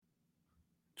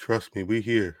Trust me, we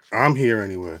here. I'm here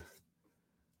anyway.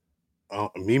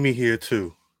 Mimi here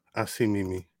too. I see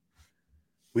Mimi.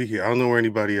 We here. I don't know where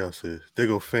anybody else is. There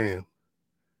go fam.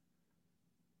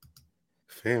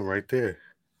 Fam right there.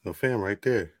 No, fam right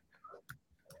there.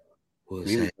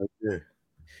 Mimi right there.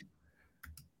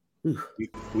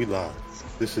 We live.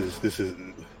 This is.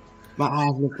 My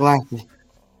eyes look glassy.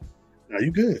 Are you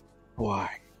good? Why?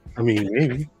 I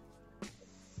mean,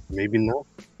 maybe not.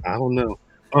 I don't know.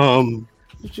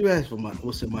 What you asked for?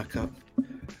 What's in my cup?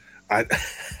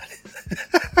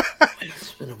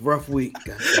 It's been a rough week.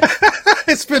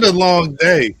 It's been a long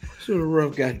day. It's been a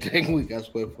rough goddamn week. I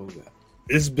swear for God.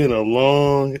 It's been a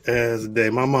long ass day.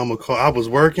 My mama called. I was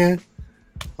working.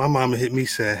 My mama hit me,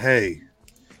 said, "Hey,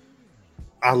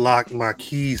 I locked my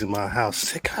keys in my house." I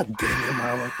said, "God damn it,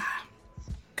 mama.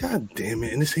 God damn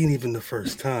it." And this ain't even the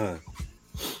first time.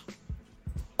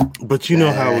 But you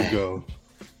know how it go.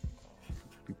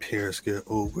 Parents get,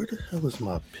 "Oh, where the hell is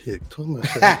my pick?"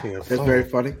 That's very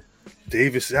funny.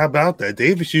 Davis, how about that?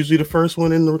 Davis usually the first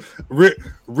one in the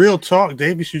real talk.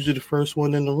 Davis usually the first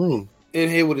one in the room. In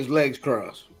here with his legs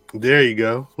crossed. There you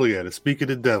go. Look at it. Speak of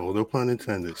the devil. No pun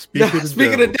intended. Speak of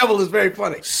the devil is very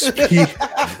funny.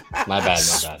 My bad.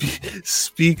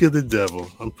 Speak of the devil.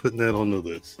 I'm putting that on the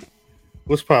list.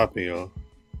 What's popping, y'all?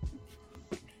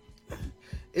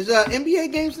 Is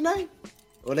NBA games tonight?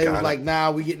 Or they was like, nah,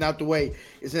 we getting out the way.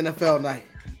 It's NFL night.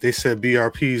 They said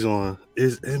BRP's on.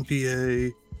 Is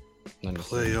NBA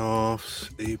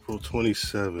playoffs April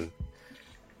 27th?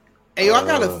 Hey, yo, I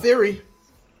got a theory.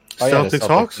 Celtics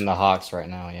Hawks? And the Hawks right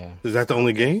now, yeah. Is that the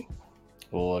only game?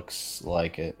 Looks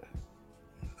like it.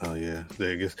 Oh, yeah.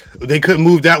 I guess they couldn't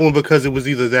move that one because it was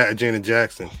either that or Janet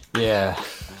Jackson. Yeah.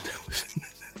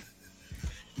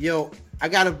 Yo, I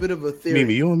got a bit of a theory.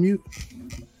 Mimi, you on mute?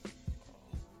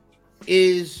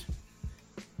 Is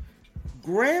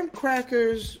graham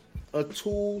crackers a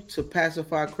tool to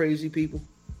pacify crazy people?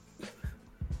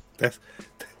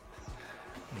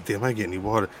 Damn, I get any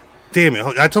water. Damn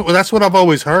it. That's what I've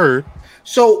always heard.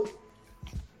 So,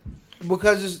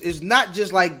 because it's not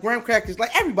just like graham crackers,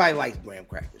 like everybody likes graham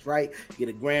crackers, right? Get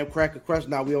a graham cracker crust.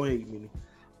 Now we don't hear you,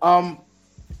 Mimi.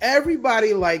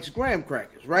 Everybody likes graham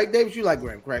crackers, right? David, you like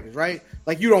graham crackers, right?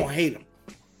 Like you don't hate them.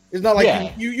 It's not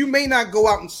like you may not go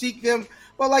out and seek them,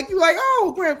 but like you like,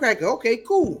 oh, graham cracker, okay,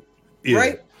 cool,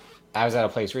 right? I was at a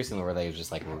place recently where they was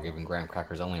just like, we're giving graham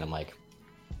crackers only, and I'm like,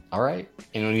 all right.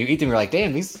 And when you eat them, you're like,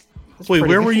 damn, these. Wait,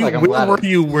 where were you? Like, where were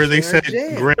you? Where they said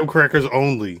graham crackers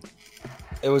only?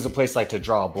 It was a place like to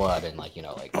draw blood and like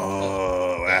like.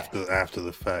 Oh, after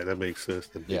the fact, that makes sense.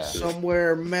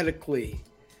 Somewhere medically.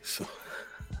 So.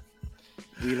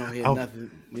 We don't hear nothing,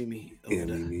 Mimi.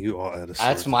 Mimi, you all out of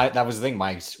sorts. That was the thing.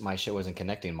 My shit wasn't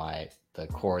connecting the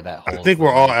cord that holds. I think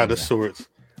we're all out of sorts.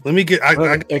 Let me get. I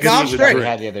got straight. We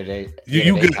had the other day.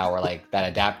 You get how we're like that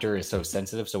adapter is so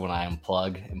sensitive. So when I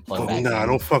unplug and plug back, I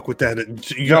don't fuck with that.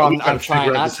 I'm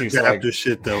trying not to. Adapter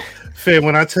shit though, fam.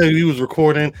 When I tell you he was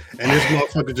recording and this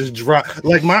motherfucker just dropped,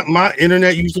 like my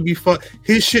internet used to be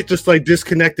his shit just like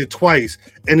disconnected twice,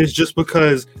 and it's just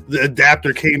because the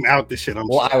adapter came out. The shit. I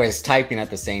was typing at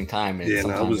the same time, and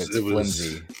sometimes it's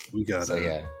flimsy. We got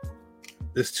yeah.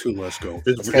 It's too much going.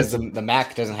 It's because the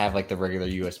Mac doesn't have like the regular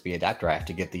USB adapter. I have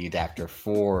to get the adapter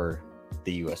for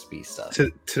the USB stuff.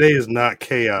 Today is not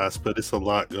chaos, but it's a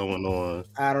lot going on.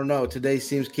 I don't know. Today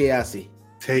seems chaosy.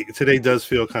 Today does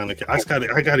feel kind of. I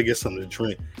gotta get something to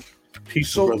drink.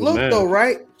 So look though,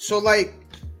 right? So like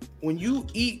when you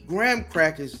eat graham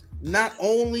crackers, not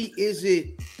only is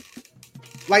it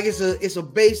like it's a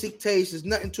basic taste. It's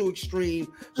nothing too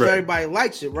extreme, so everybody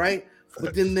likes it, right?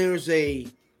 But then there's a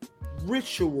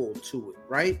ritual to it,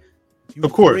 right? You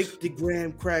of course break the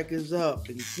graham crackers up,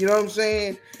 and you know what I'm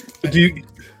saying? Do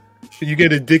you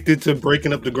get addicted to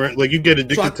breaking up the graham? Like you get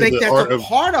addicted to the art of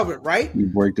part of it, right? You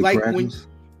break the crackers.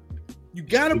 You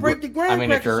gotta break the graham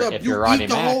crackers up. If you you're eat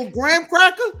the whole graham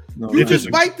cracker. No, you just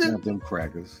bite them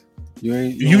crackers.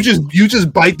 You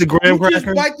just bite the graham cracker.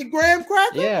 Just bite the graham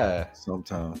cracker. Yeah.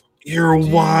 Sometimes you're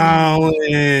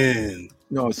wildin'.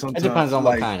 No, sometimes it depends on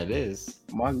what kind it is.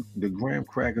 The graham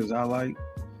crackers I like,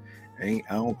 I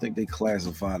don't think they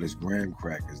classified as graham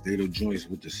crackers. They the joints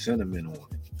with the cinnamon on it.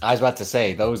 I was about to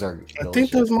say those are. I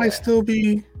think those might still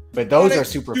be. But those are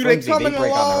super flimsy. They break on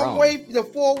their own. The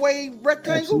 4-way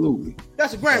rectangle. Absolutely.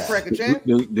 That's a graham cracker, champ.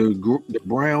 The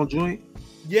brown joint.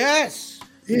 Yes.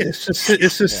 Yeah, it's just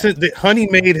the Honey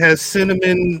Maid has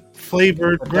cinnamon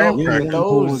flavored graham crackers.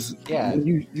 Those,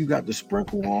 you got the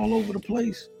sprinkle all over the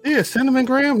place. Yeah, cinnamon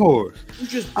graham whores.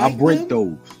 I break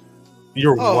those.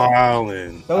 You're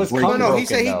wildin'. Those come broken, he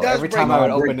said he does every time I would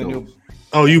open a new.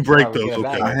 Oh, you break Probably those. get it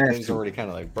back. Okay. I have Things to. already kind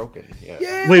of like broken. Yeah.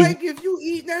 Yeah, Wait. like if you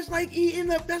eat, that's like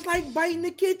biting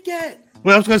the Kit Kat.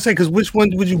 Well, I was gonna say, because which one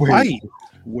would you bite?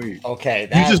 Wait. Okay. You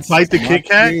That's, just bite the Kit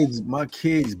Kat? My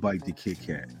kids bite the Kit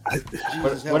Kat.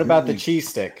 What about the cheese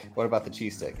stick? What about the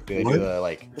cheese stick? Do they What? do the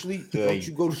like Sleep, do don't they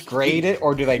you go to grate sleep. it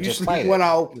or do they You just sleep bite when it?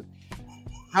 I open.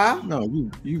 Huh? No,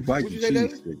 you bite What'd the you say, cheese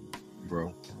David? stick,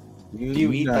 bro. Do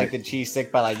you eat not- like the cheese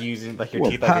stick by like using like your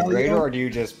What, teeth like a grater, paleo? or do you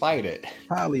just bite it?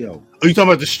 paleo? Are you talking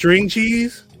about the string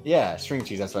cheese? Yeah, string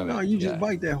cheese. That's what I meant. No, you just Yeah.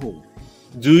 bite that whole.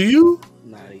 Do you?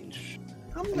 I'm not eating.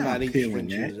 I'm I'm not not eating peeling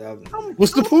string that. cheese.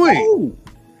 What's the point? Oh,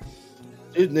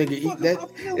 This nigga eat fuck, that. I'm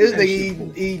peeling This that nigga shit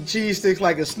for. eat cheese sticks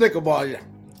like a Snicker bar. Yeah.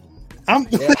 I'm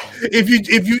Yeah.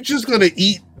 if you just gonna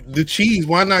eat the cheese,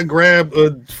 why not grab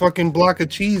a fucking block of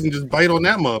cheese and just bite on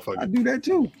that I motherfucker? do that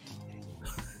too.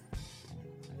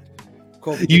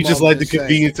 You just like the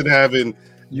convenience of having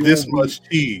You this won't be- much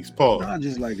cheese, Paul. I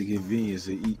just like the convenience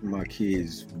of eating my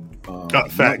kids.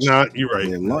 Fact, not you're right.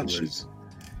 Their lunches.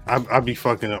 I be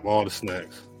fucking up all the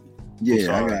snacks. Yeah, I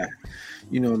sorry. got.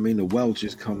 You know what I mean? The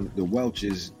Welch's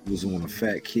was on a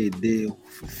fat kid deal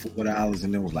for $4,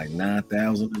 and there was like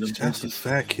 9,000 of them. That's a bitches.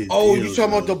 fat kid. Oh, deal, you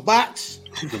talking about the man. box?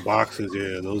 The boxes?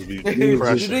 Yeah, those be You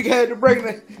pressure. nigga had to bring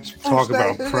that. Talk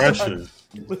about pressure.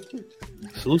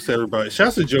 Salute to everybody.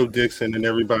 Shouts to Joe Dixon and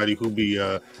everybody who be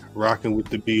rocking with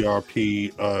the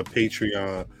BRP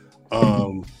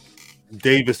Patreon.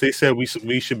 Davis, they said we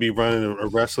should be running a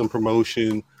wrestling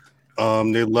promotion.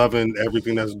 They're loving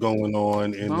everything that's going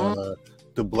on in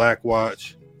the Black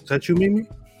Watch. Is that you, Mimi?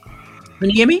 Can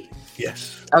you hear me?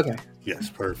 Yes. Okay. Yes,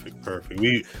 perfect.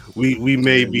 We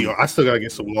may be. I still gotta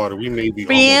get some water. We may be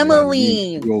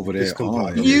Family. You over there It's on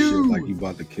combined. that You. shit like you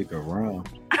about to kick around.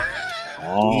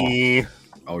 Yeah.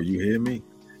 Oh, you hear me?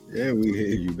 Yeah, we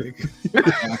hear you,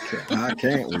 nigga. How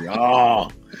can't we? Oh,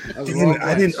 Damn it,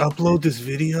 I didn't upload this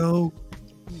video.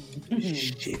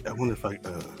 Shit. I wonder if I.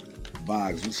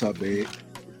 Boggs, what's up, babe?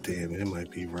 Damn it, it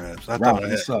might be raps. I Rock, thought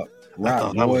what's up? I Rock,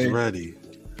 thought I was boy. ready.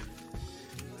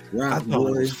 I Rock, thought I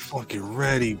boy. was fucking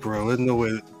ready, bro. There's no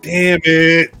way. Damn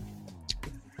it.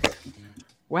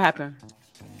 What happened?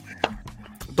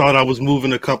 Thought I was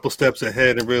moving a couple steps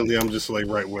ahead, and really, I'm just like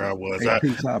right where I was. Hey,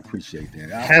 Peace, I appreciate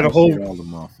that. I had a appreciate whole- all the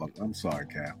motherfuckers. I'm sorry,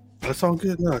 Cap. That's all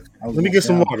good. Look, I was let me gonna get say,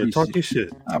 some I water. Talk your appreciate-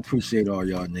 shit. I appreciate all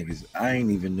y'all niggas. I ain't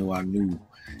even know I knew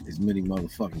as many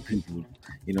motherfucking people,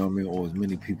 you know what I mean, or as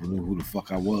many people knew who the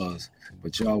fuck I was.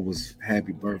 But y'all was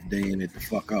happy birthday and it the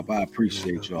fuck up. I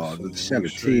appreciate y'all. Shed a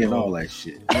tear and all that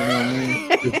shit. You know what I mean?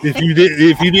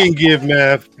 If you didn't give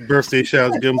Math birthday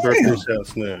shouts, give him birthday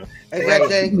shouts now.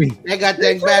 That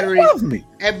goddamn battery. Love me.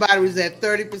 That battery's at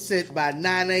 30% by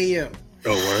 9 a.m.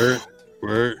 Oh,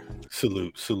 word.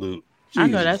 Salute. I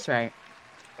know Jesus. that's right.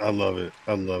 I love it.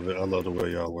 I love the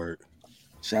way y'all work.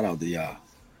 Shout out to y'all.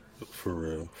 For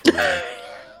real.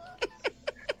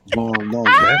 Vaughn,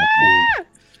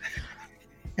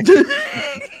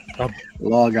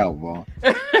 log out, Vaughn.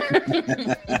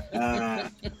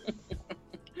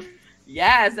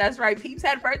 Yes, that's right. Peeps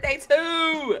had a birthday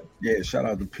too. Yeah, shout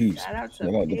out to Peeps. Shout out to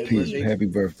Shout out to Peeps. Happy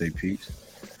birthday, Peeps.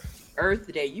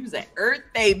 Earth Day. You was an Earth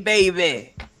Day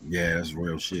baby. Yeah, that's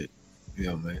real shit.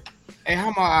 Yeah, man. Hey,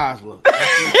 how my eyes look?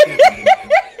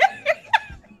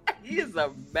 He is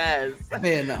a mess.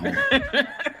 Man, no.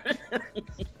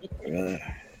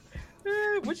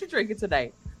 What you drinking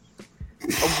today?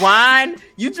 A wine?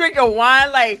 You drinking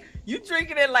wine like you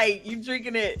drinking it like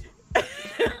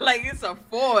like it's a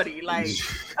 40. Like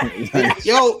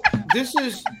Yo, this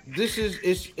is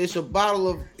it's a bottle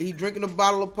of he drinking a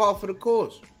bottle of Paul for the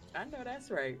cause. I know that's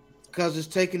right. Because it's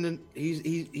taking the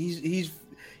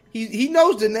he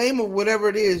knows the name of whatever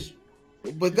it is,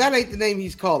 but that ain't the name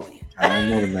he's calling it. I don't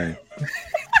know the name.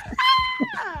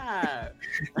 Ah.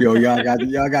 Yo,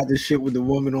 y'all got this shit with the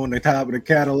woman on the top of the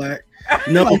Cadillac.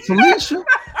 No, Like Felicia.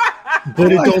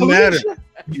 but it Like don't matter. Felicia?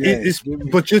 Yeah,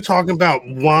 But you're talking about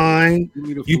wine. give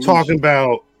me the You Felicia. talking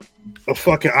about a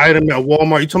fucking item at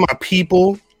Walmart. You talking about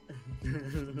people.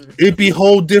 It'd be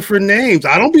whole different names.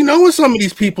 I don't be knowing some of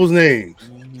these people's names.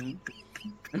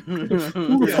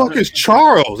 Who the fuck is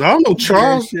Charles? I don't know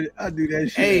Charles. I do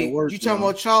that shit. Hey, at work, you talking y'all.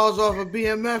 about Charles off of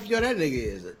BMF? Yo, that nigga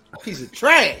is a piece of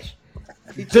trash.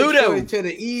 He took Doo-doo. Shorty to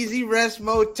the Easy Rest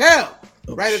Motel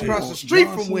right shit. across the street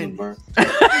John from Cena Wendy's.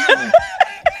 birthday?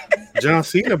 John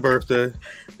Cena birthday.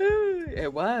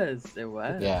 It was.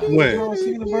 Yeah. When? John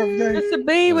Cena birthday? Mr.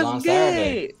 B It was was on good.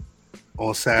 Saturday. On It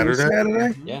was Saturday.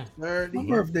 Saturday? Yeah. My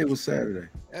birthday was Saturday.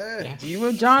 Yeah. You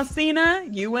and John Cena.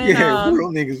 You and Yeah,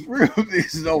 real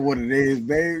niggas know what it is,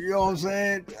 babe. You know what I'm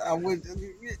saying?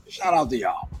 Shout out to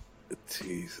y'all.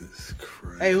 Jesus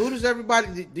Christ. Hey, who does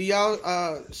everybody? Do y'all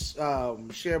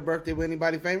share a birthday with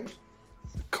anybody famous?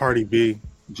 Cardi B.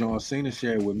 John Cena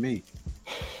shared with me.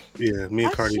 Yeah, me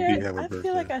and Cardi B have a birthday. I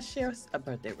feel like I share a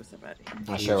birthday with somebody.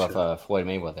 I share with Floyd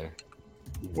Mayweather.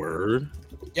 Word.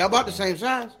 Y'all about the same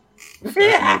size.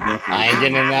 I ain't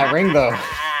getting in that ring though.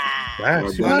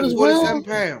 Facts. You might as well. 247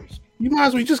 pounds. You might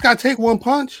as well. You just gotta take one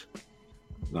punch.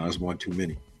 No, it's one too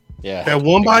many. Yeah. That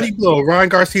one body blow. Ryan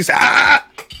Garcia said, ah!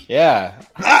 Yeah.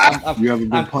 You ever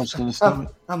been punched in the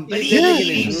stomach? Yeah.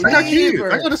 I got kids.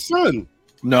 I got a son.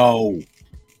 No.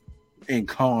 In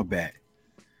combat.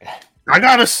 I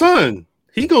got a son.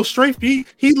 He goes straight. He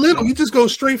little. He just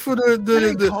goes straight for the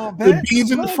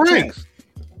beads and the franks.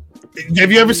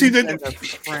 Have you ever seen that?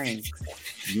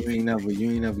 You ain't never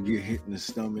get hit in the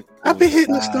stomach. I've been hit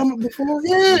in the stomach before.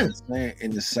 Yeah.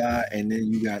 In the side, and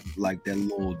then you got like that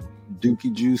little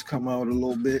dookie juice come out a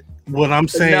little bit. What I'm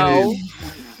saying is,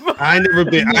 I ain't never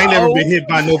been hit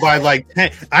by nobody like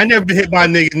Tank. I never been hit by a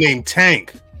nigga named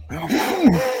Tank.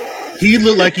 He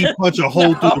looked like he punched a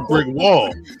hole through the brick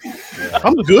wall.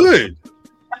 I'm good.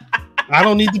 I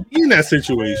don't need to be in that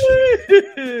situation.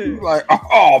 Like,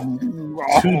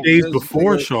 2 days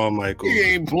before Shawn Michaels. He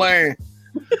ain't playing.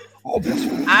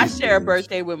 I share a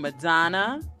birthday with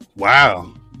Madonna.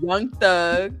 Wow. Young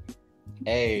Thug.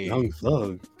 Hey. Young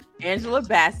Thug. Angela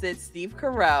Bassett. Steve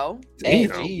Carell. Hey,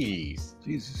 jeez.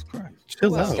 Jesus Christ.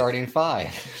 Chill out. Starting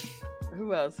 5.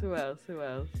 Who else?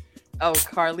 Oh,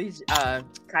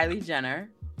 Kylie Jenner.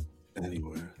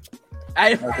 Anyway.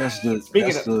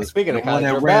 Speaking of one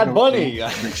that Bad Bunny.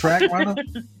 The track runner.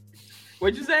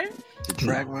 What'd you say? The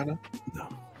track runner. No.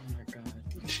 Oh my god.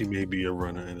 She may be a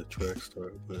runner and a track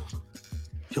star, but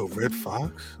yo, Red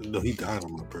Fox? No, he died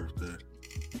on my birthday.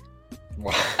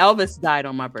 Wow. Elvis died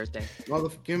on my birthday.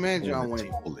 Motherfucking man, John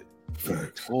Wayne.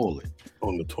 Toilet.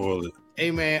 On the toilet. Hey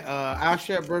man, I'll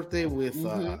share a birthday with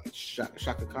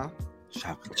Shaka Khan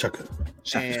Chaka.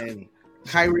 and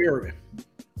Kyrie Irving.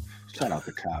 Shout out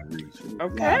to Kyrie.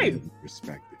 Okay.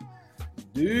 Respect it.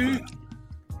 Dude.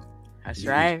 That's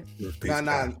right.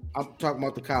 Nah, I'm talking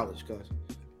about the college, cuz.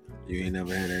 You ain't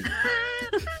never had that.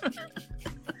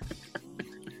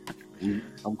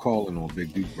 I'm calling on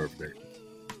Big Duke's birthday.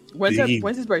 When's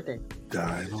his birthday?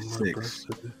 Died on my 6.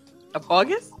 birthday. Of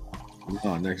August?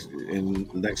 No, next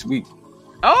week.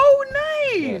 Oh,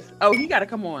 nice. Yeah. Oh, he got to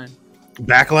come on.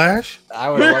 Backlash? I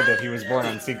would have loved if he was born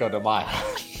on Cinco de Mayo.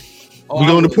 We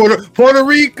going to Puerto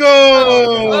Rico.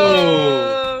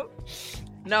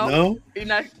 No.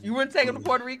 You wouldn't take him to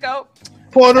Puerto Rico?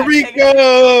 Puerto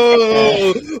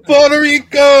Rico. Puerto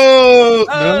Rico.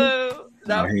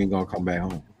 No, he ain't gonna come back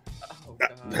home. Oh,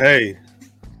 God. Hey.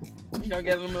 You gonna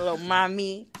give him a little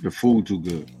mommy? The food too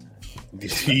good.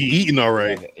 He eating all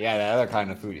right. Yeah, the other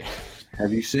kind of food.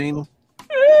 Have you seen him?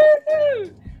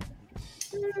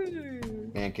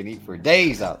 Man can eat for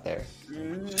days out there.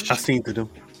 I seen to them.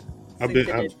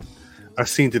 I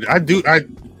seen to them.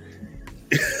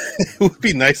 It would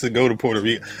be nice to go to Puerto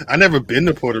Rico. I never been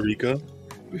to Puerto Rico.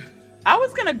 I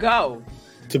was gonna go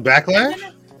To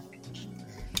Backlash?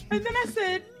 and then I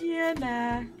said, yeah,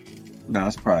 nah. No,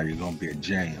 it's probably gonna be a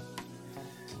jam.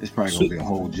 It's probably gonna be a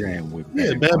whole jam with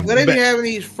But they be having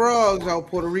these frogs out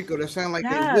Puerto Rico that sound like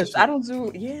they whistle. I don't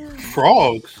do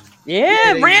Frogs?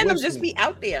 Yeah, they random whistle. just be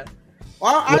out there.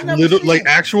 Well, I never see Like them.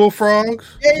 actual frogs?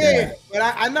 Yeah. But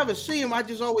I never see them. I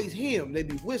just always hear them. They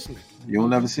be whistling. You don't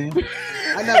never see him?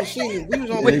 I never seen them. We was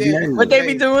on What there. What they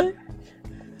be doing?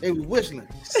 They was whistling.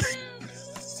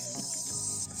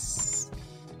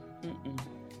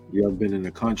 You ever been in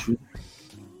the country?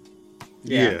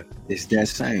 Yeah. It's that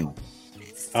sound.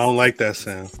 I don't like that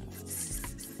sound.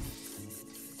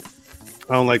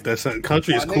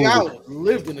 Country is cool. Nigga, I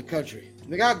lived in the country.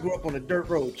 Nigga, I grew up on a dirt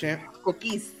road, champ.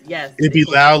 Cookies, yes. It'd be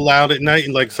loud at night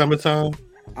in like summertime.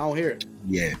 I don't hear it.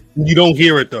 Yeah. You don't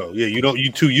hear it though. Yeah, you don't.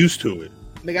 You too used to it.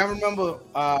 Nigga, I remember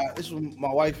this was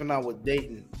my wife and I were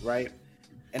dating, right?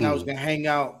 And I was gonna hang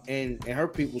out, and her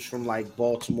people's from like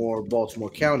Baltimore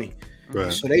County.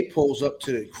 Right. So they pulls up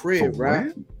to the crib,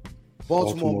 right?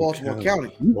 Baltimore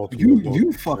County.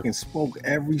 You fucking spoke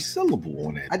every syllable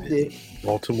on that. I did.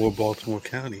 Baltimore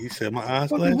County. He said my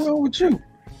eyes What's glass. wrong with you?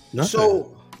 Nothing.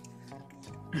 So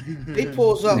they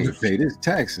pulls up. You paid his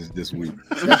taxes this week.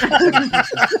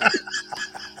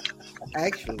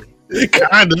 Actually,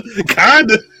 kinda.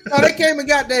 no, they came and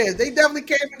got theirs. They definitely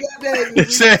came and got He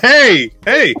theirs. said, "Hey,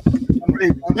 Hey.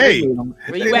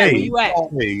 Where you at?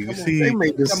 you see, They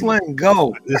made the sling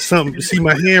go. there's something. You see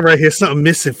my hand right here. Something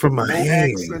missing from my No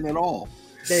hand. accent at all.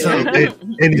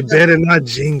 And it better not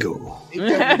jingle.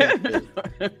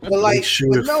 But like, Make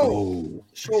sure it no. fold.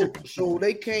 So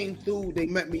they came through. They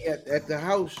met me at the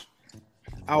house,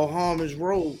 out Harmons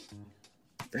Road.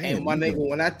 And my nigga,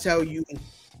 when I tell you,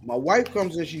 my wife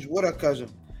comes in, she's with her cousin.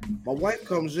 My wife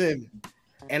comes in,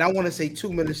 and I want to say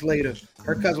 2 minutes later,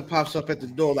 her cousin pops up at the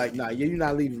door like, "Nah, you're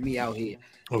not leaving me out here."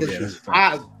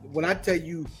 When I tell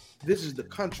you, this is the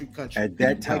country. At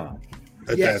that time.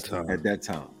 At that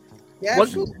time. Yeah,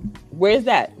 where's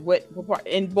that? What part?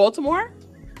 In Baltimore?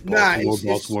 Nah,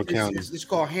 Baltimore County. It's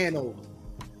called Hanover.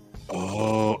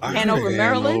 Oh, Hanover,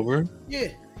 Maryland. Yeah,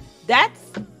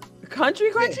 that's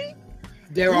country. Yeah.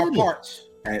 There are parts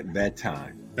at that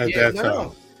time. At that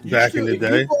time, back in the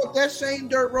day. You go that same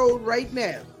dirt road right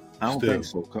now. I don't think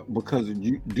so, because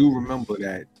you do remember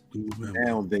that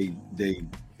now they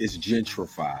it's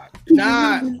gentrified.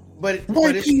 Nah, but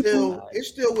it's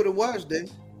still what it was then.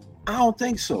 I don't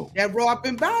think so. That road I've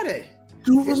been by there.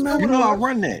 You know I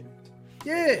run that.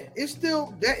 Yeah, it's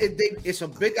still that. It's a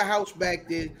bigger house back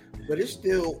there, but it's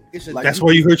a. That's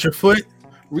where you hurt your foot.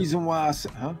 Reason why I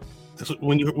said, huh? That's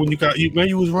when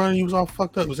you was running, you was all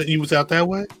fucked up. Was that you was out that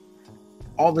way?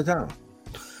 All the time.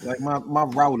 Like my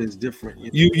route is different.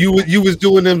 You was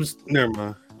doing them. Never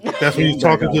mind. That's when you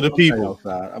talking to the people.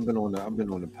 Outside. I've been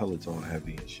on the Peloton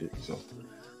heavy and shit, so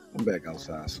I'm back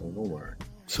outside. So don't worry.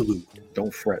 Salute.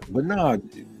 Don't fret. But nah,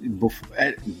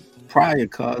 prior,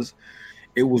 cause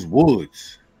it was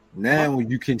woods. Now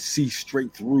you can see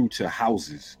straight through to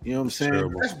houses. You know what I'm saying?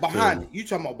 Terrible. That's behind it. You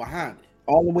talking about behind it?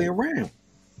 All the way around.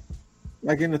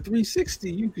 Like in the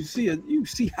 360, you can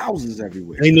see houses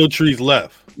everywhere. Ain't no trees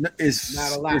left. It's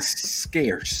not a lot. It's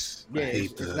scarce. Yeah, I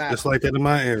hate that. not. It's like that in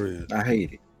my area. I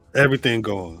hate it. Everything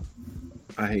gone.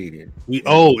 I hate it. We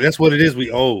old. That's what it is.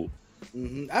 We old.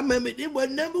 Mm-hmm. I remember it was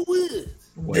number one.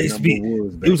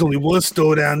 It was only one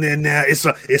store down there now. It's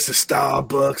a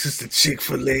Starbucks. It's a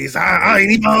Chick-fil-A's. I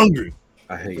ain't even hungry.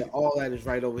 I hate it. All that is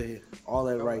right over here. All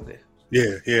that right there.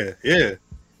 Yeah.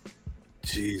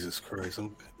 Jesus Christ!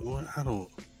 I don't.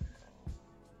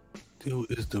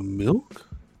 Dude, is the milk?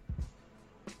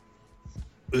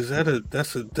 Is that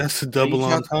that's a double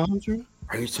entendre?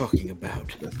 Are you talking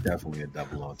about? That's definitely a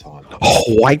double entendre.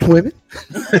 White women?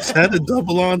 Is that a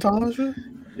double entendre?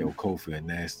 Yo, Kofi, a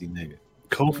nasty nigga.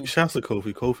 Kofi, shouts to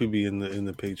Kofi. Kofi be in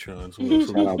the Patreon. So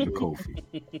shout out to Kofi.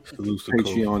 Salutes to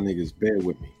Patreon Kofi. niggas, bear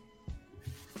with me.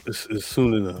 It's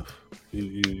soon enough.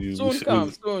 Soon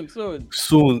come.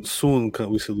 Soon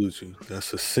come. We salute you.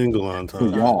 That's a single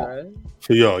entendre. For y'all.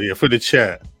 For y'all, yeah. For the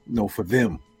chat. No, for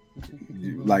them.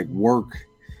 Like work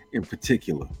in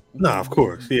particular. Nah, of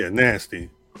course. Yeah, nasty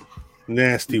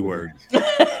work.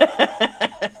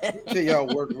 Say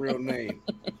y'all work real name.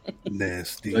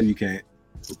 Nasty. No, you can't.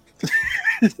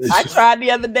 I tried the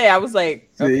other day. I was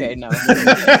like, okay, no.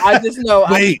 I just know.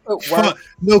 Wait, I just put work.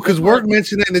 no, because work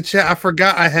mentioned that in the chat. I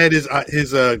forgot I had his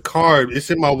card. It's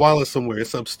in my wallet somewhere.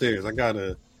 It's upstairs. I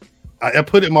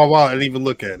put it in my wallet. I didn't even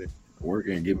look at it. Work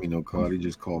ain't give me no card. He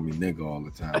just called me nigga all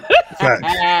the time.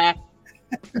 Facts.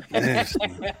 Nasty.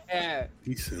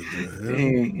 He said that.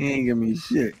 He ain't give me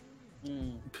shit.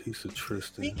 Piece of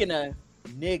Tristan. Speaking of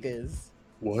niggas,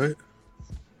 What?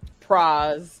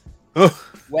 Praz. Oh.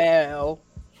 Well.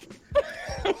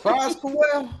 Well. So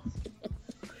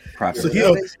They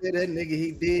said that nigga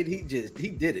he did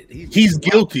it. He's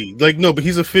guilty. Like, no, but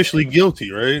he's officially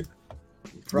guilty, right?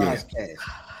 Prize cash.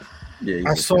 Yeah,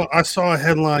 I saw a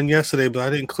headline yesterday, but I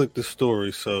didn't click the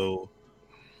story. So,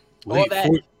 All that.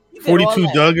 42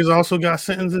 Doug has also got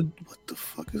sentenced. What the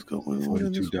fuck is going on?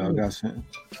 42 Doug got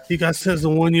sentenced. He got sentenced to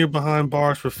 1 year behind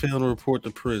bars for failing to report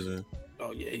to prison.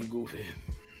 Oh yeah, he goofy.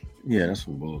 Yeah, that's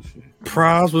some bullshit.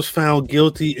 Praz was found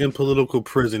guilty in political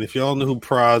prison. If y'all know who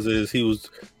Praz is, he was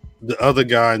the other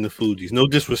guy in the Fu-Gees. No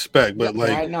disrespect, but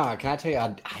Can I tell you,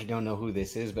 I don't know who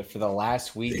this is, but for the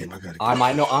last week, Damn, on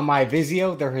my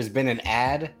Vizio, there has been an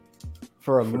ad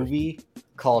for a movie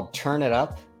called Turn It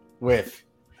Up with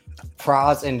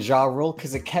Praz and Ja Rule,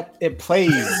 because it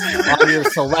plays on your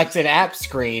selected app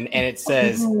screen and it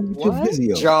says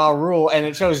Ja Rule and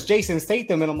it shows Jason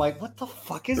Statham and I'm like, what the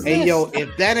fuck is this? Hey yo,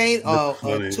 if that ain't a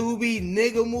Tubi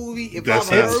nigga movie,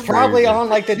 it's probably on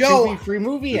like the Tubi free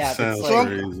movie app. So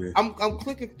I'm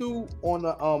clicking through on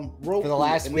the Roku for the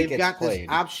last week. They've got this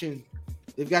option.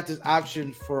 They've got this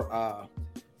option for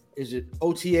is it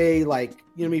OTA, like, you know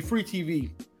what I mean, free TV.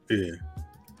 Yeah.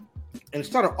 And it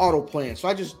started auto playing.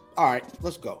 So all right,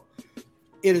 let's go.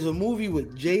 It is a movie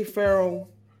with Jay Farrell,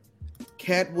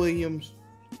 Cat Williams,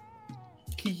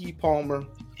 Keke Palmer,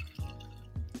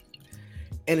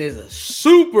 and it's a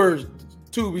super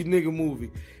Tubi nigga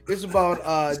movie. It's about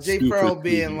Jay Stupid Farrell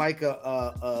being people. like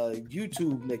a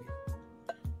YouTube nigga.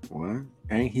 What?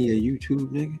 Ain't he a YouTube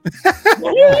nigga?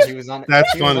 Yeah, he was on.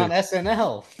 That's he was funny. on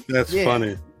SNL. That's Yeah.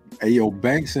 funny. Hey, yo,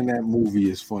 Banks in that movie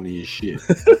is funny as shit.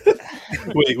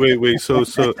 Wait. So,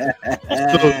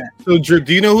 Drip,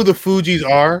 do you know who the Fu-Gees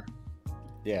are?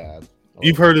 Yeah,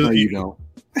 You've heard of No, the you don't.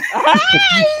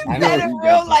 I know That he in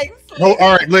real life. Oh,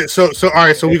 all right. So all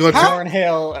right. So we go. Lauren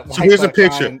Hill. So here's a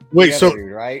picture. Wait, so-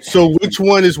 right? So which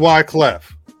one is Wyclef?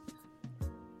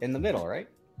 In the middle, right?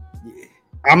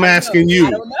 I'm asking I you.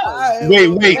 don't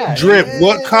know. Wait, Yeah. Drip.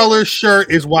 What color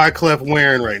shirt is Wyclef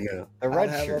wearing right now? The red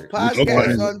I have a shirt. podcast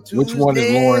Okay. on Which one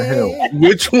is Lauryn Hill? Tuesday.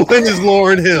 Which one is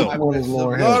Lauryn Hill? Which one is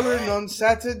Lauryn Hill? Lauren on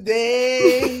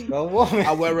Saturday. The woman.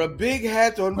 I wear a big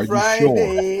hat on Are you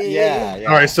Friday. Yeah.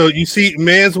 All right. So you see,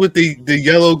 man's with the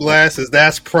yellow glasses.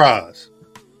 That's Praz.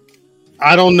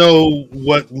 I don't know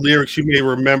what lyrics you may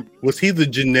remember. Was he the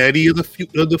Janetti of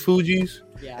the Fu-Gees?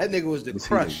 Yeah. That nigga was the Was he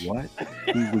crush. the what?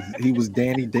 He was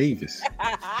Danny Davis.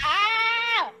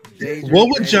 What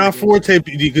would John Forte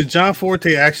be? Because John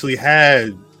Forte actually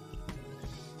had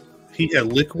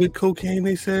liquid cocaine.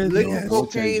 They said Liquid Yes.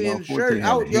 cocaine in John the Forte shirt.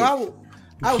 had a hit.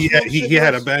 I was he had smoking he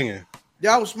had a cigarettes. banger.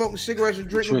 Yeah, I was smoking cigarettes and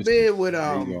drinking Tristan. beer with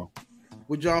There you go.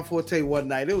 with John Forte one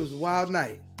night. It was a wild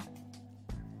night.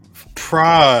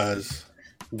 Praz.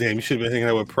 Damn, you should have been hanging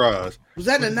out with Praz. Was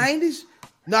that in the 90s?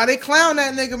 Nah, they clown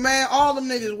that nigga, man. All them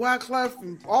niggas, Wyclef,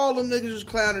 and all them niggas was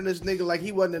clowning this nigga like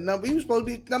he wasn't a number. He was supposed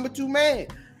to be number 2 man.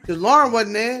 Because Lauren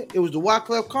wasn't there. It was the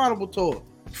Wyclef Carnival tour.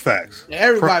 Facts. And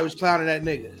everybody was clowning that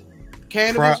nigga.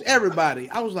 Cannabis, everybody.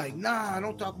 I was like, nah,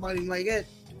 don't talk about him like that.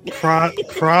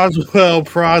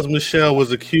 Praz Michelle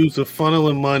was accused of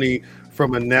funneling money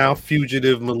from a now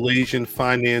fugitive Malaysian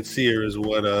financier, is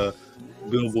what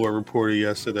Billboard reported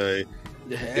yesterday.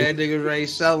 That nigga ready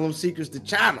to sell them secrets to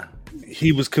China.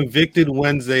 He was convicted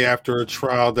Wednesday after a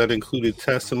trial that included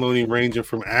testimony ranging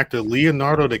from actor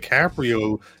Leonardo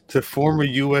DiCaprio to former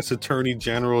U.S. Attorney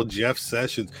General Jeff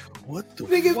Sessions. What the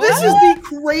Nigga, What? this is the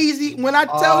crazy. When I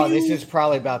tell you, this is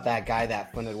probably about that guy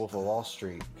that funded Wolf of Wall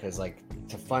Street. Because, like,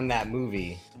 to fund that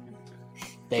movie,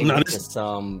 they No, went this- to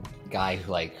some guy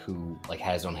who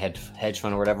had his own hedge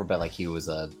fund or whatever, but like he was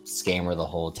a scammer the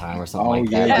whole time or something Oh like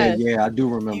yeah, that. yeah. I do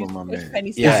remember my Which man.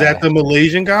 penny Yeah. Is that the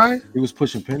Malaysian guy? He was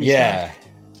pushing pennies. Yeah.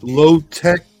 Low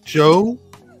Tech Joe?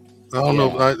 I don't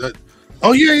know.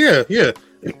 Oh yeah.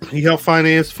 He helped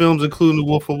finance films, including The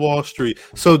Wolf of Wall Street.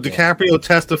 So DiCaprio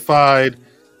testified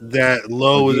that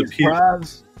Lowe was a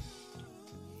Prize.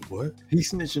 What? He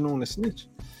snitching on the snitch.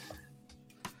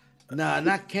 nah,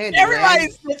 not Candy.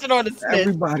 Everybody's snitching on the snitch.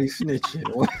 Everybody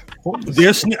snitching.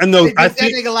 There's no. They I did that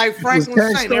think nigga like Franklin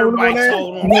Cash Saint. Stone Everybody on that?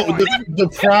 told him. no. The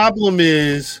problem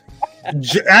is,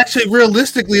 actually,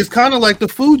 realistically, it's kind of like the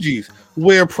Fu-Gees,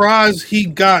 where Praz he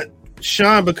got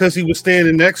shine because he was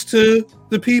standing next to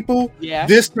the people. Yeah.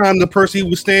 This time, the person he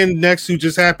was standing next to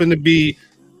just happened to be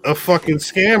a fucking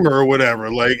scammer or whatever.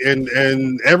 Like,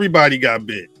 and everybody got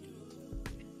bit.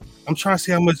 I'm trying to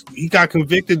see how much he got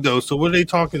convicted though. So what are they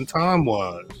talking time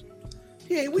wise?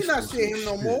 Yeah, we not seeing him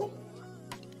no more.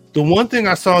 The one thing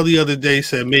I saw the other day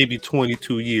said maybe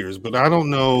 22 years, but I don't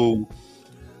know.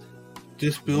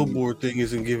 This Billboard thing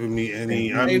isn't giving me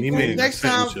any. I mean, he made next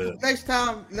time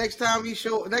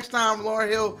Lauryn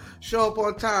Hill show up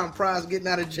on time, Prize getting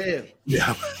out of jail.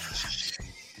 Yeah,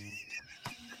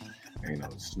 Ain't no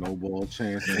snowball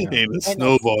chance. ain't a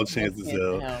snowball chance as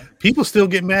hell. People still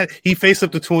get mad. He faced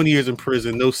up to 20 years in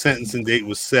prison. No sentencing date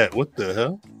was set. What the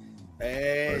hell?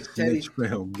 Hey, Teddy.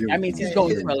 That means he's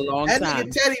going for a long That time.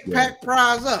 nigga Teddy packed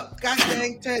Prize up. God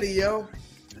dang Teddy, yo.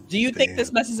 Do you think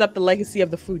this messes up the legacy of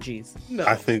the Fu-Gees? No.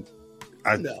 I think.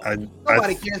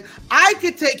 Nobody cares. I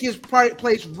could take his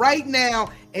place right now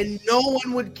and no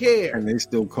one would care. And they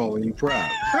still calling you proud.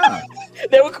 Proud.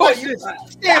 They would call Like, you.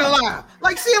 stand alive.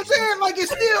 Like, see what I'm saying? Like,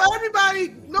 it's still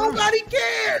everybody, nobody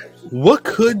cares. What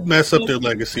could mess up their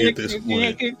legacy at this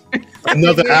point?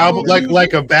 Another album,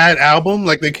 like a bad album,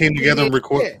 like they came together and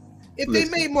recorded. Yeah. If they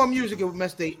made more music, it would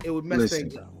mess things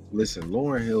up. Listen,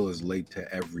 Lauryn Hill is late to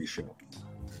every show.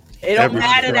 It don't Every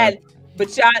matter time. that,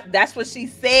 but y'all. That's what she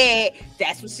said.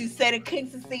 That's what she said in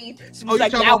Kingston Scene. She was you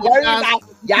like, talking y'all about worried Nas- about.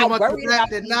 Y'all worried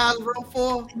that about. Nas wrote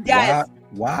for? Yes.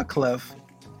 Wyclef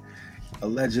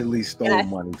allegedly stole Yes.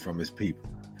 money from his people.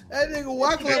 That nigga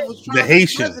Wyclef was trying The to be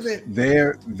Haitians. president.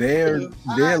 Their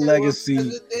legacy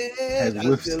has has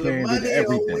withstanded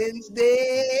everything.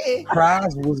 Wednesday.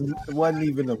 Prize wasn't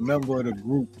even a member of the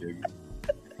group, dude.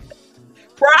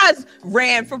 Prize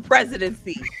ran for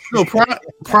presidency. No,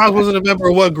 Praz wasn't a member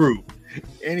of what group?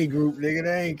 Any group, nigga,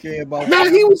 they ain't care about. No,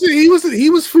 he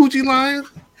was Fu-Gee-Lyin.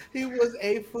 He was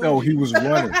a Fuji. No, he was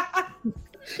running.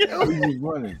 He was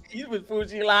running. He was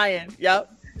Fu-Gee-Lyin.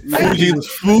 Yep.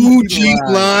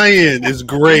 Fu-Gee-Lyin is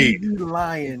great.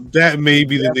 Fu-Gee-Lyin. That may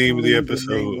be the name of the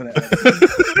episode.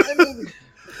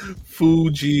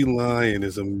 Fu-Gee-Lyin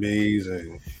is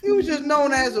amazing. He was just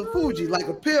known as a Fuji, like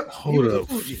a pimp. Hold up.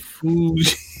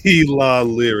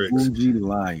 Fu-Gee-Lyin lyrics.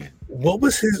 Fu-Gee-Lyin. What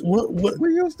was his what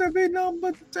We used to be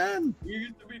number 10.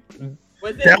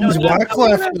 that was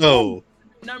Wyclef though.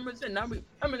 Numbers and numbers.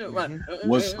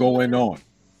 What's going on?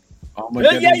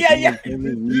 Yeah.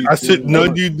 I sit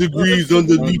 90 degrees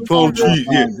underneath palm trees.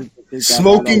 Yeah.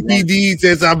 Smoking PDs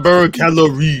as I burn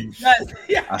calories.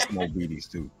 I smoke BDs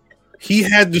too. He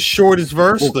had the shortest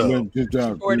verse though.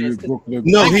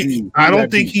 No, I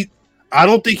don't think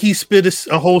he spit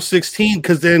a whole 16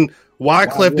 because then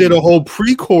Wyclef did a whole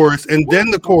pre-chorus and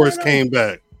then the chorus came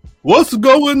back. What's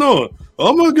going on?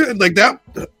 Oh my god, like that.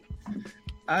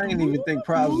 I didn't even think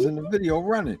Praz was in the video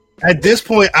running. At this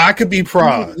point, I could be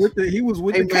Praz. He was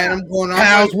with Hey the man, I'm going on.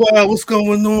 How's well? What's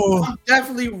going on? I'm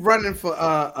definitely running for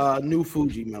new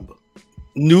Fuji member.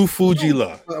 New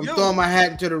Fu-Gee-Lyin. I'm throwing my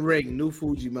hat into the ring. New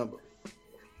Fuji member.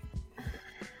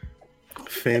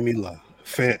 Famila.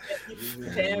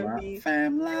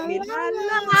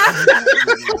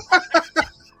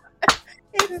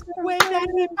 It's the way that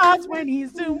he pops when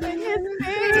he's doing his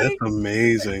thing. That's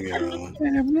amazing, yo.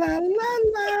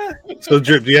 So,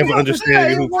 Drip, do you have an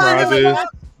understanding of who Praz is?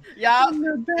 Yeah.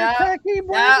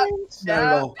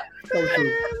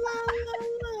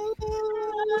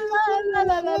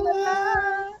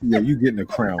 Yeah, you getting a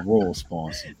Crown Royal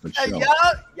sponsor for sure.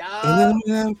 And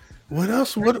then, what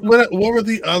else? What were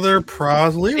the other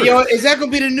Praz lyrics? Yo, is that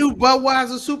gonna be the new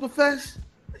Budweiser Superfest?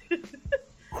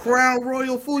 Crown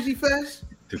Royal Fuji Fest?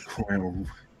 The Crown.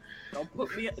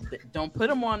 Don't put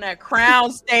him on that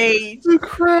crown stage. The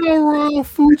Crown Royal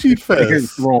Fuji They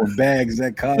Fest. throwing bags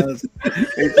at cars.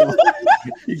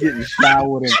 He getting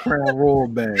showered in Crown Royal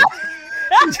bags.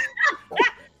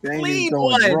 They ain't Clean even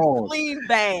throwing one. drawers. Clean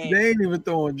bag. They ain't even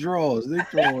throwing drawers. They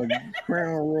throwing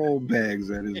Crown Royal bags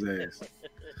at his ass.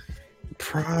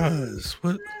 Praz.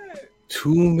 What?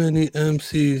 Too many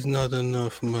MCs, not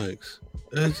enough mics.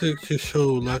 Exit your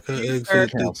show like I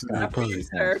exited the pipe.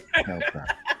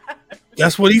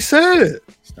 That's what he said.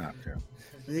 Stop, Carol.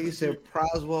 He said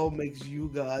Proswell makes you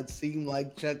God seem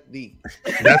like Chuck D.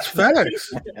 That's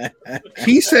facts.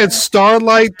 He said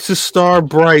starlight to star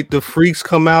bright, the freaks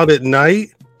come out at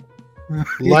night.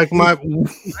 Like my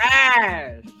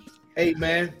Hey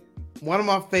man, one of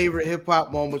my favorite hip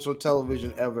hop moments on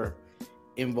television ever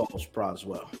involves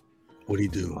Proswell. What'd he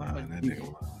do? Wow, that nigga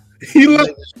lying. He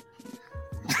looked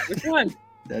Which one?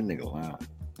 That nigga lying.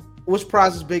 What's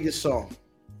Praz's biggest song?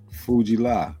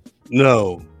 Fu-Gee-Lyin.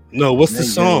 No. What's the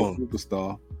song?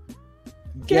 Superstar.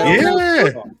 Yeah.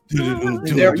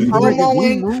 They're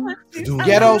promoing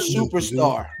Ghetto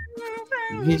Superstar.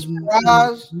 It's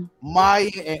Praz, Maya,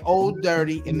 and Old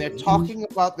Dirty, and they're talking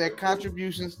about their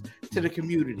contributions to the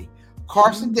community.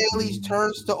 Carson Daly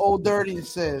turns to Old Dirty and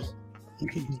says,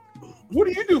 "What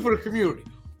do you do for the community?"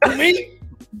 Me?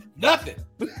 Nothing.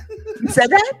 You said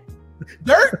that?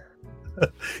 Dirt.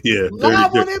 Yeah.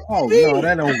 Live on Dirty. Oh MTV. no,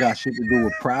 that don't got shit to do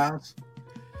with Praz.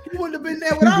 He wouldn't have been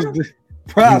there without him.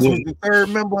 Praz was the third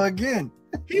member again.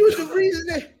 He was the reason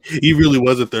that He really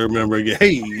was a third member again.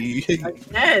 Hey.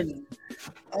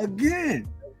 Again.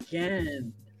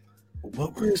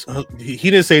 What was he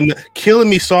didn't say Killing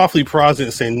Me Softly. Praz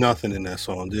didn't say nothing in that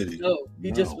song, did he? No,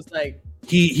 he just was like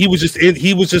He was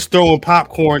just throwing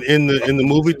popcorn in the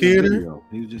movie theater.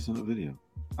 He was just in the video.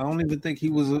 I don't even think he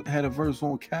had a verse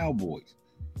on Cowboys.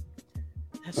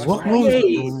 that's What right.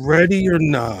 was Ready or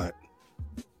Not?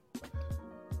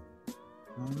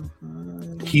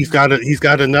 He's got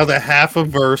another half a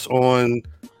verse on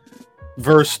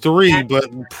verse 3, but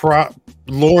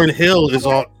Lauryn Hill is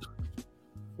on.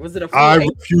 Was it a I full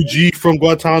refugee from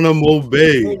Guantanamo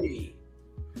Bay.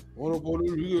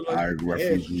 I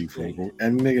refugee from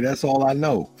and nigga, that's all I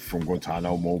know from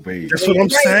Guantanamo Bay. That's what I'm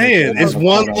saying. It's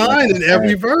one line in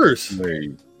every verse.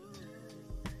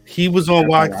 He was on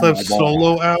Wyclef's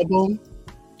solo album.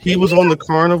 He was on the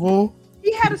Carnival.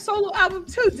 He had a solo album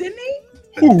too, didn't he?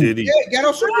 Did he? Yeah,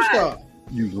 Ghetto Superstar.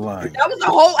 You lying. That was a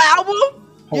whole album?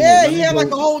 Hold Yeah, on, he let had me like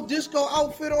go- a whole disco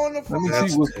outfit on the Let front. me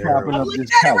see what's propping I'm up looking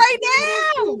this at it couch. right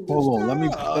now. Hold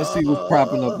on, let's see what's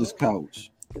propping up this couch.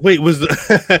 Wait, was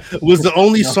the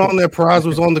only song that Praz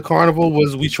was on the Carnival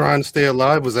was "We Trying to Stay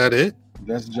Alive"? Was that it?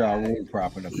 That's Ja Rule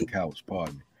propping up the couch,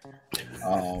 pardon me.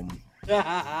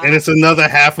 And it's another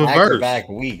half a verse. Back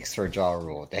weeks for Ja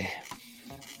Rule. Damn.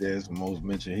 That's the most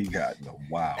mention he got in a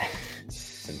while.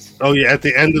 Oh yeah, at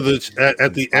the end of We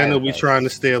Firefest. Trying to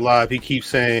Stay Alive, he keeps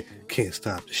saying, "Can't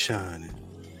stop the shining,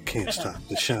 can't stop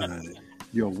the shining."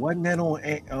 Yo, wasn't that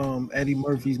on Eddie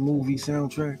Murphy's movie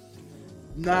soundtrack?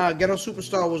 Nah, Ghetto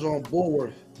Superstar was on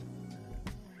Bullworth.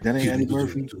 That ain't Eddie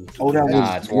Murphy. Oh, that Nah,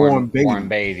 was it's Warren Beatty. Warren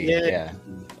Beatty. Yeah. Yeah.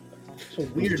 It's a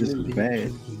weird Just as movie. bad.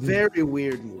 Very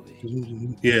weird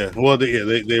movie. Yeah, well,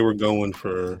 they were going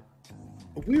for.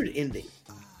 A weird ending.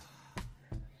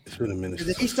 It's been a minute. And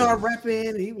then since he I've started seen rapping.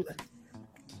 And he was like,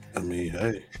 it. I mean,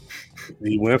 hey,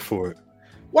 he went for it.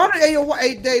 "Why do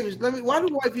hey Davis? Why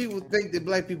do white people think that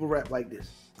black people rap like this?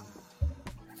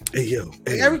 Hey yo, Like,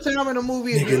 hey, every time in a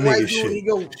movie, nigga, a white nigga, dude, shit. he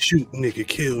go, Shoot, nigga,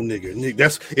 kill, nigga.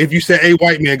 That's if you say, "Hey,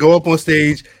 white man, go up on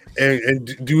stage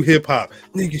and do hip hop,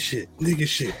 nigga, shit, nigga,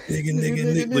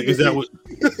 nigga." Like, is that what?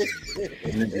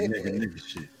 nigga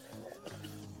shit.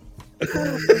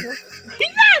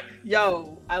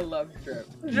 Yo, I love Drip.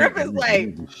 Drip is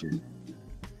like, Nigga shit.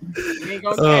 you ain't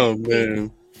gonna Oh catch me.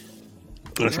 man.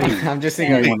 That's good. I'm just He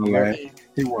thinking. want to laugh.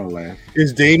 He want to laugh.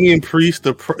 Is Damian Priest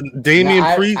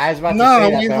Damian Priest? I was about to No, say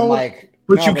that, wait, but I'm hold- like,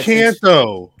 But no, you can't since-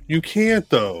 though. You can't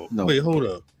though. No. Wait, hold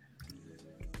up.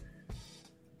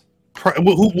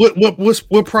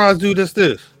 What prize do this?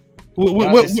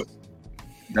 What?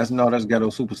 That's Ghetto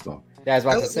Superstar. Yeah, I was that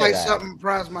about to looks say like that. something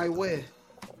Prize might wear."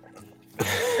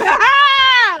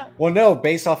 Well, no,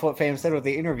 based off what Fam said with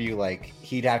the interview, like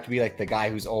he'd have to be like the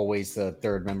guy who's always the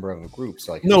third member of a group.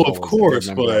 So like, No, who's of always the course,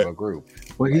 third member but- of a group.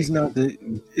 But he's not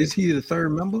the. Is he the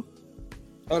third member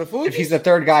Oh, the food. If he's the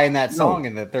third guy in that No. song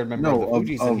and the third member No, of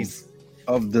the of- Fugees, then of- he's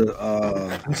of the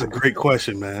That's a great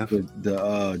question, man.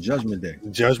 Judgment Day?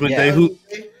 Judgment Yeah. Day. Who?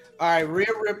 All right, Rhea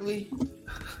Ripley.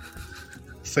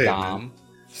 Say it, man. Dom.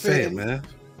 Say it, man.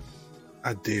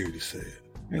 I dare you to say it.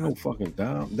 Ain't no fucking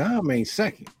Dom. Dom ain't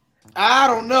second. I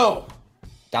don't know.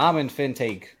 Dom and Finn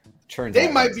take turns. They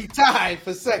out. might be tied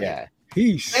for second. Yeah.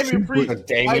 He's Damian super. Priest. But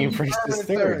Damian Might be Priest is permanent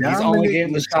third. third. He's only Dominic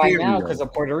getting the shine now Mysterio. because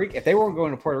of Puerto Rico. If they weren't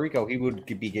going to Puerto Rico, he would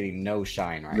be getting no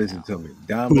shine right Listen now. to me,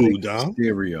 Dominic Dom?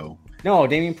 Mysterio. No,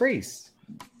 Damian Priest.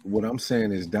 What I'm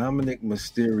saying is Dominic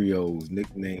Mysterio's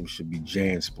nickname should be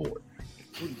Jansport.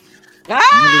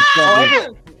 Ah!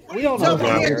 We don't So know.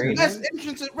 Wow. he had Barry. the best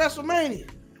entrance at WrestleMania.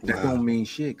 That Wow. don't mean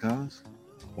shit, cuz.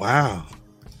 Wow.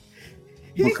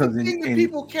 He's Because the in- thing that in-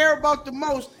 people care about the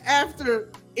most after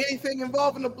anything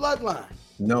involving the bloodline.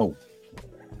 No.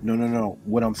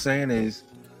 What I'm saying is,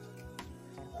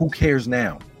 who cares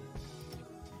now?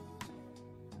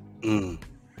 Mm.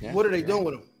 Yeah, What are they you're doing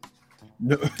with him?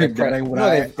 No, They that ain't what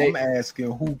no, they- I'm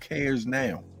asking. Who cares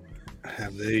now?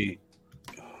 Have they?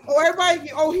 Oh,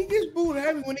 everybody! Oh, he gets booed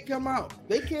heavy when he come out.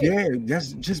 They can't. Yeah,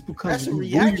 that's just because That's a we boo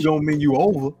you reaction. don't mean you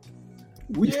over.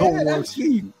 We Yeah, don't want that's- to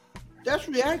see you. That's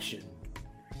reaction.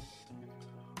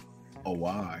 Oh,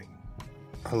 why?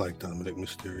 I like Dominic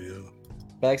Mysterio.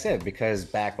 But like I said, because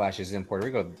Backlash is in Puerto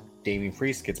Rico, Damian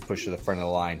Priest gets pushed to the front of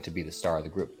the line to be the star of the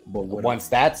group. But what? Once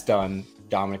that's done,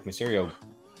 Dominic Mysterio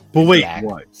But wait, back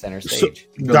what? center so, stage.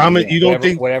 Dominic, you don't whatever,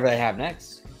 think? whatever they have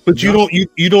next. But you don't.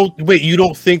 You don't. Wait, you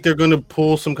don't think they're going to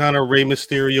pull some kind of Rey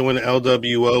Mysterio and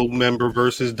LWO member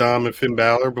versus Dom and Finn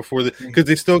Balor before the? Because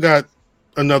they still got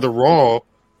another Raw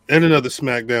and another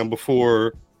SmackDown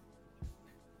before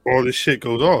all this shit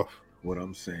goes off. What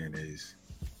I'm saying is,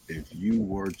 if you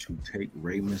were to take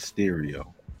Rey Mysterio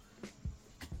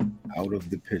out of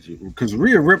the picture, because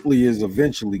Rhea Ripley is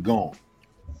eventually gone.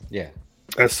 Yeah.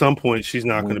 At some point, she's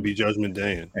not going to be Judgment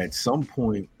Day. At some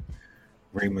point,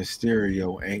 Rey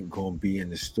Mysterio ain't gonna be in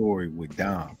the story with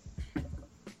Dom.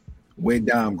 Where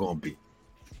Dom gonna be?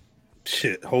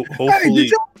 Shit. Hey, Hopefully,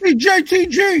 did you see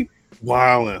JTG?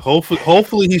 wilding.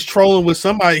 Hopefully, he's trolling with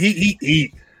somebody.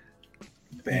 He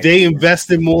Back they to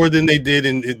invested more than they did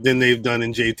than they've done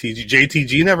in JTG.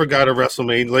 JTG never got a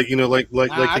WrestleMania, like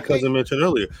I your cousin mentioned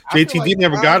earlier. I feel JTG like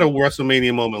never Dom- got a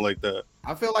WrestleMania moment like that.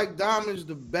 I feel like Dom is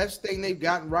the best thing they've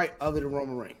gotten right other than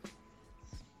Roman Reigns.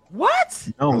 What?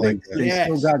 No, I like they that.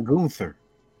 still got Gunther.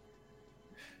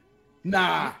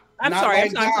 Nah. I'm not sorry,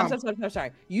 like Dom. I'm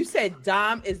sorry. You said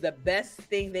Dom is the best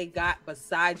thing they got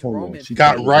besides Hold on, Roman. she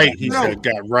Got said- right. He No. said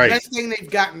got right. Best thing they've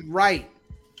gotten right.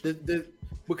 The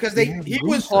because Yeah, he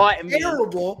was Gunther. And me.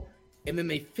 terrible, and then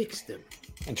they fixed him.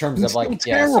 In terms He's of like,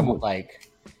 still yeah, terrible. someone like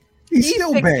He's He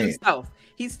still fixed bad. himself.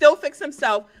 He still fixed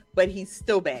himself, but he's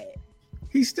still bad.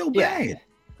 He's still Yeah. bad.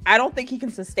 I don't think he can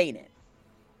sustain it.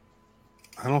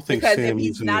 I don't think Because if Sammy's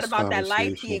he's in not this about that life, he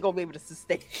conversation. ain't gonna be able to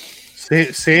sustain it.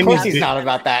 of Sammy's course he's not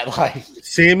about that life.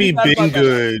 Sammy He's not been about that.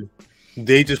 good.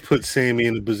 They just put Sammy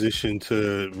in a position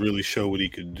to really show what he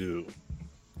could do.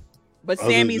 But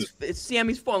Other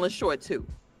Sammy's falling short too.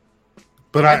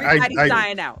 But Everybody's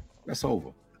dying out. That's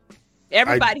over.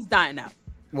 Everybody's dying out.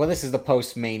 Well, this is the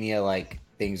post-Mania, like,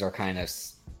 things are kind of,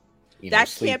 That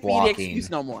can't be the excuse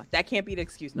no more. That can't be the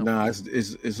excuse no more. Nah,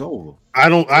 it's over. I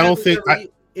don't think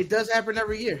it does happen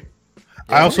every year.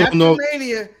 I also After know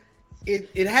Mania,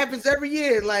 it happens every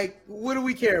year. Like, what do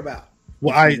we care about?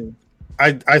 Well,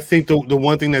 I think the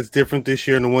one thing that's different this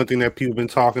year, and the one thing that people have been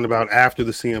talking about after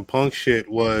the CM Punk shit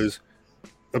was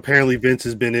apparently Vince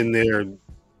has been in there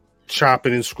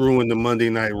chopping and screwing the Monday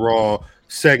Night Raw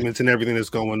segments and everything that's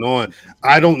going on.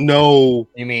 I don't know.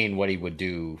 You mean what he would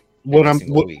do? What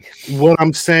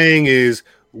I'm saying is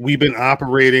we've been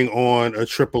operating on a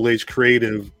Triple H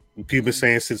creative. People been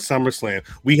saying since SummerSlam.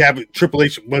 Triple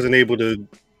H wasn't able to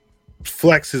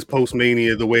flex his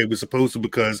post-Mania the way it was supposed to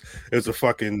because there's a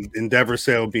fucking Endeavor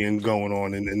sale being going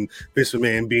on and Vince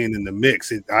McMahon being in the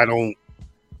mix.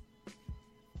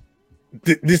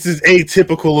 This is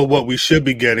atypical of what we should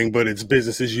be getting, but it's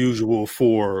business as usual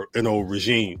for an old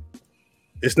regime.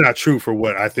 It's not true for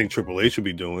what I think Triple H would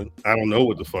be doing. I don't know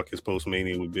what the fuck his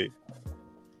post-Mania would be. It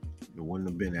wouldn't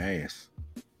have been ass.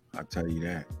 I'll tell you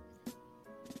that.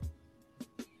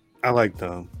 I like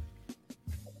Dom.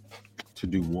 To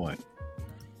do what?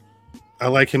 I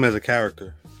like him as a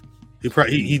character.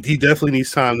 He definitely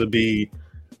needs time to be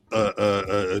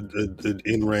an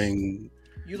in-ring.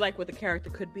 You like what the character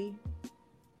could be?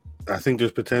 I think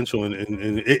there's potential, and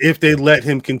if they let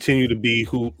him continue to be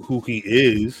who he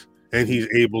is, and he's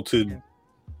able to,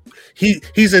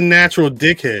 he's a natural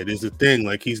dickhead. Is the thing.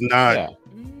 Like he's not. Yeah.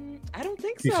 I don't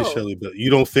think Piece so. of Shelley Bill. You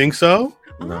don't think so?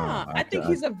 No, I think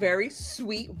he's a very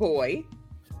sweet boy.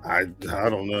 I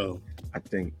don't know. I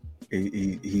think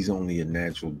he's only a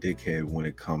natural dickhead when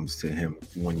it comes to him.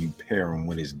 When you pair him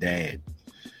with his dad.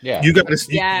 Yeah, You got to.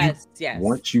 Yes.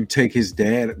 Once you take his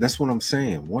dad, that's what I'm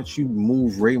saying. Once you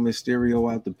move Rey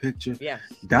Mysterio out the picture,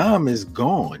 Dom is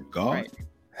gone, God. Right.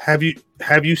 Have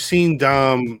you seen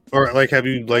Dom, or like have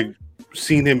you like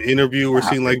seen him interview or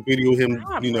seen like video him,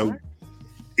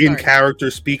 in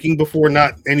character speaking before?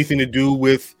 Not anything to do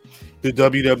with the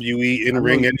WWE in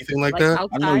ring, anything like that.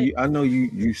 Outside. I know.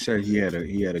 You said he had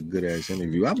a good ass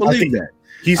interview. I believe that.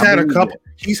 He's had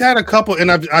a couple,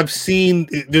 and I've seen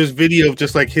there's video of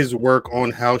just like his work on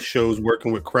house shows,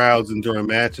 working with crowds and during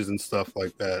matches and stuff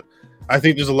like that. I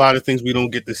think there's a lot of things we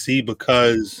don't get to see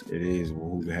because it is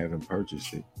who haven't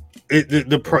purchased it.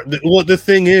 The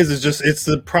thing is just it's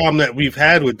the problem that we've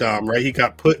had with Dom, right? He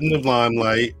got put in the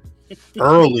limelight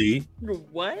early.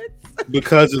 What?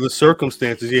 Because of the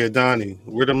circumstances. Yeah, Donnie,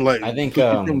 where them like? I think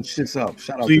them shits up.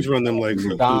 Shout out. Please run them legs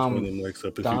up.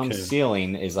 Dom's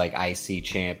ceiling is like IC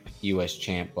champ, US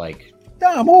champ, like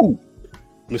Dom who?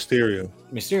 Mysterio.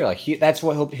 Like that's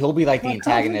what he'll be like the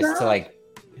antagonist to like.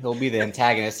 He'll be the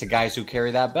antagonist to guys who carry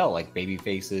that belt, like baby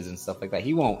faces and stuff like that.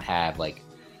 He won't have like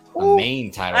a main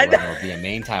title run or be a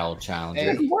main title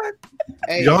challenger. Hey, what?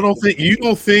 Hey, you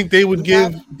don't think they would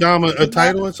give Dom a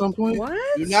title at some point? What?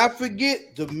 Do not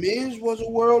forget, The Miz was a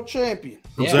world champion.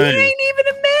 He ain't even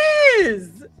a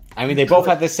Miz. I mean, they both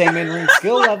have the same in-ring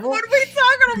skill level. What are we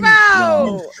talking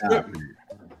about?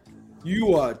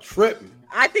 You are tripping.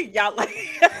 I think y'all like.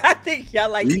 I think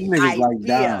y'all like These the niggas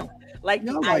idea. like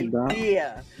the Dom.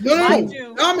 idea.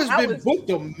 No. Dom has been booked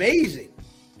amazing.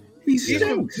 He's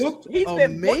been booked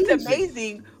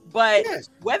amazing. But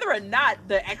whether or not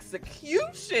the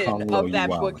execution of that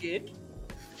booking,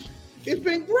 it's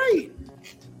been great.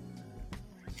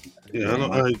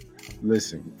 Yeah,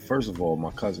 listen, first of all,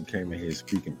 my cousin came in here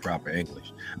speaking proper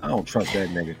English. I don't trust that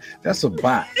nigga. That's a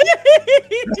bot.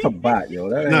 That's a bot, yo.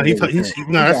 He's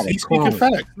speaking facts.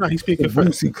 No, he's speaking facts.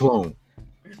 Brucey clone.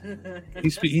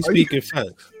 He's speaking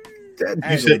facts.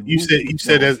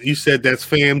 You said that's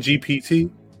fam GPT.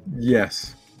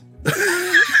 Yes.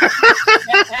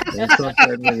 Don't trust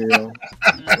that nigga, yo.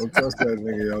 Don't trust that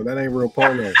nigga, yo. That ain't real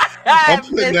porno. I'm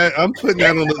putting that on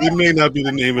the. It may not be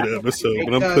the name of the episode,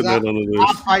 but I'm putting that on the list.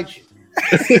 I'll fight you.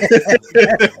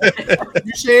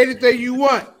 You say anything you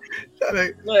want.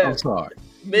 I'm sorry.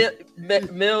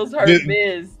 Mills heard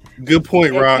Miz. Good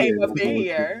point, Rob. Came up in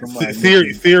here.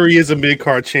 Theory is a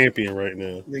mid-card champion right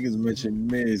now. Niggas mentioned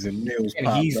Miz and Mills And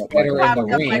popped he's up better like in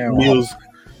the ring.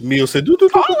 Mills said,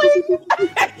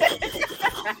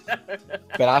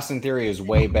 But Austin Theory is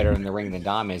way better in the ring than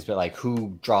Dom is. But like,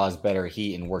 who draws better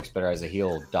heat and works better as a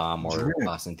heel, Dom or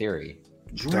Austin Theory?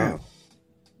 Drip.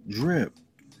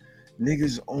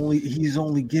 Niggas he's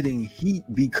only getting heat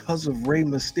because of Rey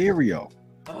Mysterio.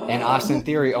 And Austin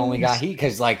Theory only got heat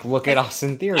because, like, look at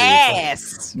Austin Theory.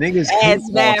 Ass. Niggas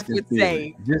as Matt would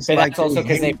say. But that's also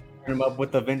because they put him up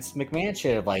with the Vince McMahon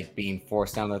shit of like being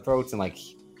forced down their throats and like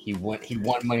He won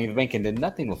Money in the Bank and did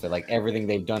nothing with it. Like everything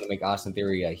they've done to make Austin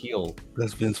Theory a heel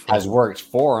That's Vince. has worked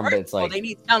for him, but it's Well, like they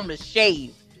need to tell him to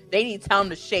shave. They need to tell him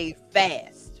to shave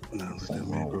fast. No, let that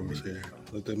man grow his hair.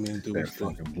 Let that man do That his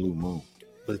thing. fucking blue moon.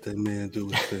 Let that man do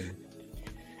his thing.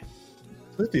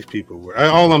 Let these people work.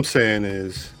 All I'm saying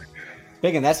is,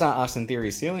 big, and that's not Austin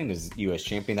Theory's ceiling as U.S.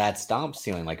 champion. That's Stomp's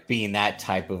ceiling, like being that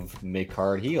type of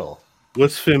mid-card heel.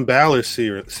 what's Finn Balor's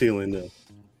ceiling though?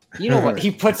 You know what?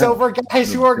 He puts over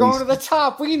guys who are going to the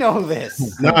top. We know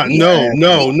this. No.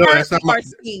 That's not my.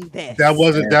 This.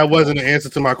 That wasn't an answer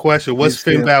to my question. What's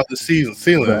Finn Balor's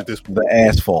ceiling at this point? The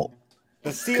asphalt.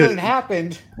 The ceiling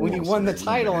happened when he won the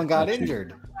title and got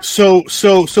injured. So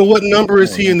what number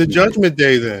is he in the Judgment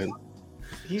Day then?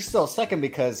 He's still second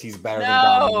because he's better than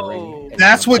Dom in the ring.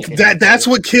 That's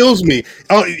what kills me.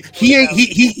 Oh,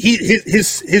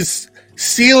 his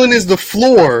ceiling is the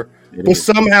floor, but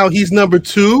somehow he's number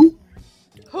 2.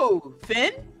 Who?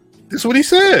 Finn? That's what he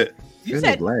said. You Finn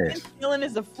said glass. Finn's ceiling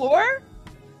is the floor?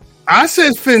 I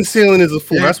said Finn's ceiling is the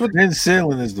floor. That's what. Finn's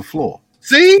ceiling is the floor.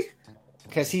 See,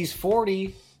 Because he's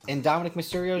 40 and Dominic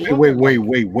Mysterio's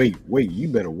Wait. You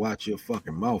better watch your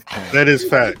fucking mouth. Pal. that is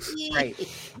facts. Right.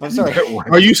 I'm sorry.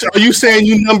 Are you saying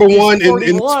you number 1 in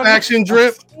this 41. faction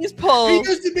drip? Please pull. He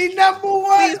used to be number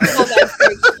 1. Please pull that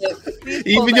straight shit. Please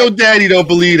pull Even that- your daddy don't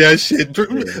believe that shit.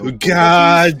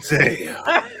 God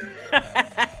damn.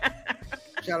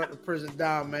 Shout out to Prison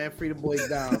Dom, man. Free the boys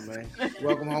down, man.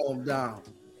 Welcome home, Dom.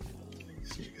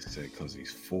 Because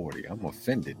he's 40. I'm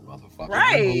offended, motherfucker.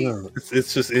 Right.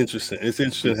 It's just interesting. It's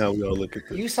interesting how we all look at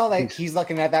this. You saw that he's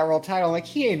looking at that world title. Like,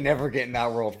 he ain't never getting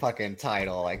that world fucking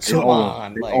title. Like, So- come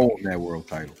on. They Like, own that world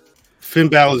title. Finn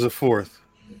Balor's a 4th.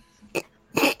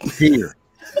 Here.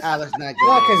 Let's not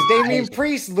well, get because Damian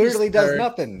Priest literally does third.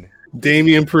 nothing.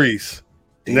 Damian Priest.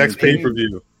 Next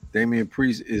pay-per-view. Damian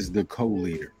Priest is the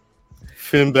co-leader.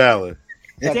 Finn Balor.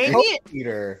 The Damian-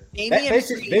 co-leader. Damian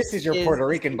This Priest is your is Puerto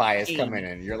Rican bias insane. coming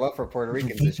in. Your love for Puerto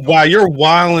Ricans is Wow, you're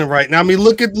wilding right now. I mean,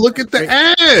 look at the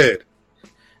ad.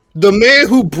 The man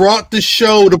who brought the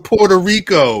show to Puerto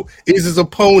Rico is his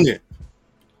opponent.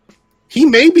 He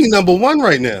may be number 1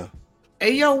 right now.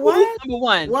 Hey, yo, what? Number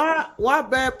 1. Why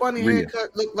Bad Bunny Rhea.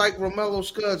 haircut look like Romello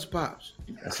Scud's pops?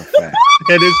 That's a fact.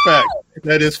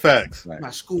 That is facts. My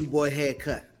schoolboy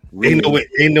haircut. Ain't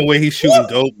no way he's shooting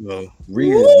dope though.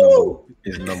 Rhea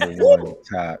is number 1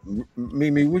 tied.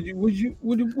 Mimi, what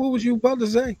was you about to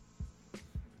say?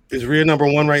 Is Rhea number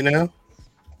 1 right now?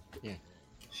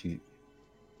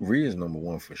 Rhea's number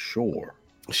 1 for sure.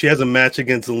 She has a match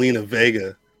against Zelina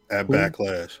Vega at Who?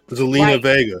 Backlash. Zelina Right.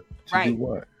 Vega. To Right. do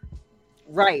what?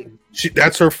 Right.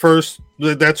 That's her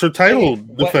title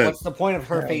defense. What's the point of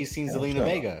her Yeah, facing yeah, Zelina shut up.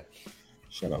 Vega?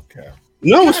 Shut up, Cal.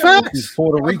 No, it's He's facts.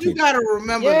 Puerto You Rican. gotta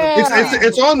remember, Yeah.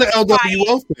 It's on the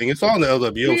LWO thing. It's on the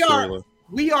LWO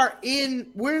We are- storyline.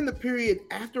 we're in the period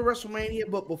after WrestleMania,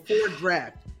 but before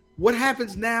draft. What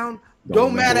happens now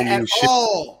don't matter at Shit.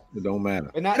 all. It don't matter.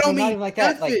 But not, It don't not mean even like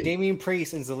that. Like nothing. Damian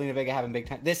Priest and Zelina Vega having big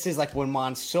time. This is like when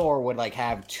Mansoor would like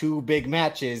have 2 big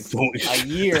matches a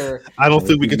year. I don't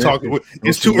think we can talk.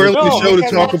 It's too No, early in the show to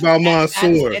because talk that's- about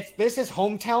Mansoor. This is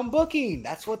hometown booking.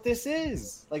 That's what this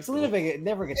is. Like Zelina Vega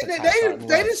never gets a They, top shot in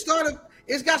they love. just started.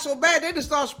 It's got so bad they just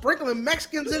started sprinkling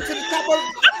Mexicans into the top of.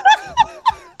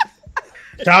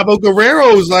 Chavo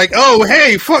Guerrero's like, oh,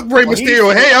 hey, fuck Rey Well,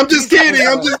 Mysterio. Hey, I'm just kidding.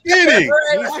 I'm just kidding.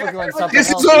 He's doing something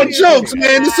This else. is all jokes,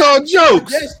 man. It's all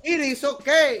jokes. Just eat it. It's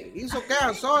okay. It's okay.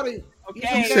 I'm sorry.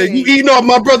 Okay. It's Said, you eating off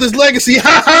my brother's legacy.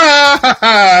 Ha ha ha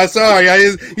ha. Sorry,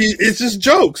 it's just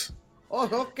jokes. Oh,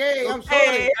 okay. I'm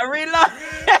Hey, sorry. I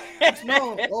reload.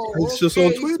 No. Oh, It's just on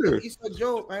okay. Twitter. It's a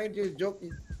joke. I ain't just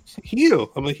joking.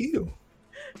 Heel. I'm a heel.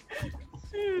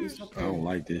 It's I okay. don't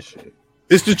like this shit.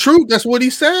 It's the truth. That's what he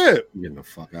said. I'm getting the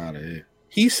fuck out of here.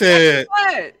 He said,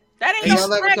 What? That ain't Hey, no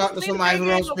y'all ever threat. talk to somebody who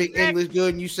Ain't don't no speak threat. English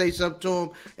good and you say something to them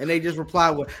and they just reply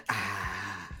with,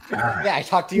 Yeah, I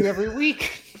talk to you every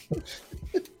week.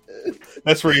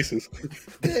 that's racist.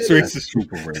 That's racist.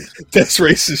 Super racist. That's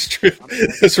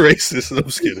racist. That's racist. I'm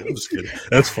just kidding. I'm just kidding.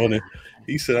 That's funny.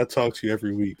 He said, I talk to you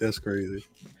every week. That's crazy.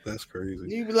 That's crazy.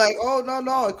 You be like, oh,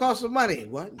 no, it costs some money.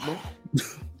 What? No.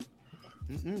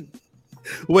 Mm-mm.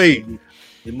 Wait,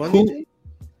 The money Who- thing?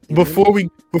 before we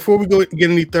go get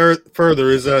any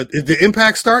further, is the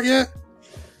Impact start yet?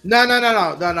 No.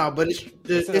 But it's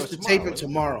They said it the was taping tomorrow.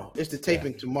 tomorrow. It's the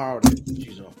taping tomorrow that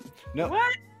she's on. No,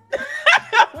 What?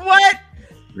 What?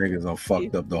 Niggas done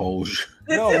fucked up the whole shit.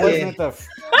 no, wasn't it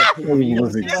the He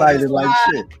was excited like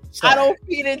shit. I don't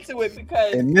feed into it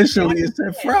because Initially, it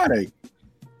said Friday.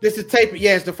 This is taping.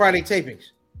 Yeah, it's the Friday tapings.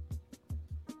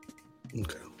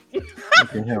 Okay.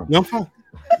 Fucking hell. No, I'm fine.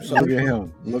 Look at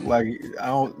him. I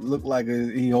don't look like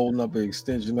he holding up an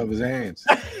extension of his hands.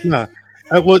 Nah.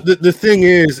 Well, the thing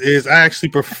is I actually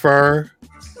prefer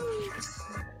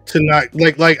to not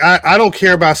like I don't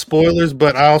care about spoilers,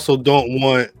 but I also don't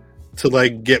want to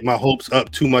like get my hopes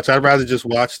up too much. I'd rather just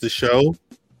watch the show.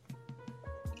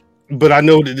 But I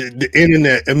know that the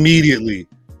internet immediately,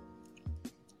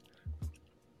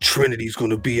 Trinity's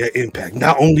going to be at Impact.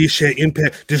 Not only is she at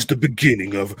Impact, this is the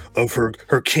beginning of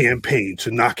her campaign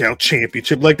to knock out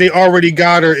Championship. Like, they already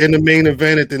got her in the main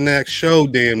event at the next show,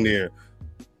 damn near.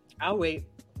 I'll wait.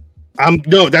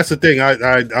 No, that's the thing.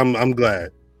 I'm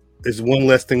glad. It's one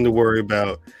less thing to worry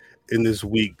about in this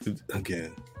week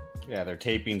again. Yeah, their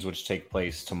tapings, which take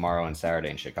place tomorrow and Saturday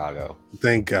in Chicago.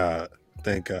 Thank God.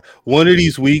 Thank God. One of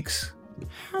these weeks.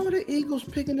 How are the Eagles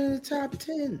picking in the top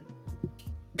 10?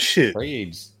 Shit.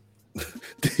 Trades.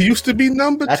 They used to be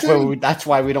number 10. That's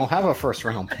why we don't have a first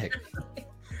round pick.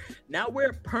 Now we're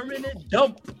a permanent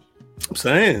dump. I'm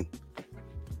saying.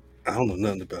 I don't know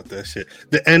nothing about that shit.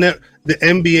 The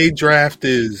NBA draft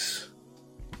is.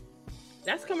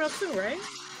 That's coming up soon, right?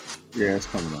 Yeah, it's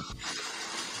coming up.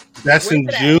 That's in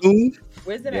June.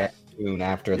 Where's it Yeah, at? June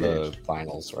after the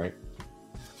finals, right?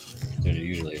 It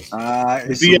usually is.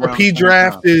 The VRP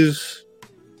draft is.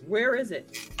 Where is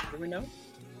it? Do we know?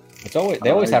 It's always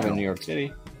they always have it in New York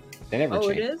City. They never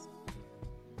change. It is?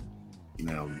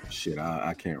 No, shit,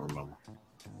 I can't remember.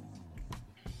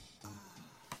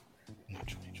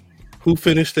 Who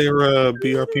finished their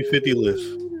BRP 50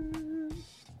 list?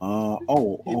 I'm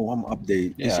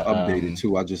updated. Yeah, It's updated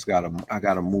too. I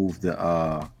gotta move the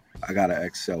I got an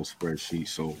Excel spreadsheet,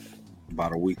 so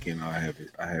about a weekend I have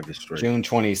it straight. June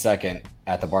 22nd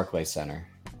at the Barclays Center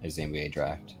is the NBA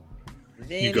draft.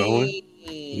 You going?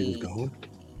 You going?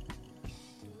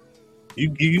 You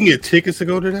can get tickets to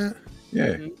go to that?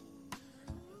 Yeah.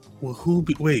 Well,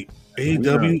 wait,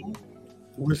 AEW?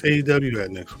 Where's AEW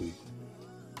at next week?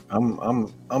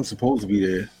 I'm supposed to be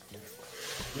there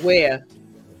Where?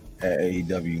 at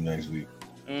AEW next week.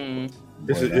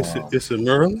 It's in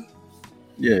Maryland?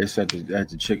 Yeah, it's at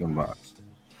the Chicken Box.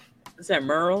 Is that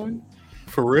Merlin?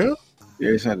 For real?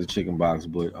 Yeah, it's at the Chicken Box,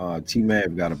 but T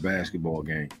Mav got a basketball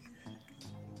game.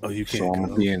 Oh, you can't. So I'm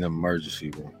gonna be in the emergency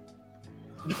room.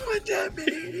 What that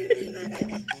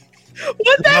mean?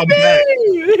 What that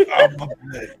mean?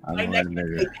 I know that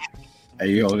nigga.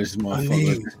 Hey yo, this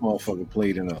motherfucker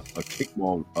played in a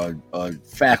kickball, a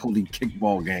faculty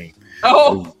kickball game.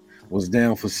 Oh, was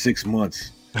down for 6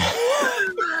 months.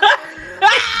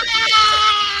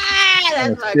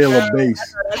 That's Still a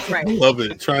base. That's right. I love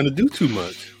it. Trying to do too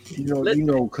much. You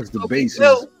know, because the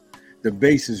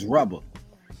base is rubber,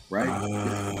 right?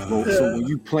 So when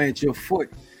you plant your foot,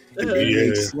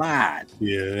 it slide.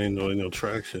 Yeah, ain't no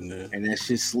traction there. And that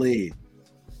shit slid.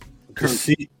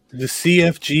 The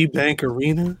CFG Bank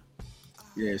Arena?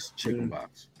 Yeah, it's Chicken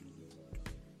Box.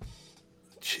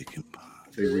 Chicken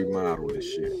Box. They remodeled this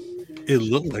shit. It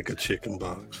looked like a chicken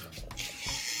box.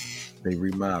 They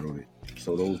remodeled it.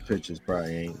 So those pictures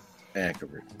probably ain't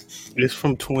accurate. It's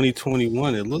from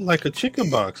 2021. It looked like a chicken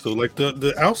box though. Like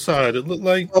the outside, it looked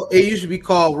like. Oh, it used to be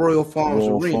called Royal Farms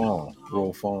Arena.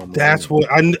 Royal Farm. That's what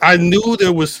I knew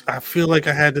there was. I feel like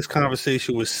I had this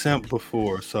conversation with Semp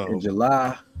before. So in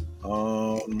July,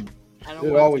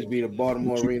 it'll always be the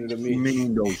Baltimore Arena to me. You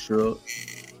mean though, sure.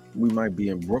 We might be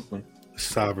in Brooklyn.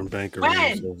 Sovereign Bank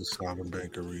Arena. So the Sovereign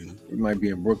Bank Arena. We might be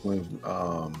in Brooklyn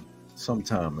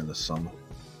sometime in the summer.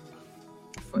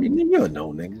 I mean, you'll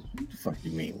know, niggas. What the fuck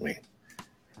you mean when?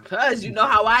 Cause you know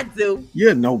how I do.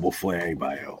 You'll know before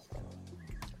everybody else.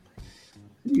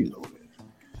 You know that.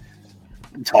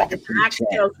 I'm talking to the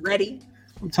chat. Ready?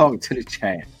 I'm talking to the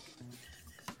chat.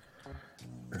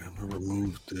 I'm gonna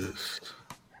remove this.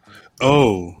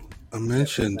 Oh, I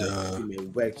mentioned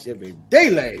every day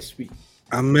last week.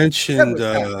 I mentioned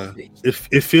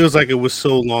it feels like it was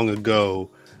so long ago.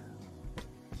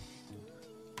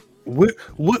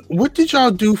 What did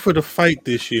y'all do for the fight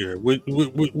this year? Were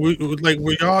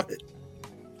y'all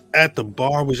at the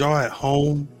bar? Was y'all at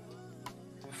home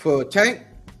for Tank?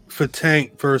 For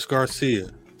Tank versus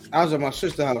Garcia. I was at my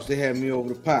sister's house. They had me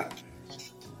over the pot.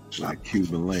 Like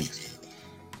Cuban links.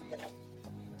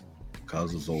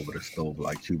 Cuz was over the stove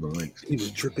like Cuban links. He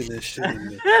was dripping that shit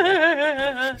in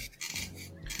there.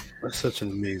 That's such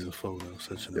an amazing photo.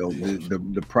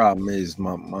 The problem is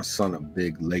my son a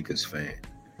big Lakers fan.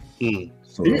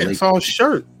 So it's all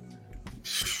shirt.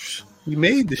 You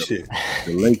made the shit.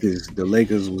 The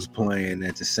Lakers was playing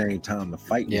at the same time the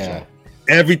fight was on.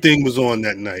 Everything was on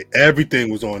that night. Everything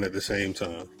was on at the same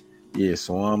time. Yeah,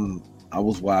 so I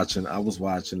was watching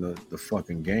the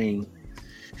fucking game,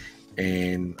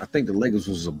 And I think the Lakers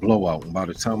was a blowout. And by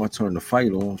the time I turned the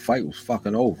fight on, fight was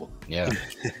fucking over. Yeah.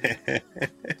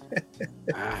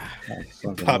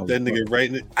 Pop that nigga right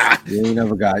in the You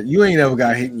ain't never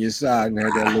got hit in your side and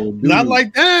had that little dude. Not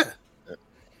like that.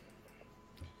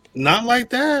 Not like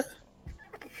that.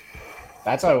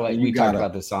 That's why we talked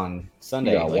about this on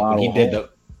Sunday. Like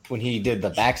when he did the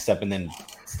back step and then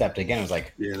stepped again, it was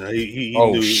like, yeah, no, he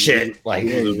oh knew, shit! Like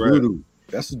doo-doo.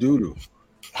 That's the doo-doo.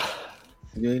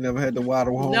 You ain't never had the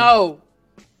waddle home? No.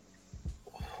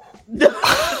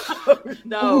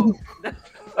 No.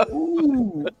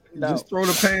 Ooh. No. Just throw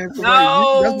the pants away.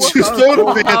 No. Just throw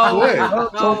the pants away.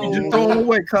 Just throw them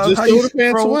away, cuz. Just throw the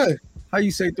pants away. How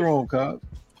you say throw them, cuz?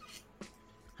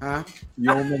 Huh? You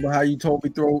don't remember how you told me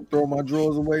throw my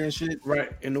drawers away and shit?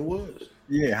 Right in the woods.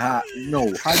 Yeah, how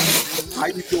you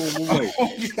throw them away?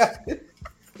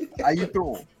 How you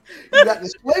throw them? You got to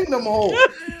sling them home.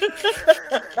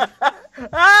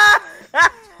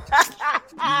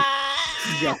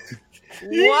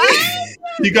 What?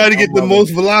 You got to get the most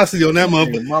velocity on that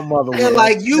motherfucker. My mother was And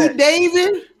like you,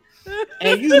 David,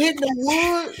 and you hit the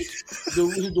woods.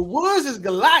 The woods is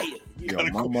Goliath.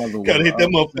 my mother Gotta hit that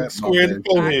motherfucker square in the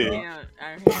forehead.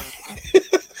 I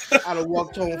I'd have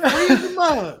walked home free as the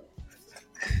mud.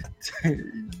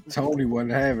 Tony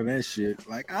wasn't having that shit.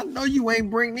 Like, I know you ain't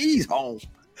bring these home.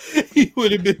 He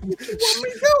would have been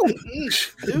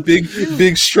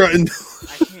big strutting.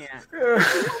 I can't.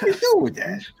 What we do with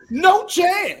that? No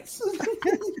chance.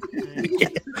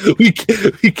 we can't.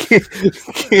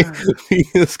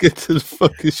 Let's get to the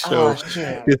fucking show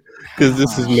because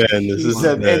this is madness. This is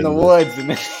in the madness. woods, and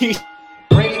then he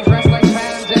Greetings, wrestling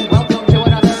fans, and welcome to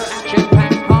another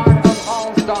action-packed part of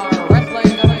All-Star Wrestling.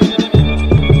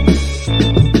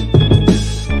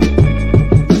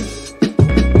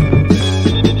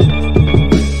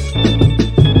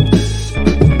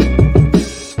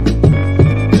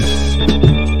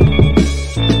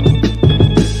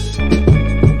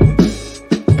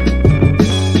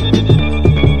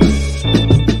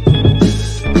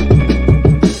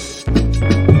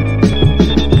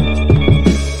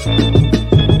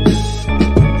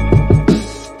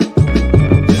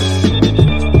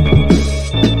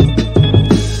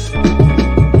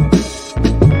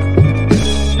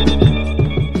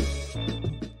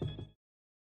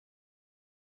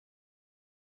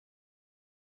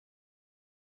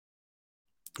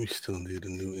 We still need a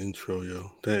new intro, yo.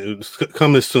 It's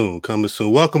coming soon. Coming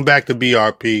soon. Welcome back to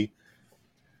BRP.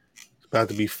 It's about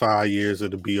to be 5 years of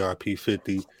the BRP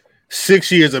 50.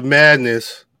 6 years of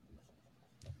madness.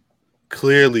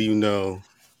 Clearly,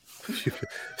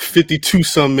 52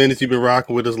 some minutes you've been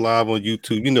rocking with us live on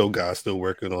YouTube. You know God's still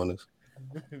working on us.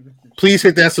 Please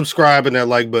hit that subscribe and that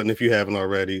like button if you haven't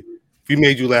already. If we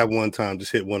made you laugh one time,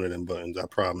 just hit one of them buttons. I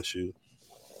promise you.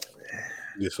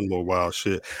 Get some more wild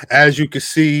shit. As you can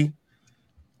see,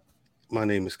 my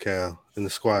name is Cal, and the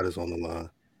squad is on the line.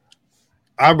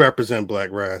 I represent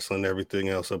Black Wrestling and everything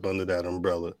else up under that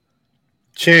umbrella.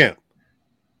 Champ,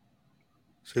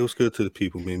 say what's good to the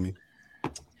people, Mimi.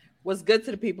 What's good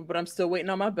to the people, but I'm still waiting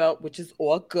on my belt, which is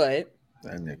all good.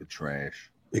 That nigga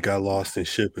trash. It got lost in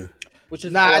shipping. Which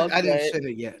is Nah, all I didn't good. send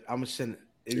it yet. I'm gonna send it.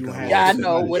 If you have Yeah, I it,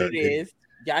 know send what it. it is.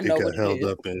 Yeah, I It know got what it held is.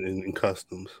 up in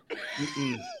customs.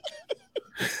 Mm-mm.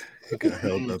 It got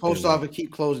held up. Post office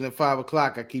keep closing at 5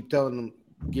 o'clock. I keep telling them,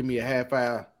 give me a half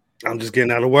hour. I'm just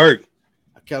getting out of work.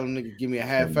 I tell them, nigga, give me a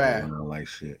half hour. I don't like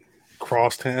shit.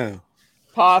 Cross town.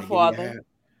 Paw Give me a father. half-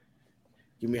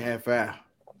 Give me a half hour.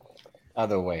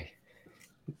 other way.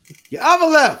 Your other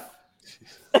left.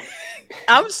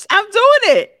 I'm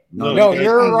doing it. No,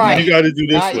 you're right. You got to do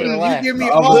this Not way. your You left. give me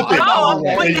Oh, all flip it. Oh,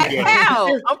 There I'm pointing you at go.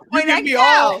 Cal. I'm pointing give at me Cal.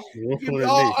 all. Give me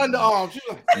all underarms. You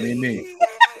like, Mimi,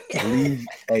 leave.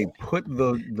 Hey, put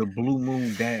the blue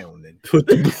moon down. And Put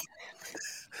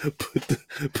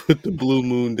the blue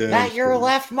moon down. Not your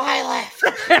left, my left.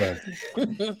 Huh?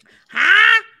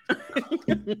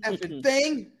 effing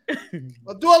thing.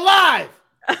 I'll do it live.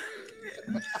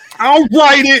 I'll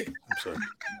write it. I'm sorry.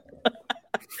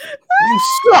 You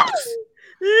sucks.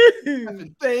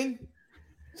 Effing thing.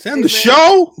 Send the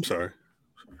show. I'm sorry.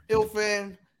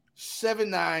 Ilfan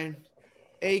 79,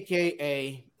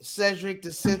 aka Cedric the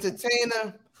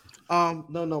Entertainer.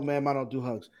 No, ma'am, I don't do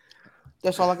hugs.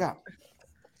 That's all I got.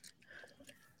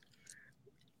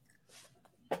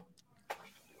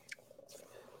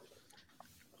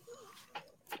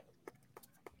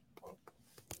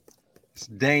 it's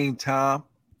Dame time.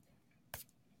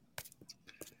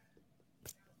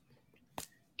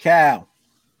 Cal,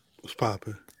 What's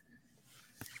popping?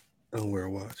 I don't wear a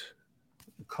watch.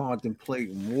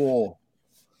 contemplating war.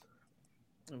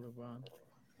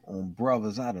 on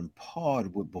brothers I done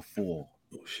parred with before.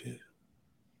 Oh shit.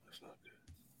 That's not good.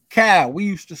 Cal, we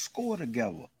used to score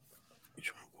together. You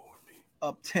trying to bore me?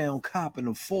 Uptown Cop in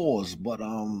the fours, but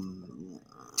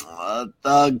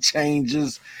thug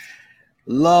changes,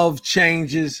 love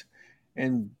changes,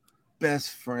 and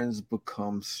best friends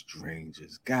become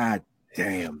strangers. God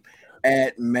damn.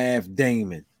 At Mav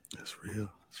Damon. That's real.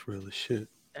 That's real as shit.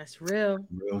 That's real.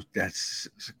 Real, that's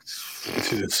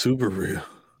Shit is super real.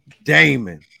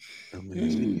 Damon. I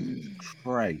mean,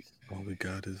 Christ. all we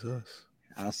got is us.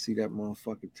 I see that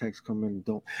motherfucking text come in and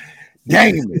don't.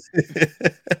 Damon.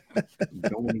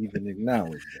 Don't even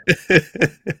acknowledge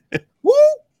that. Woo!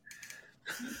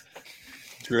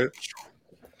 Drip.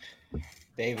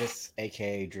 Davis,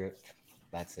 aka Drip.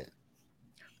 That's it.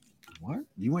 What?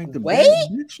 You ain't the Wait. bad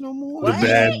bitch no more? The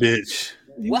bad bitch.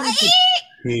 You What? ain't the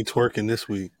He ain't twerking this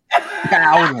week.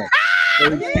 powder. He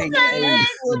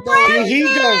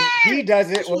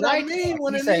does it. That's what I mean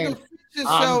when a he's nigga saying, fix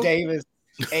I'm himself. Davis,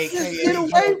 Just aka get away.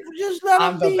 Drip. Just let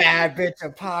I'm him the be. bad bitch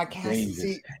of podcasting. Davis.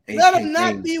 See, Let him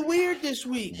not be weird this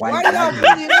week. Why White y'all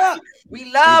man. beating up?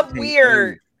 We love AKA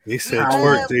weird. He We said How-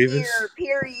 twerk, love Davis. weird,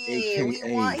 period. We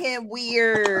AKA. want him I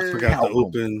weird. forgot to Help him.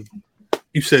 open.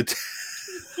 You said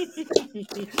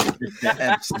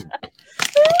Epson.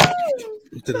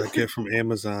 what did I get from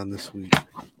Amazon this week?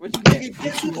 What you get? Nigga,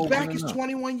 guess who's Open back it is up.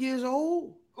 21 years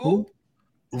old? Who?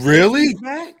 Really? He's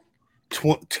back?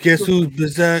 Guess who's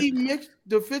bizarre?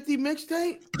 The 50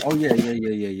 mixtape? Oh yeah.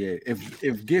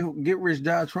 If Get Rich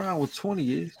Die Trying was 20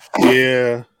 years.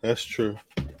 Yeah, that's true.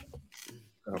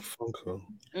 Got Funko.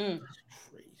 Mm.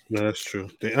 No, that's true.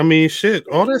 I mean, shit.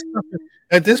 All that stuff.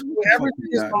 At this point, What the fuck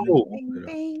everything you is got, old. nigga?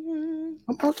 Bing.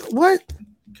 What?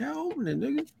 Can't open it,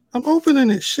 nigga. I'm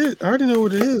opening it. Shit, I already know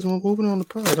what it is. I'm opening on the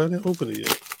pod. I didn't open it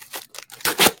yet.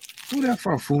 Who that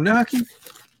from? Funaki?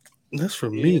 That's for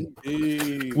me.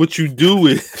 Hey. What you do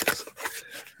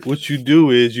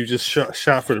is you just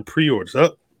shot for the pre-orders.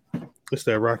 Up. It's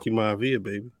that Rocky Maivia,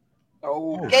 baby.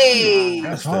 Okay.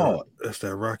 That's that, hard. That's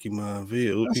that Rocky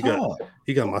Maivia. That's He got hard.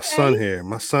 my Okay. son hair.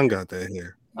 My son got that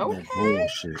hair. Okay.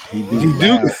 Bullshit. He He do. do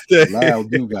Loud, got that.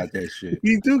 Loud do got that shit.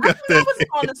 He do I got thought that. that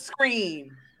was on the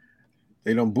screen.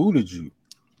 They done booted you.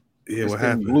 Yeah, It's what them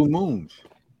happened? Blue moons.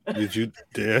 Did you?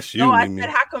 That's you, No, I Mimi. said,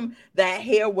 how come that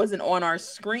hair wasn't on our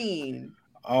screen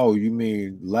Oh, you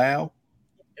mean Loud?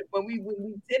 when we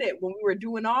did it, when we were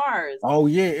doing ours? Oh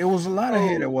yeah, it was a lot of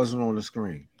hair Oh. that wasn't on the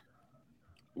screen.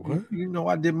 What? You know,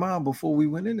 I did mine before we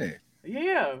went in there.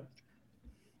 Yeah.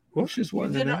 What shit You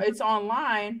wasn't did in there? it's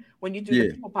online when you do Yeah.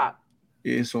 the people pop.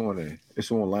 Yeah, it's on there.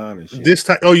 It's online and shit. This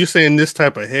type? Oh, you're saying this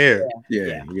type of hair?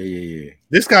 Yeah.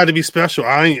 This got to be special.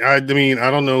 I mean,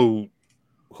 I don't know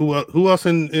who else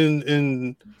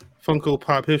in Funko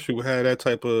Pop history would have that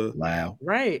type of Loud.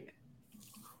 Right.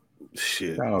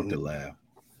 shit. Shout out to Loud.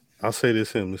 I'll say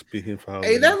this him. Let's be him for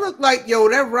Hey, Halloween. that look like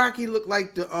that Rocky look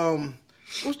like the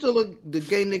what's the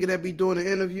gay nigga that be doing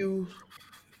the interviews?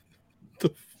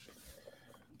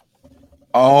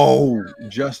 Oh,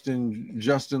 Justin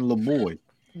LeBoy.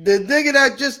 The nigga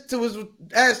that just was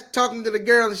talking to the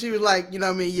girl and she was like, you know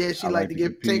what I mean? Yeah, she I like like to to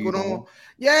get get tinkled peed on. on.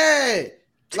 Yeah.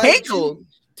 Tinkled?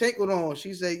 Tinkled on.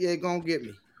 She said, yeah, go and get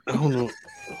me. I don't know.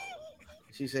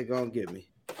 She said, go and get me.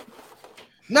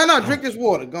 No, drink this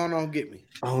water. Go on and get me.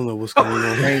 I don't know what's going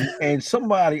on. And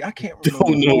somebody, I can't Don't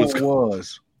remember know who what's it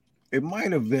was. It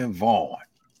might have been Vaughn.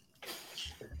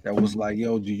 That was like,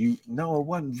 yo, no, it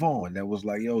wasn't Vaughn. That was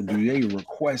like, yo, do they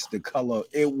request the color?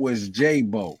 It was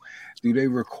J-Bo. Do they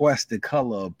request the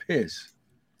color of piss?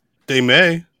 They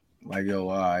may. Like, yo,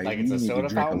 all right, Like you it's a need soda to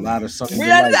drink fountain? a lot of something.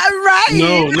 Yeah, Like, that's right.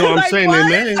 No, I'm Like, saying what?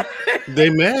 they may. They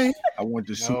may. I want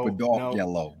the super dark no,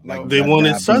 yellow. no. Like They my want it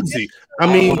diabetes. sudsy. I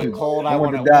I mean, want it cold. I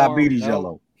want the it diabetes warm.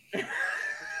 yellow.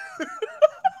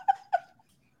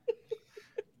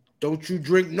 Don't you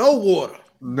drink no water.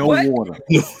 No What? water.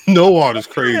 no water's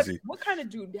crazy. What kind of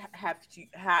dude have to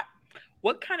have?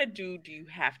 What kind of dude do you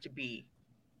have to be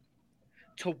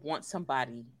to want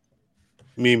somebody?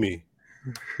 Mimi.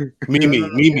 Oh, Mimi. no.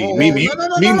 Mimi.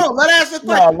 No. Let her ask the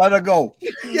No, question. let her go.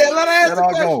 Yeah, let her ask Let the her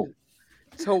question. go.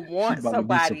 To She want about to be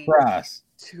somebody surprised.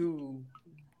 to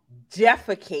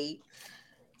defecate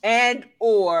and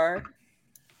or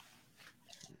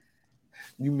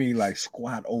You mean like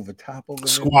squat over top of it?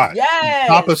 Squat. yes,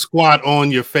 Pop a squat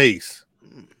on your face.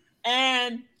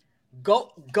 and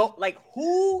go like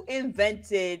who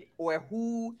invented or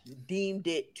who deemed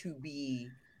it to be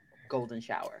golden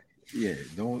shower? Yeah,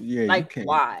 don't. Yeah, you Like can't.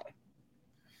 why?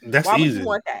 That's Why would easy. you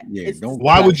want that? Yeah, It's don't-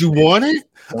 Why would you want it?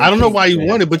 I don't know why you think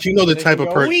want it, but you know the They type can of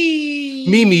go, person. "Wee."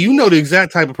 Mimi, you know the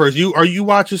exact type of person. Are you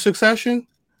watching Succession?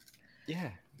 Yeah.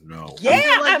 No. Yeah,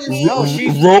 feel like I this- mean, No,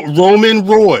 she's Roman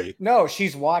Roy. no,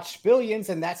 she's watched Billions,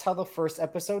 and that's how the first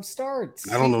episode starts.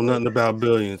 I don't know nothing about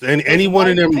Billions. And His any one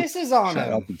of wife them. pisses on Shout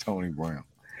out him. to Tony Brown.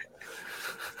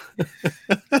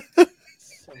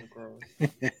 so gross.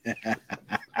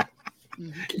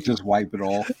 Just wipe it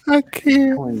off. I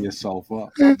can't. Clean yourself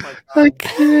up. I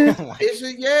can't.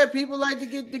 yeah, people like to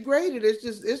get degraded. It's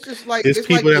just like It's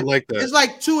people like that like that. It's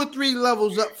like 2 or 3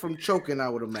 levels up from choking, I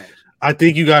would imagine. I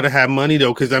think you got to have money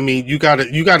though, because I mean, you got to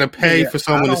pay Nigga, for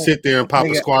someone I to don't- sit there and pop a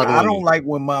Nigga, squat I on don't you. like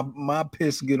when my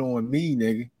piss get on me,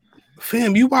 nigga.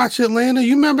 Fam, you watch Atlanta?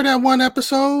 You remember that one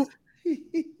episode?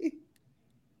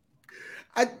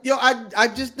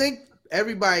 I just think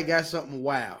everybody got something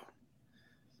wild.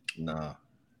 Nah.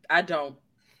 I don't.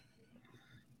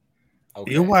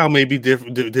 Okay. Your wild may be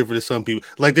different to some people.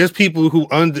 Like there's people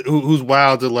who's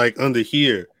wild to like under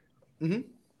here, Mhm.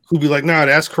 who be like, nah,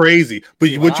 that's crazy. But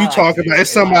See, what you what I talking do, about? It's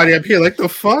see what somebody I up here. Like the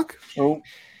fuck? Oh,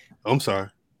 I'm sorry.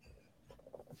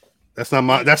 That's not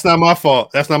my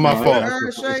fault. That's not my No, fault.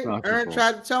 that's Aaron, not your Aaron fault.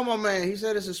 tried to tell my man. He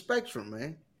said it's a spectrum,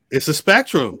 man. It's a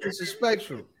spectrum. It's a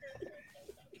spectrum.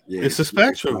 yeah, It's a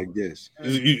spectrum. like this.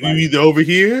 You either over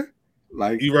here,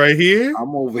 Like you right here,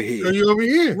 I'm over or here. you over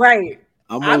here, Right.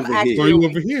 I'm I'm over actually- or here. you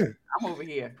over here. I'm over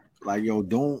here. Like yo,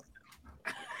 don't.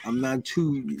 I'm not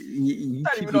too. You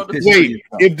Not keep even your on the- piss to Wait,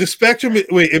 yourself. if the spectrum,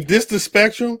 if this the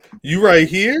spectrum, you right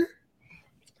here.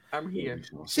 I'm here.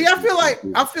 See, I feel like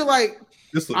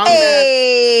This look I'm good.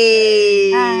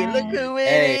 Hey, look who it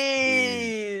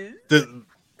Hey. is. The-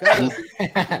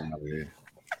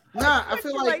 nah. I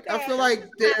feel like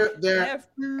there F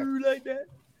you like that.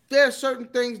 there are certain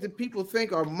things that people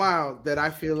think are mild that I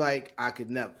feel like I could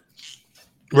never.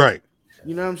 right.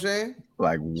 You know what I'm saying?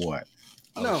 Like what?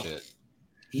 Oh, No. shit.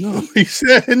 No, he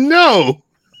said no.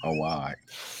 Oh, why?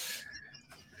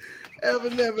 Ever,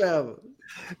 never, ever.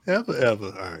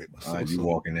 Ever. All right. You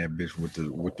walking that bitch with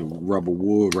the rubber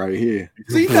wood right here.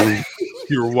 See,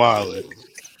 You're wilding.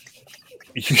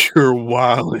 You're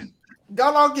wilding.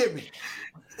 y'all don't get me.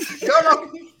 Y'all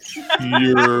don't.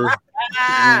 You're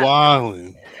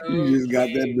wilding. You just got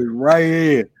that bitch right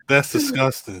here That's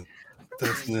disgusting.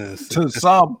 That's nasty. to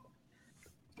some.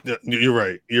 Yeah, you're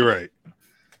right. You're right.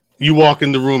 You walk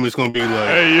in the room, it's gonna be like,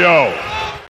 "Hey, yo."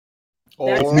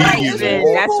 That's Or- right,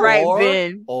 Vin. That's right, or-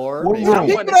 Vin. Or What maybe- room?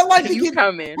 People that like to You get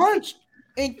coming? punched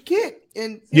and kicked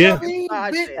and you know what I mean?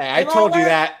 Yeah. Bit Hey, I and all told you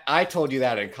that. I told you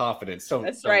that in confidence. So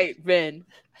That's right, Vin.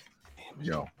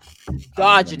 Yo,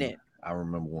 Dodging it. I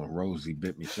remember when Rosie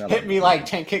bit me. Shut Hit up. me like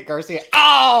 10 kick Garcia.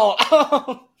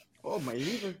 Ow! Oh my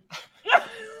liver,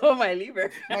 Oh, my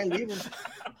liver. my liver.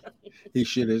 He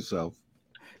shit himself.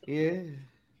 Yeah.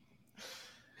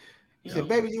 He said,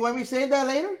 "Baby, you want me to say that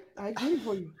later? I get it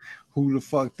for you." Who the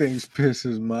fuck thinks piss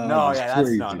is mine? No, is yeah, that's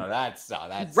crazy.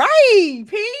 that's Right,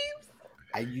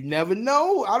 Peeves. You never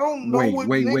know. I don't know. Wait. what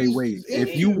niggas is If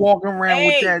into. you walking around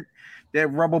Hey. with that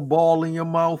rubber ball in your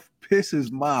mouth, piss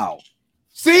is mild.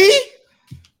 see,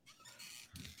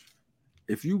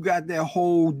 If you got that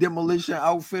whole demolition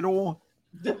outfit on,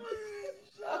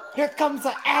 Here comes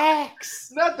the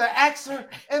axe. not the Axer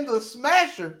and the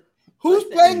Smasher. Who's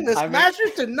playing the I mean- Smasher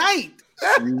tonight?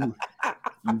 you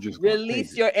just gonna Release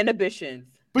take your inhibitions.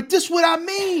 But this what I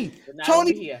mean. But not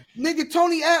Tony, over here. nigga,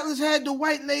 Tony Atlas had the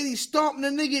white lady stomping the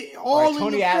nigga all All right, in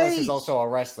Tony the Atlas face. is also a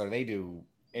wrestler. They do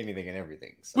anything and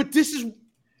everything. So. But this is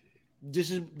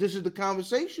the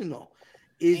conversation though.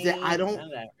 Is that I Ain't don't none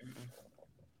of that.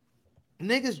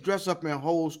 niggas dress up in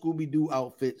whole Scooby Doo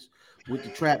outfits with the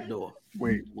trap door.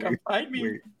 Wait. Come find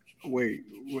me. Wait.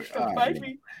 Come All find right,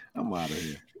 me. I'm out of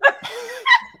here.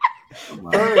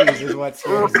 Furries is what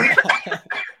scares me.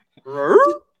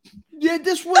 Yeah,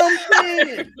 this what I'm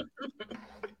saying.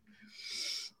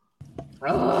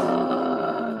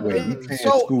 Wait, you can't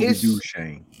So Scooby it's- Doo,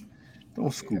 Shane. Don't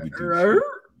Scooby Doo.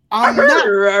 I'm not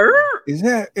Is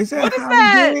that What is Holly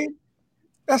that? Dead?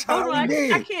 That's Hold on, Holly I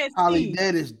Dead. can't Holly see.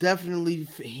 Dead is definitely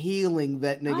healing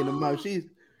that nigga in the mouth.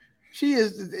 She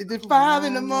is it's 5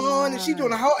 in the morning. She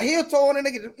doing a heel toe on the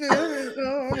nigga.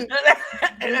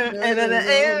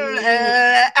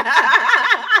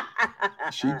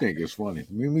 She think it's funny.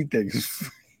 Me think it's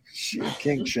shit.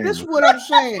 King Shane. This what I'm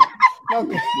saying.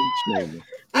 Shane.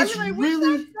 I It's was like,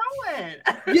 really what's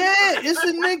yeah. It's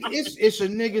a nigga. It's a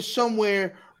nigga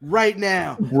somewhere right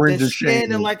now Brenda that's standing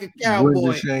Shaman. like a cowboy.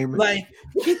 Brenda Shaman. Like,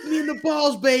 kick me in the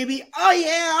balls, baby. Oh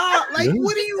yeah. Like, Yeah.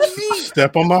 what do you mean?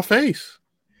 Step on my face.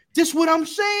 This what I'm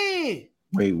saying.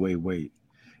 Wait.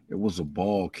 It was a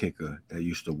ball kicker that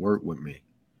used to work with me.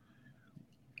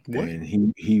 What?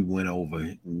 And he went over.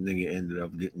 Nigga ended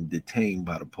up getting detained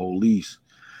by the police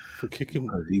For kicking.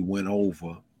 because he went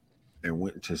over and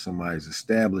went to somebody's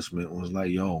establishment and was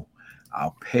like, "Yo,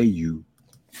 I'll pay you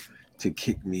to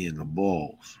kick me in the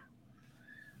balls."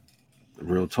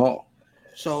 Real talk.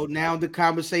 So now the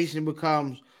conversation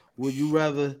becomes: would you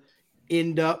rather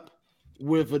end up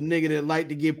with a nigga that like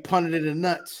to get punted in the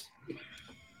nuts,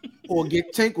 or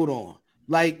get tinkled on?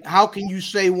 Like, how can you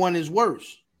say one is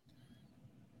worse?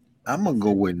 I'm gonna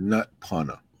go with nut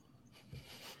punter.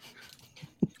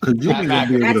 Cause you ain't gonna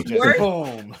be able That's to worse.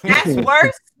 Boom. That's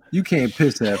worse. You can't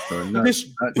piss after a nut.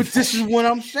 But this is what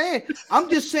I'm saying. I'm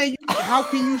just saying, how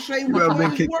can you say You which ever one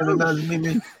been is kicked in the nuts, worse?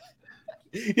 Mimi?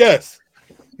 Yes.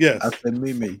 Yes. I said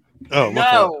Mimi. Oh, my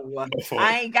fault. No, My fault.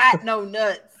 I ain't got no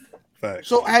nuts. Facts.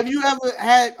 So have you ever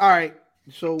had? All right.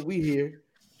 So we here.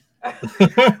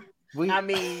 I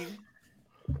mean,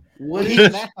 What We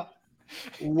is now.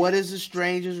 what is the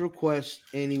strangest request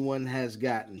anyone has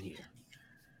gotten here?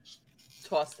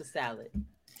 toss the salad.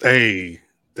 Hey,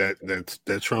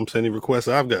 that trumps any requests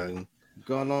I've gotten.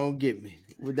 Gone on, get me.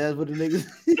 But that's what the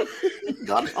niggas.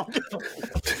 Gone on.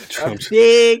 Trumps.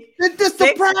 Big That's the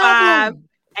 6'5" problem.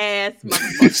 ass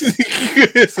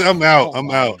motherfucker. Yes, I'm out. Oh I'm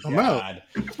my out. I'm out. God.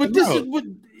 But this No. is what.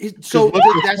 So What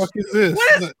the that's fuck is this?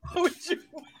 What is with you?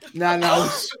 no.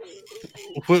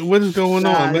 What is going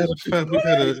Nah, on? Matter this- of fact, we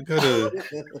gotta.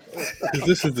 'Cause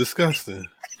this is disgusting.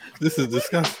 This is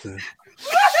disgusting.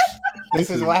 This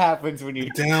is what happens when you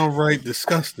Downright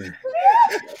disgusting.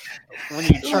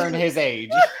 turn his age.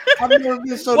 I've never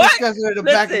been so What? disgusted at the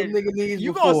back of the Listen, nigga knees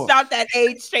You before. gonna stop that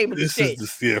age shaming This shit?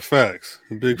 is just facts.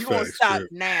 Big You gonna facts. stop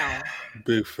Trip. now?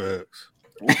 Big facts.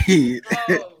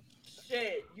 Oh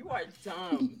shit! You are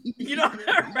dumb. You know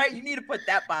right? You need to put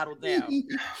that bottle down.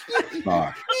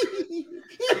 Sorry.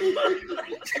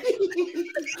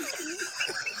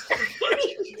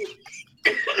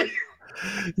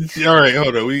 All right,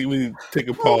 hold on. We take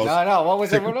a pause. No. What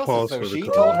was Take a everyone pause else's? So for the she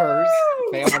call. told hers.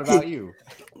 Bam, what about you?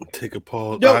 Take a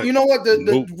pause. Yo, you know what? The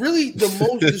Nope. really the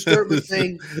most disturbing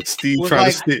thing. Steve was trying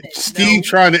like- to Steve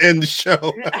trying to end the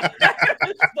show.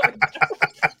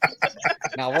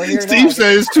 Now we're here. Steve now.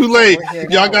 said it's too late. We're here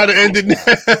Y'all now. got to end it now.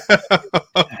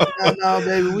 No,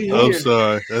 baby, we here. I'm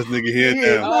sorry. That's nigga here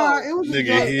Yeah, now. nah, it was a Nigga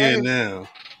joint. here Hey, now.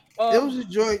 it was a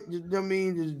joint. I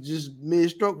mean, just mid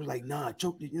stroke was like, nah,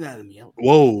 choke the you out of me.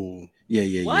 Whoa.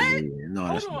 Yeah. What? No,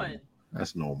 Hold that's on. normal.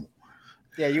 That's normal.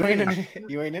 Yeah, you ain't in it.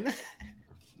 You ain't in it.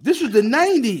 This was the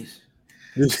 '90s.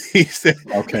 He said.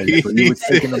 Okay, so you were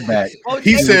taking them back. Oh,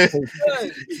 He Jay, said.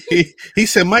 good. He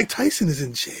said Mike Tyson is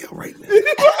in jail right now.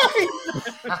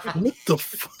 What the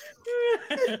fuck?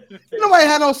 Nobody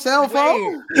had no cell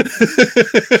phone.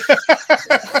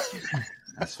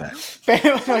 That's facts. Bam,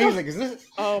 no, he was like, "Is this?"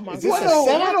 Oh my Is this What a no,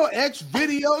 setup? what no X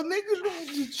video,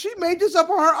 niggas? She made this up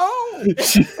on her own.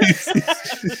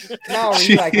 No,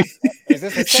 She- he's like, "Is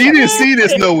this a She setup?" didn't see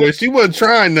this nowhere. She wasn't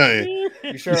trying nothing.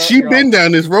 You sure? She You're been all-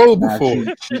 down this road Nah, before.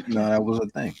 no, that was a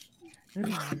thing.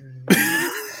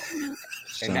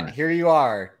 And Son. here you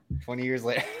are, 20 years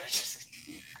later.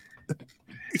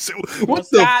 He said, You gonna what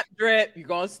the? stop, Drip? You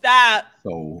gonna stop?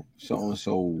 So and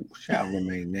so shall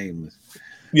remain nameless.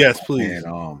 Yes, please.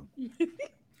 And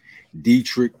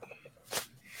Dietrich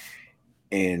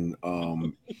and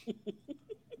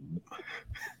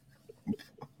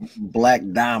Black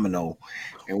Domino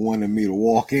and wanted me to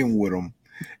walk in with them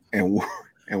and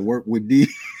work with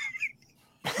these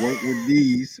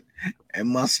and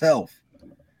myself.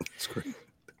 That's great.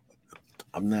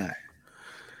 I'm not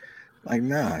like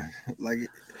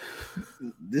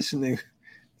this nigga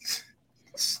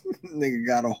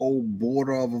got a whole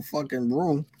border of a fucking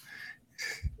room.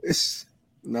 It's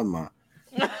never mind.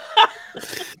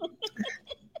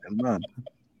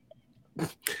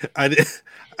 I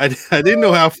didn't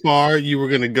know how far you were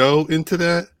gonna go into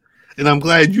that, and I'm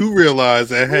glad you realized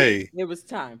that. Hey, It was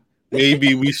time.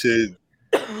 maybe we should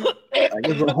Like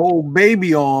there's a whole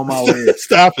baby on my leg.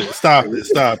 stop it. Stop it.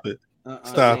 Stop it.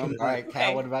 Stop I'm it. All right,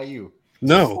 Cal, what about you?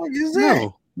 No, What the fuck is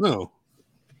that? no.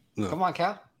 Come on,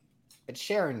 Cal. It's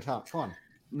sharing time. Come on.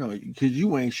 No, because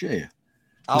you ain't share.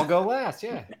 I'll go last.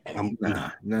 Yeah. I'm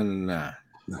Nah.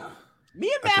 Me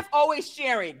and Math always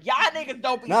sharing. Y'all niggas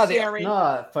don't be No, sharing.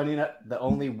 funny enough, the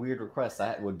only weird request I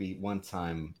had would be one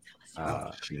time.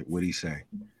 Shit, what'd he say?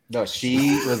 No,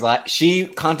 she was like, she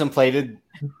contemplated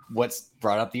what's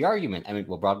brought up the argument. I mean,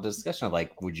 what brought up the discussion of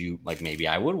like, would you like maybe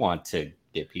I would want to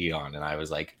get peed on, and I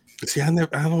was like, see. I don't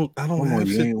Come have on,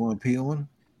 you shit. ain't want to pee on?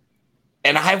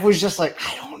 and I was just like,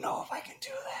 I don't know if I can do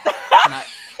that,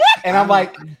 and I'm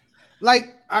like,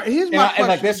 Like, here's my question. and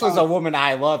like this was a about- woman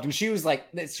I loved, and she was like,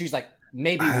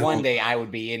 maybe I one don't- day I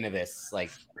would be into this.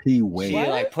 Like Pee she where? had,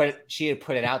 like she had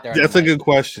put it out there. and That's I'm a like, good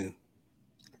question.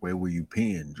 Where were you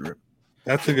peeing, Drip?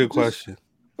 That's a good question.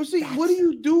 But see, what do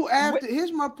you do after?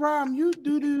 Here's my problem. You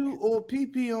do or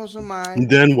pee on somebody.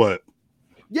 Then what?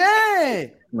 Yeah.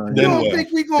 No, You Then don't what?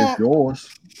 think we going? It's yours.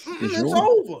 It's yours.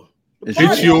 over. It's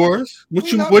It's yours. What We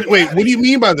you? not What? Wait. together. What do you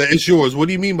mean by that? It's yours. What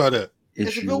do you mean by that?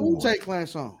 It's a good Wu-Tang Clan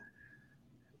song.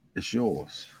 It's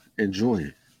yours. Enjoy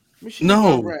it.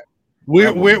 No.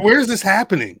 Where is this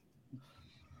happening?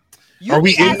 You Are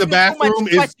we be in the asking too much bathroom?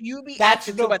 questions. You be That's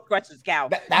asking the- too much questions, Cal.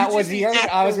 That You was just the be other.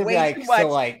 I was asking gonna be way like, too so much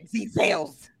like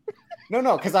details.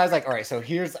 no, because I was like, all right. So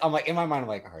here's I'm like in my mind, I'm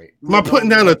like, all right, Am I putting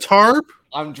down a tarp?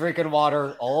 I'm drinking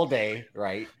water all day,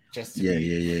 right? Just to be,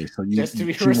 Yeah. So you just to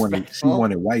be she wanted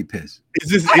respectful. white piss. Is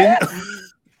this in?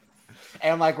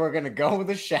 And I'm like, we're gonna go in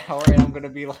the shower, and I'm gonna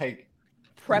be like,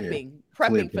 Prepping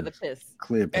Clear for the piss. piss.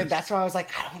 Clear piss. and that's why I was like,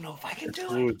 I don't know if I can do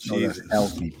Oh, it. No, that's Jesus.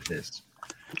 healthy piss.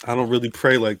 I don't really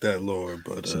pray like that, Lord,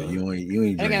 but So you ain't.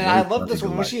 And again, I love this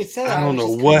one when she had said, I don't was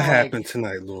know just what kinda like- happened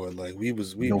tonight, Lord. Like we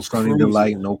was No Sunny cruising.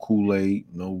 Delight, no Kool-Aid,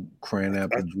 no cran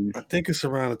apple juice. I think it's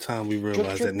around the time we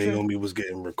realized drip, that drip. Naomi was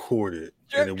getting recorded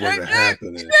and it Drip, wasn't drip,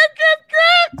 happening.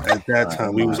 At that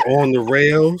time, we was on the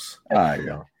rails. All right,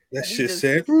 yo. That We shit just-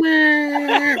 said,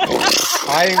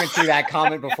 I didn't even see that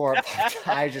comment before.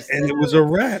 I just and it was a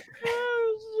wrap.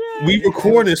 Oh, shit. We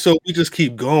recorded, so we just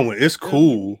keep going. It's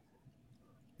cool,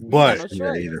 but No I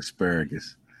choice. ate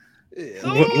asparagus.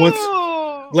 once,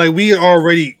 like we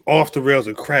already off the rails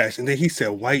and crashed, and then he said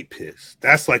white piss.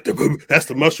 That's like that's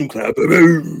the mushroom cloud.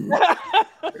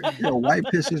 Yo, white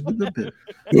piss is the good piss.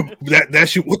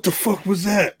 That's you. What the fuck was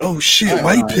that? Oh shit, All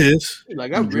white right. piss.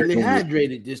 Like I'm really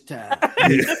hydrated this time.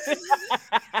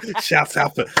 Shouts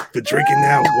out for drinking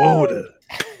that water.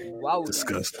 Wow.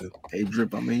 Disgusting. Hey,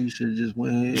 Drip, I mean, you should have just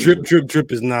went ahead. Drip, drip,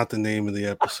 drip is not the name of the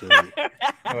episode. wait,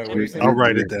 what are you saying? I'll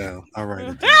write it down. You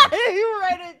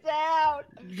write it down.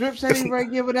 Drip said he right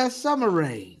give it that summer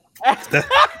rain.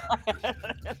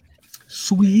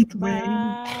 Sweet rain.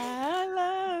 My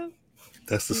love.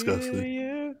 That's disgusting.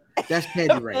 You. That's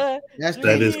candy rain. That's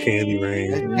That is candy. candy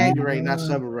That's rain. candy rain, not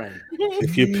summer rain.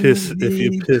 If your piss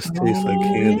tastes like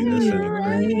candy, that's not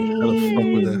crazy. How the fuck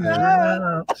would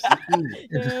that happen?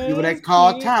 Give it that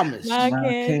Carl Thomas. My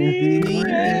candy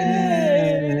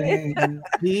rain.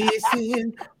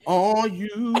 Kissing on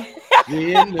you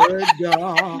in the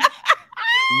dark.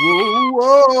 Whoa,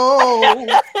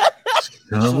 whoa.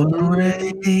 Summer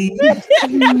rain.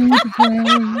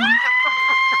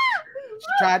 She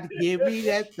tried to give me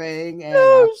that thing, and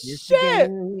Oh, I kissed shit.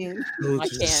 again. Oh, I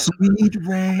just- can't. Sweet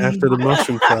rain. After the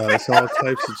mushroom cloud, it's all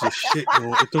types of just shit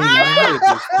going. It don't even matter at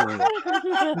this point.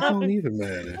 It don't even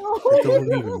matter. It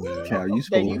don't even matter. Cal, you Then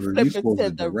supposed you to, flip you it supposed to to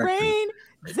the direct it. rain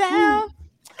down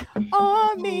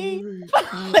on me.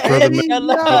 Brother Baby, man,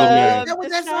 love. brother man. That what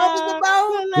that song was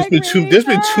about? There's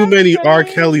been too many R.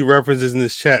 Kelly references in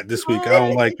this chat this week. I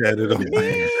don't like that at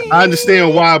all. I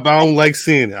understand why, but I don't like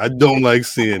seeing it. I don't like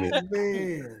seeing it.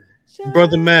 Man.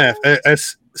 Brother Math, at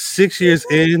 6 years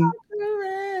in,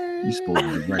 You supposed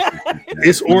to direct it.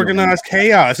 it's organized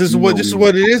chaos. This is what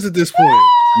it is at this point.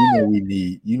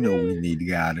 You know we need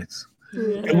guidance.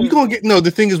 And we gonna get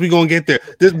the thing is we gonna get there.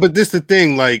 But this the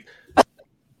thing, like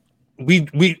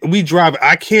we drive.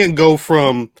 I can't go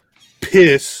from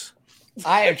piss,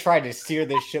 I have tried to steer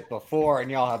this ship before, and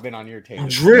y'all have been on your table.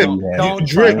 drip, Don't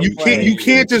drip. try to You play.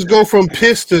 can't just go from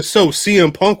piss to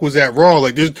CM Punk was at Raw.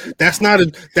 Like that's a Hang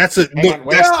on, wait.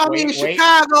 Well, I mean,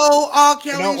 Chicago, R.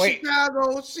 Kelly, No, wait.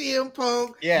 Chicago, CM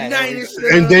Punk, Yeah, United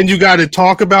States. and then you got to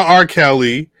talk about R.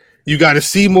 Kelly. You got to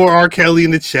see more R. Kelly in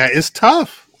the chat. It's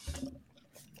tough.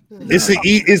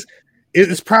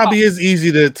 It's probably is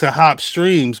easy to hop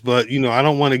streams, but I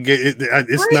don't want to get it.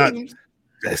 It's not.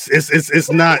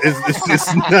 It's not. It's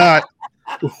not.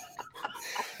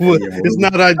 It's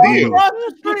not ideal.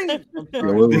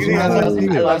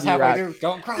 That's how I do.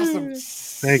 Don't cross them.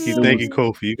 Thank you,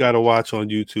 Kofi. You got to watch on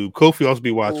YouTube. Kofi also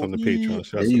be watching on the Patreon.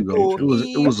 There you go.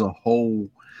 It was a whole.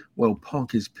 Well,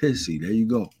 Punk is pissy. There you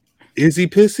go. Is he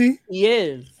pissy? He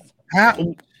is.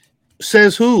 How?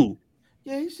 Says who?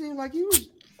 Yeah, he seemed like he was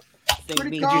pretty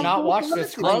Did Did you not watch the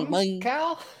politically. scrums,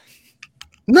 Cal?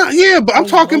 No, yeah, but I'm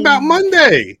talking about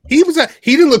Monday. He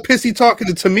didn't look pissy talking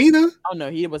to Tamina. Oh no,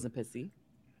 he wasn't pissy.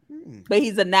 But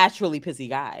he's a naturally pissy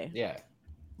guy. Yeah.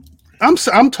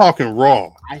 I'm talking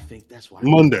Raw I think that's why.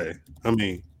 Monday. I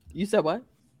mean, You said what?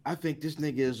 I think this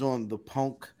nigga is on the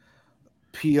Punk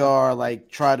PR, like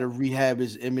try to rehab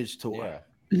his image tour. Yeah.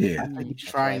 Yeah. I think he's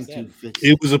trying to fix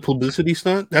it was a publicity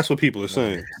stunt. That's what people are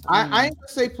saying. I ain't gonna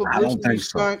say publicity think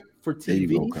so. stunt for There you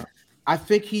TV. go, Kyle.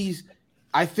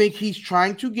 I think he's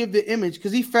trying to give the image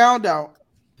because he found out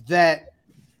that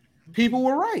people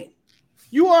were right.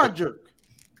 You are a jerk.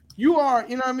 You are,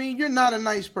 you know what I mean? You're not a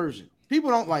nice person. People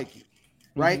don't like you.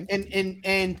 right?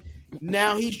 And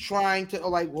now he's trying to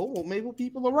like, well, maybe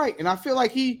people are right, and I feel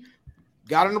like he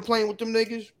got on the plane with them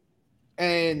niggas,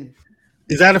 and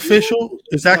Is that official?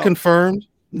 Is that No. confirmed?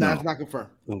 no, it's not confirmed.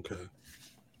 Okay.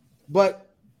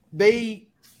 But he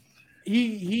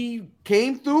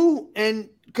came through, and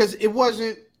because it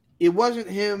wasn't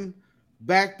him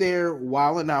back there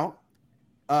wilding out.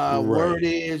 Right. Word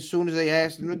is, as soon as they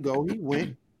asked him to go, he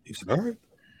went. He said, all right.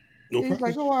 No He's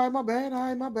like, problem. oh, all right,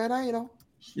 my bad, I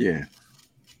Yeah.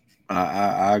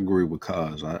 I agree with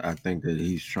Cuz. I think that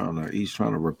he's trying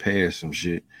to repair some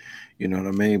shit. You know what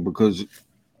I mean? Because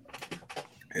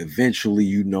eventually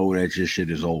you know that your shit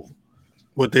is over.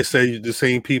 What they say, the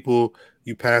same people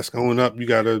you pass going up, you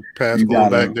got to pass You going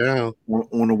gotta- back down.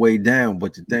 On the way down.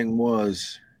 But the thing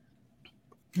was,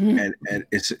 and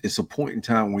it's a point in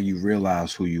time when you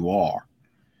realize who you are.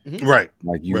 Right.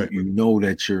 Like you know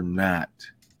that you're not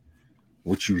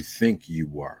what you think you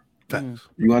were. Facts.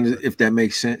 You understand if that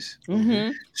makes sense?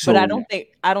 So But I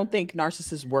don't think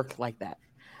narcissists work like that.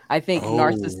 I think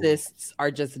narcissists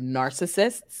are just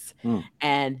narcissists,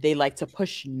 and they like to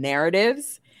push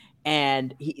narratives.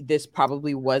 And this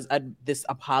probably was this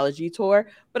apology tour,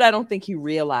 but I don't think he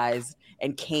realized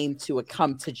and came to a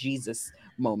come to Jesus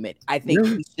moment. I think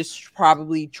he's just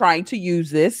probably trying to use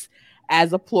this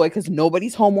as a ploy because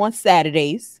nobody's home on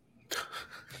Saturdays.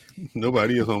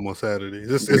 Nobody is home on Saturdays.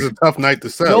 This is a tough night to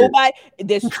sell.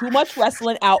 There's too much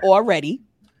wrestling out already.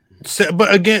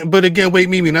 But again, wait,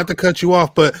 Mimi, not to cut you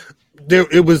off, but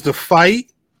it was the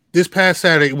fight this past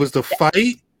Saturday. It was the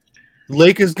fight,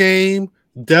 Lakers game,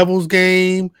 Devils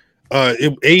game.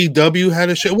 AEW had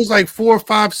a show. It was like 4,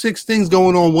 5, 6 things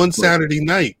going on one Saturday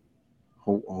night.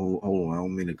 Hold on. I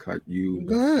don't mean to cut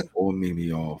you or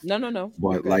Mimi off. No.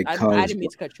 But like I didn't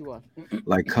mean to cut you off.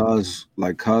 like Cuz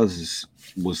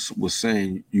was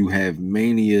saying, you have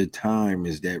mania time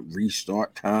is that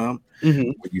restart time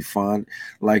where you find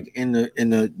like in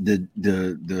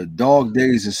the dog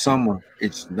days of summer,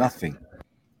 it's nothing.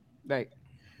 Right.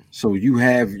 So you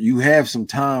have some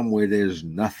time where there's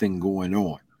nothing going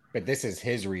on. But this is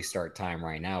his restart time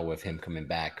right now with him coming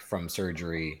back from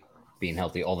surgery, being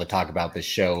healthy. All the talk about the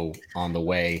show on the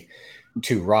way,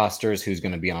 2 rosters, who's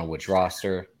going to be on which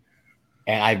roster.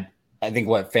 And I think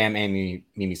what Fam and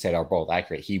Mimi said are both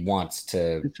accurate. He wants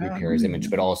to repair his image,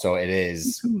 but also it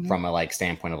is from a like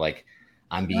standpoint of like,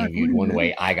 I'm being viewed one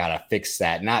way. I got to fix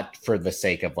that. Not for the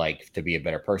sake of like to be a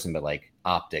better person, but like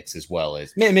optics as well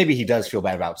as maybe he does feel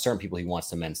bad about certain people he wants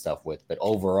to mend stuff with. But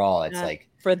overall, it's like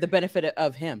for the benefit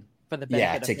of him, for the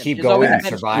benefit to of keep him. going and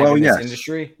survive in this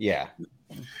industry. Yeah.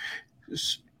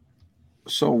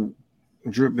 So,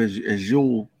 Drip, as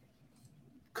you'll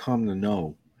come to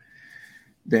know,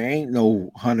 there ain't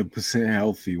no 100%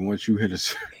 healthy once you hit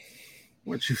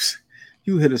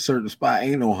you hit a certain spot.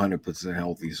 Ain't no 100%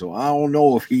 healthy. So I don't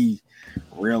know if he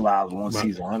realized once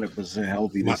he's 100%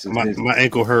 healthy. My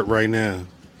ankle hurt right now.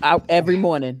 Every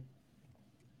morning.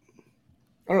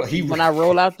 When I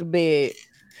roll out the bed,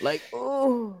 like,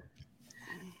 oh,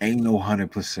 ain't no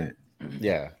 100%.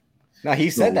 Yeah. No, he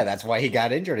said that. That's why he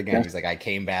got injured again. He's like, I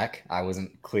came back. I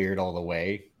wasn't cleared all the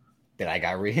way. Then I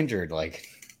got re-injured. Like,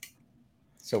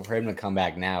 so for him to come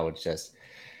back now, it's just.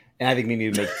 And I think Mimi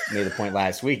made the point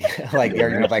last week. Like, the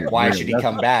argument of like, why should he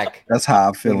come back? That's how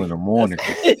I feel in the morning.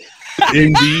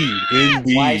 Indeed.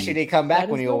 Why should he come back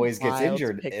when he a always gets wild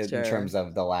injured? picture. In terms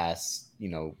of the last,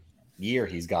 year,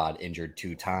 he's got injured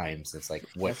 2 times. It's like,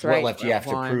 what That's right, left do you have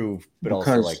to prove? But Because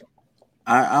also, like,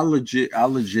 I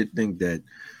legit think that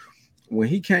when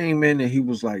he came in and he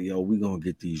was like, "Yo, we gonna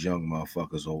get these young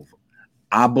motherfuckers over,"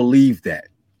 I believe that.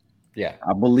 Yeah,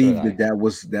 I believe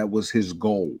that was his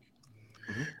goal.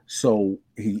 So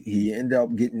he ended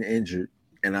up getting injured,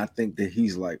 and I think that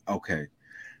he's like, okay,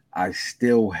 I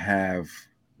still have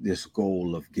this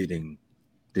goal of getting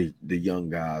the young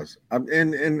guys,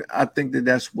 and I think that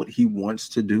that's what he wants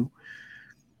to do,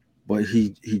 but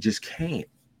he just can't.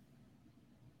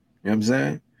 You know what I'm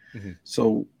saying?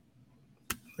 So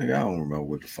I don't remember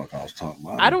what the fuck I was talking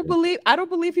about. I don't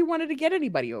believe he wanted to get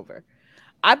anybody over.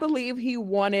 I believe he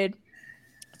wanted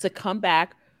to come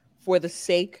back for the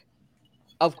sake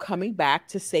of coming back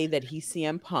to say that he's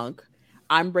CM Punk.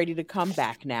 I'm ready to come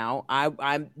back now. I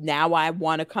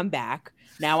want to come back.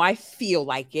 Now I feel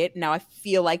like it. Now I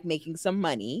feel like making some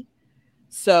money.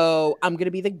 So I'm going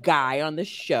to be the guy on the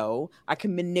show. I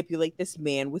can manipulate this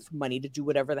man with money to do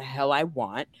whatever the hell I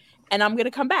want. And I'm going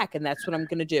to come back. And that's what I'm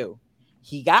going to do.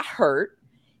 He got hurt.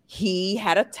 He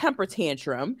had a temper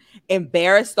tantrum,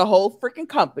 embarrassed the whole freaking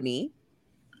company.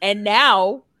 And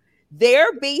now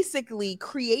they're basically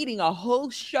creating a whole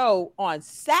show on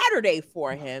Saturday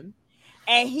for him.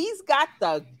 And he's got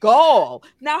the gall.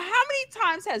 Now, how many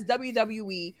times has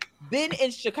WWE been in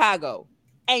Chicago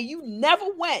and you never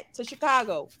went to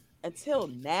Chicago until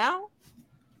now?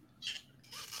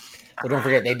 Well, don't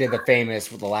forget they did the famous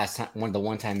the last time the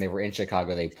one time they were in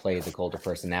Chicago, they played the Cult of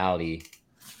Personality,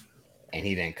 and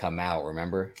he didn't come out.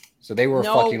 Remember? So they were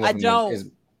No, fucking with I him.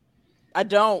 don't. I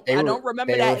don't. They I were- don't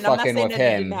remember they that, were and I'm not fucking saying with that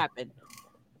it him. didn't happen.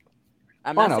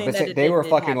 I'm Oh not no, saying but that it they were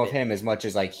didn't fucking with happen. him as much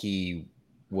as like he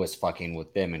was fucking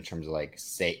with them in terms of like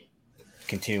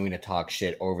continuing to talk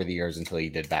shit over the years until he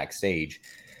did backstage.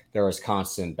 There was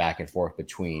constant back and forth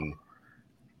between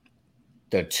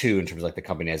the two in terms of like the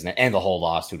company and the whole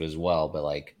lawsuit as well. But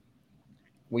like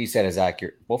what you said is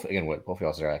accurate. Both of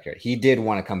y'all are accurate. He did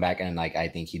want to come back, and like I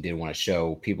think he did want to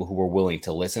show people who were willing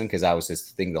to listen, because that was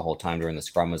his thing the whole time during the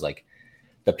scrum was like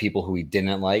the people who he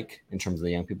didn't like in terms of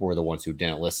the young people were the ones who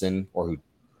didn't listen, or who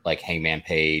like Hangman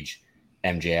Page,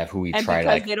 MJF, who he And tried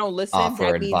because like they don't listen, offer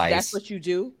that means advice. that's what you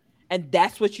do, and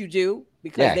that's what you do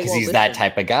because Yeah, they because won't he's listen. that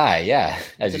type of guy. Yeah,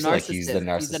 as you He's said, a like he's the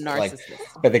narcissist. He's a narcissist. Like,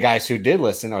 narcissist. but the guys who did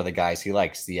listen are the guys he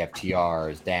likes, the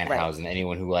FTRs, Right. Danhausen,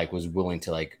 anyone who like was willing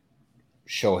to like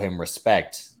show him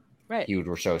respect. Right. He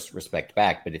would show respect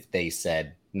back. But if they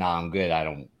said, "Nah, I'm good. I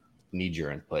don't need your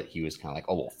input," he was kind of like,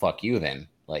 "Oh well, fuck you then."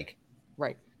 Like,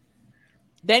 Right.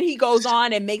 Then he goes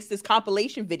on and makes this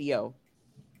compilation video.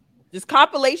 This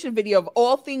compilation video of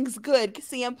all things good.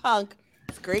 CM Punk,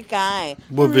 this great guy.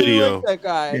 What I really video? like that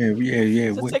guy. Yeah.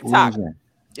 It's a What TikTok. was that?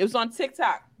 It was on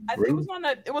TikTok. I think Really?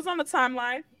 it was on the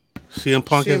timeline. CM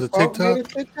Punk has a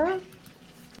TikTok?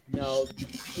 No,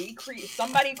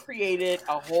 somebody created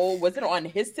a whole. Was it on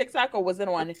his TikTok or was it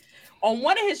on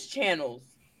one of his channels?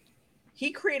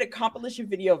 He created a compilation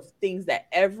video of things that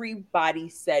everybody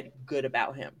said good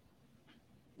about him.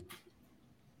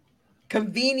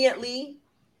 Conveniently,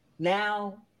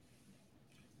 now.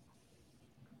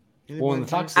 well, when the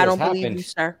talks I don't happened, believe you,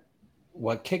 sir.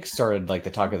 what kickstarted like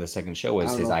the talk of the second show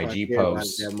was his IG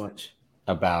post that much.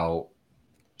 about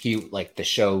the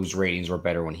show's ratings were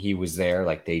better when he was there.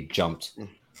 Like they jumped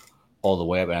all the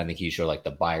way up, and I think he showed like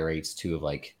the buy rates too of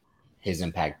like his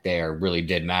impact there really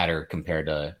did matter compared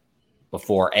to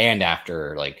before and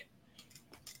after like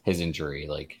his injury.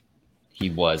 Like he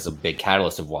was a big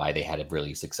catalyst of why they had a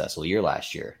really successful year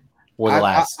last year, or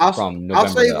from November I'll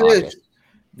say to this: August.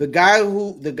 the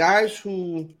guys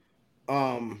who,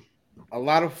 a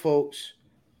lot of folks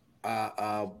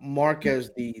mark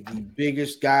as the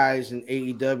biggest guys in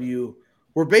AEW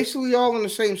were basically all in the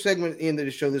same segment at the end of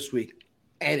the show this week,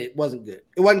 and it wasn't good.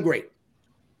 It wasn't great.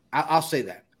 I'll say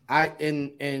that. I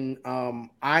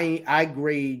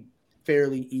grade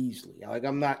fairly easily. Like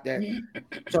I'm not that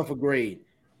tough a grade,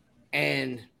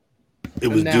 and It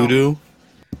was now- doo-doo.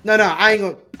 no, I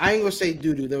ain't gonna say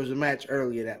doo-doo. There was a match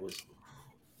earlier that was,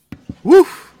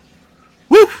 Woof.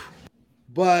 Woof.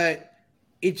 but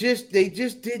they just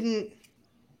didn't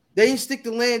stick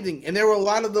the landing, and there were a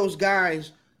lot of those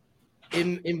guys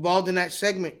involved in that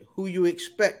segment who you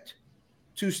expect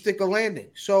to stick a landing.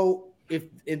 So if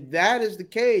that is the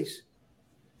case,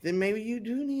 then maybe you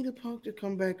do need a Punk to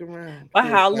come back around. But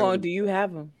how long do you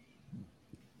have him?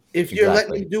 If you're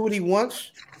Exactly. letting him do what he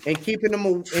wants and keeping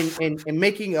him and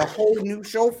making a whole new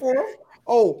show for him,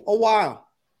 a while.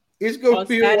 It's gonna On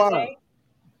be a while. Saturday?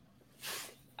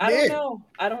 I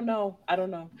Yeah. don't know. Yeah, I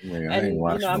And ain't you know,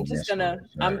 watching I'm no just wrestling gonna on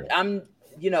Saturday. I'm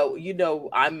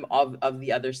I'm of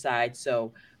the other side,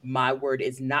 so my word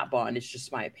is not bond. It's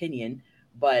just my opinion,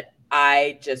 but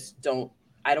I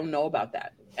don't know about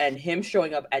that. And him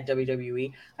showing up at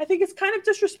WWE, I think it's kind of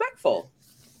disrespectful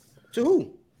To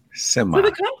who? Semi. to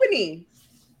the company.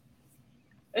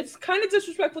 It's kind of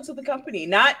disrespectful to the company,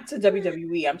 not to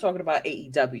WWE. I'm talking about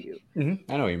AEW. I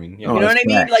know what you mean. Yeah. Oh, You know what I that's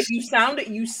mean? facts. Like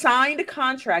you signed a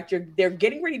contract. They're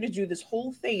getting ready to do this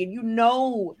whole thing, and you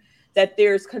know that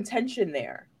there's contention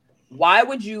there. Why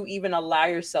would you even allow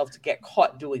yourself to get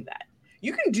caught doing that?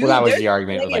 You can do. Well, that was there's the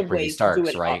argument with plenty like of Ricky ways to do Starks,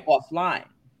 it right? offline.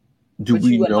 Do but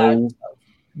we you allow know? yourself.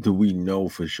 Do we know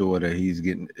for sure that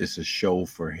it's a show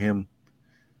for him?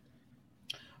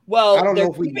 Well, I don't they're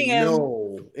know if we keeping him,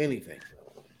 know anything.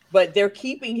 but they're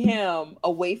keeping him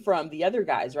away from the other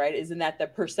guys, right? Isn't that the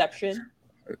perception?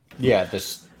 Yeah,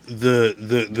 this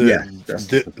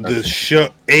The show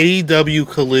AEW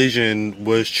Collision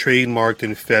was trademarked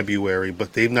in February,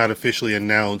 but they've not officially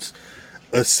announced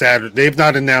a Saturday. They've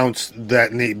not announced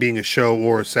that being a show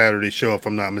or a Saturday show, if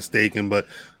I'm not mistaken. But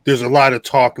there's a lot of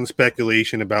talk and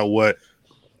speculation about what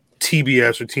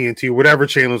TBS or TNT, whatever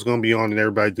channel is going to be on, and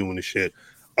everybody doing the shit.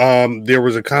 There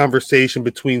was a conversation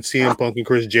between CM Punk and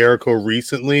Chris Jericho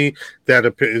recently that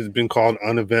has been called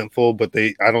uneventful, but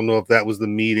I don't know if that was the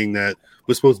meeting that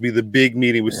was supposed to be the big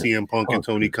meeting with CM Punk and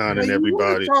Tony Khan and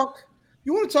everybody.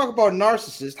 You want to talk about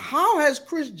narcissist? How has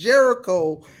Chris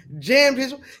Jericho jammed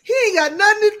his? He ain't got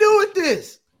nothing to do with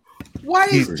this. Why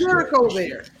is Jericho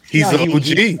there? He's the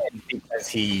OG because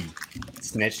he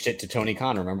snitched it to Tony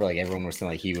Khan. Remember, like everyone was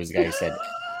saying, like he was the guy who said,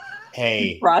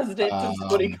 "Hey, President to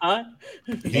Tony Khan."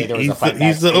 Hey, there was a fight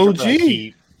he's the OG.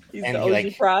 He's the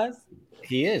OG prize.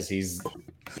 He is. He's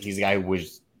the guy who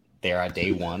was there at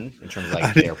day one in terms of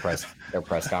like their press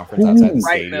conference outside the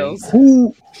stadium.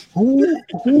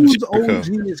 Who's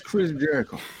OG is Chris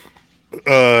Jericho?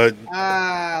 A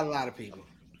lot of people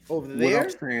over there. What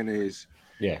I'm saying is,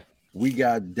 we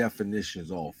got definitions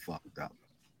all fucked up.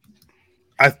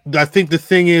 I think the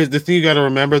thing you got to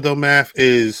remember though, Math,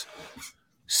 is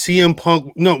CM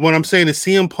Punk. No, what I'm saying is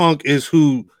CM Punk is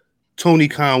who Tony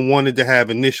Khan wanted to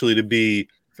have initially to be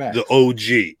the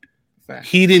OG. Facts.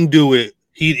 He didn't do it.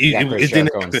 It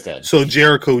didn't happen. So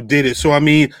Jericho did it. So I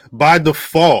mean, by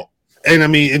default, and I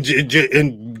mean, and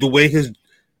the way his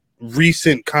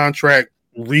recent contract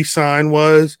re-sign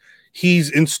was, he's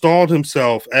installed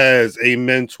himself as a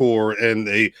mentor and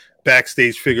a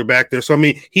backstage figure back there. So I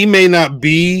mean, he may not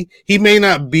be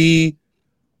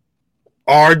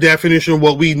our definition of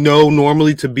what we know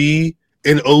normally to be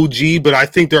an OG, but I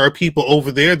think there are people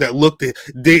over there that looked at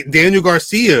Daniel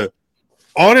Garcia.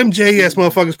 All them JS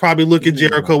motherfuckers probably look at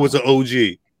Jericho as an OG.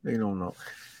 They don't know.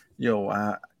 Yo,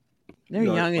 they're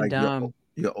young and dumb.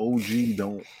 Your OG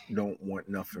don't want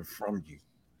nothing from you.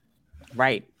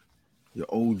 Right. Your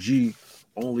OG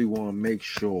only want to make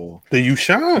sure that you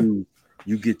shine.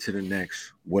 You get to the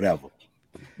next whatever.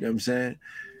 You know what I'm saying?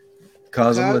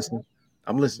 Cause I'm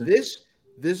listening.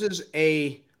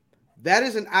 That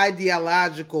is an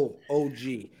ideological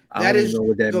OG. I don't know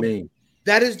what that means.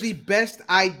 That is the best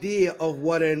idea of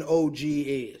what an OG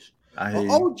is. An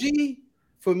OG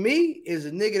for me is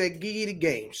a nigga that give you the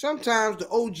game. Sometimes the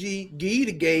OG give you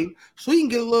the game so he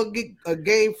can get a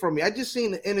game from me. I just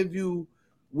seen an interview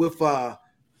with the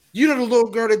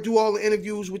little girl that do all the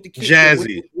interviews with the kids,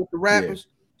 Jazzy, with the rappers.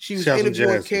 Yeah. She was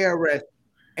interviewing KRS,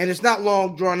 and it's not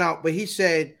long drawn out. But he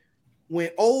said,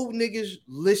 when old niggas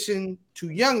listen to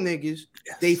young niggas,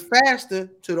 they faster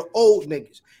to the old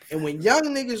niggas, and when young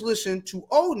niggas listen to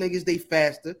old niggas, they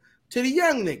faster to the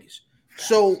young niggas.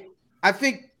 So I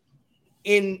think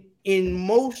in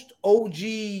most OG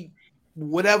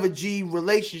whatever G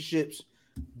relationships,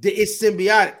 it's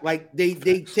symbiotic. Like they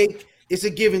take. It's a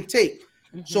give and take.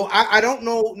 Mm-hmm. So I don't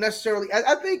know necessarily.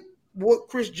 I think what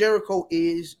Chris Jericho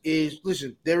is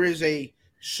listen, there is a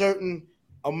certain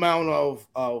amount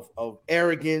of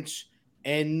arrogance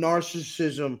and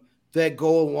narcissism that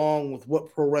go along with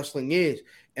what pro wrestling is.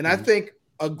 And I think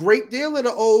a great deal of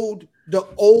the old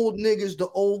niggas, the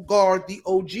old guard, the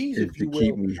OGs, if you will,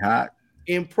 keep me hot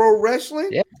in pro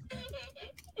wrestling,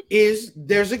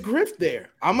 there's a grift there.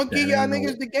 I'm gonna give y'all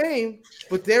niggas the game,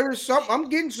 but there is something. I'm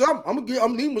getting something. I'm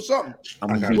leading with something.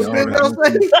 I'm from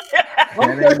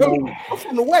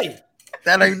the way.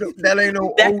 That ain't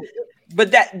no.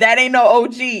 But that ain't no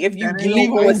OG. If you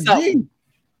leave with something,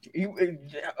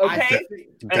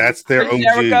 that's their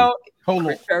OG.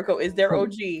 Jericho is their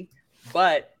OG,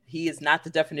 but he is not the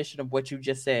definition of what you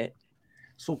just said.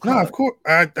 So no, of course,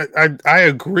 I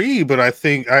agree, but I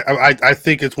think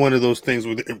it's one of those things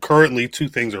where currently two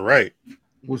things are right.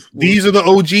 These are the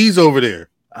OGs over there.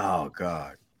 Oh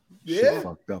God, yeah.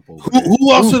 Fucked up over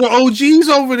who else are the OGs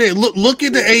over there? Look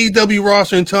at the AEW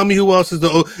roster and tell me who else is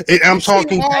the. I'm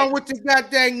talking with the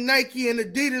goddamn Nike and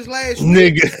Adidas last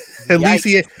nigga. At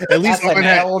least Arn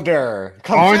had older.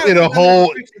 Arn did a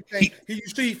whole. He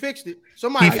fixed it.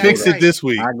 Somebody he fixed it this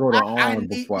week. I go to Arn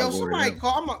before I go somebody to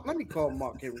call. Let me call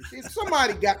Mark Henry.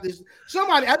 Somebody got this.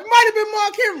 Somebody. It might have been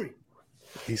Mark Henry.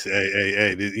 He said,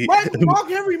 "Hey." Mark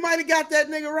Henry might have got that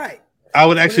nigga right. I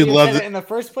would actually love it in the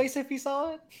first place if he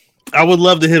saw it. I would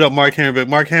love to hit up Mark Henry, but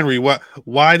Mark Henry,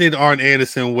 why did Arn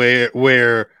Anderson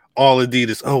wear all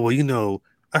Adidas? Oh well,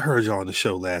 I heard y'all on the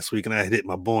show last week, and I hit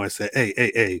my boy and said,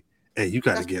 "Hey, you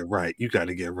got to get right. You got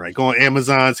to get right. Go on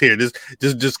Amazon's here.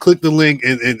 Just click the link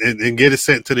and get it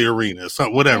sent to the arena.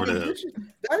 Something, whatever it is."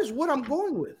 That is what I'm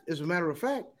going with. As a matter of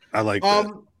fact, I like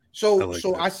that.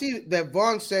 So I see that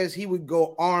Vaughn says he would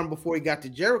go Arn before he got to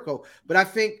Jericho, but I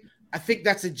think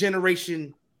that's a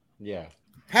generation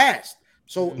past.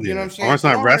 So you know what I'm saying? Arn's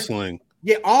not wrestling.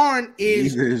 Yeah, Arn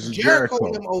is Jericho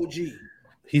and them OG.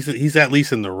 He's at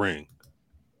least in the ring.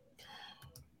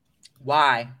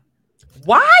 Why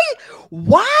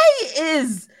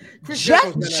is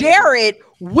Jeff Jarrett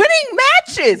winning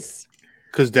matches?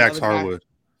 Because Dax The other guy- Harwood.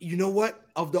 You know what?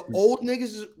 Of the old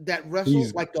niggas that wrestle,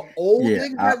 He's- like the old Yeah,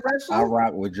 niggas that wrestle, I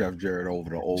rock with Jeff Jarrett over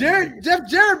the old. Jeff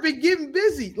Jarrett been getting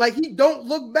busy. Like he don't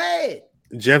look bad.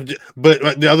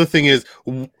 But the other thing is,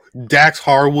 Dax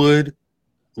Harwood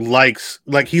likes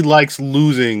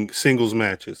losing singles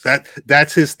matches.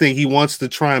 That's his thing. He wants to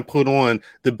try and put on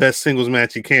the best singles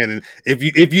match he can. And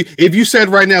if you said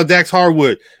right now, Dax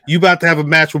Harwood, you about to have a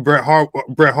match with Bret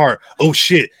Hart. Oh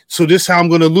shit! So this is how I'm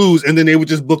going to lose, and then they would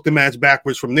just book the match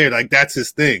backwards from there. Like that's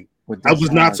his thing. I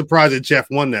was not surprised that Jeff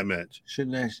won that match.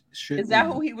 Is that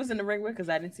who he was in the ring with? Because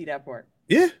I didn't see that part.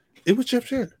 Yeah, it was Jeff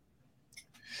Jarrett.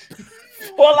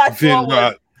 All I saw Vin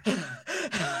Rock.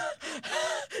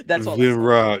 That's all. Vin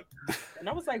Rock. And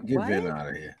I was like, Get what? Vin out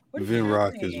of here. What is Vin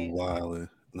Rock is happening? wilding.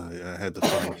 No, I had to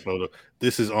find a photo.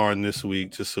 This is Arn this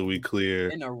week, just so we clear.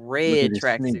 In a red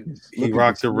tracksuit. He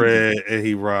rocked the red and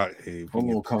he rocked. Hey, Hold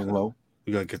on, Kung Lo.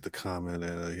 we gotta get the comment out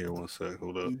of here. One sec.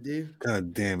 Hold up. He did.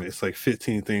 God damn it! It's like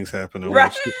 15 things happening.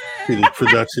 Right. See the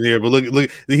production here, but look,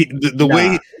 the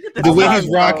way he's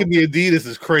rocking the Adidas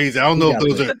is crazy. I don't know if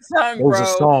those are The tongue, Those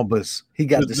bro. are Sambas. He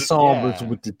got the Sambas yeah.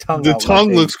 with the tongue. the out tongue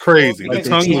like looks crazy. The Because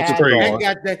tongue he looks had crazy. That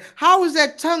got that. How is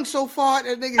that tongue so far at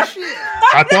that nigga shit?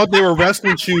 I thought they were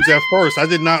wrestling shoes at first. I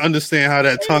did not understand how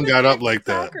that tongue got up like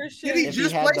that. Soccer Did he shit. If he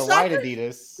just had play the soccer? white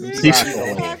Adidas, He-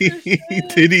 soccer He-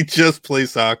 Did he just play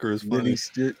soccer? Is Then funny. he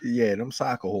stood, yeah, them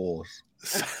soccer whores.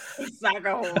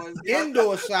 Soccer horse.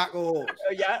 Indoor soccer horse.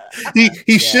 Yeah.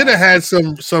 He should have had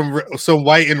some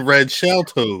white and red shell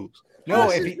toes. No,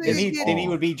 What's if his he, name? then he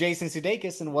would be Jason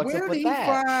Sudeikis, and what's Where up did with he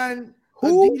that? find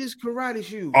Who? Adidas karate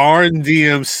shoes? Arn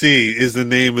DMC is the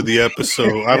name of the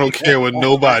episode. I don't care what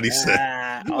nobody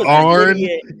said. You was an Arn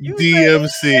idiot. You was an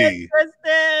DMC. idiot,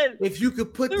 Kristen. If you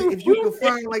could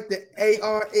find like the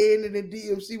ARN and the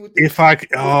DMC with the If I could,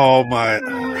 oh my,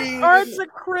 Art's a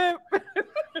crip.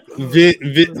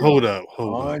 hold up.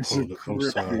 Orange I'm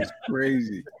sorry. is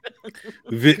crazy.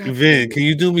 Vin, can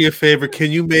you do me a favor?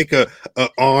 Can you make a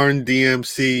Arn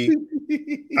DMC?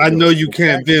 I know you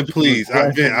can, Vin. Please,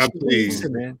 Vin, please,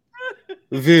 man.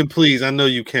 Vin, please. I know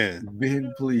you can.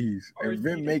 Vin, please. And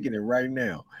Vin making it right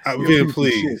now. He a Vin, piece of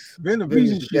please. shit. Vin a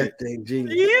piece of shit. That thing,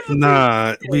 genius. He is a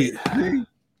Nah, See?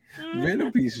 Vin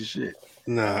a piece of shit.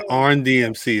 Arn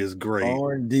DMC is great.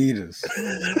 Arn Adidas.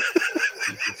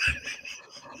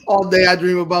 All day I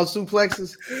dream about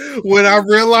suplexes. When I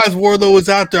realized Wardlow was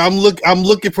out there, I'm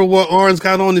looking for what Arn's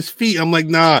got on his feet. I'm like,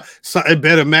 nah, it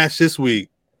better match this week.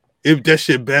 If that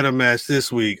shit better match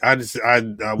this week, I wasn't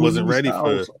Whose ready for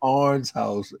house? it. Arn's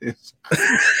house. It's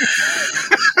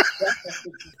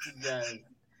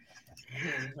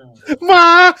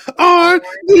My Arn.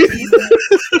 You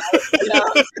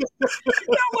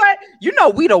know what? You know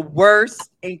we the worst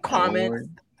in comments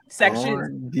Arn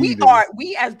section. Adidas.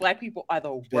 We as black people are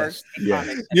the worst in Yes.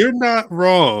 comments. You're not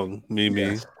wrong, Mimi.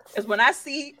 Yes. Because when I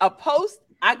see a post,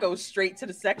 I go straight to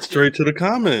the section. Straight to the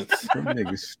comments. Them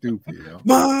niggas stupid, yo.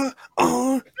 My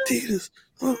Arn Adidas.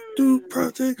 Do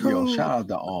Project Yo, Home. shout out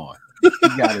to Arn.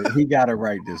 He got it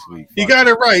right this week. He got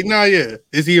it right. Nah, yeah.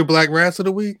 Is he a Black Rats of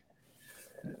the week?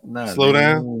 Nah, Slow nigga,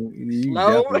 down. You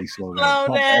Slow- definitely slow slow down.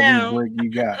 Pump down. every brick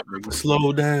you got, nigga.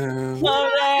 Slow down. Slow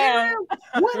down.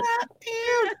 What I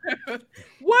am?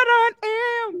 What on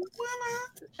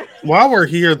am? While we're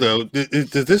here, though,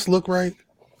 does this look right?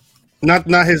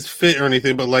 Not his fit or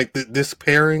anything, but like this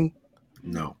pairing.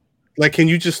 No. Like, can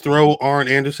you just throw Arn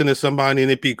Anderson as somebody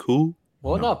and it be cool?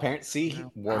 Well, No. no, apparently, see, I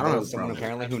don't well, have a there's someone problem.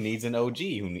 apparently who needs an OG,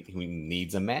 who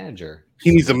needs a manager.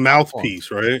 He needs a mouthpiece,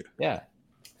 right? Yeah.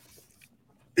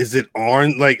 Is it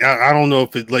Arn? Like, I don't know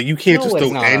if it like you can't No, just it's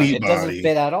throw not. It doesn't anybody.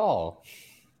 fit at all.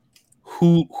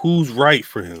 Who's right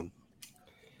for him?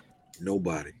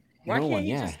 Nobody. Why No can't one, he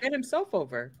yeah. just get himself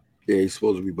over? Yeah, he's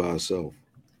supposed to be by himself.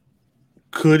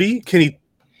 Could he? Can he?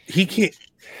 He can't.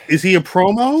 Is he a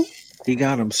promo? He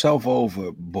got himself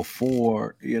over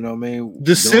before, you know what I mean? The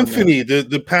Doing symphony,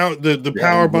 the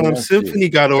power bomb yeah, symphony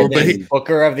got over, And but then he,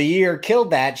 Booker of the Year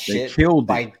killed that They shit killed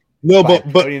by, it. no, by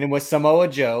but putting him with Samoa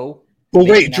Joe. wait,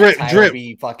 making that drip, title drip,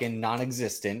 be fucking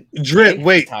non-existent. drip, Takes the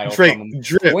wait, title drip, from him,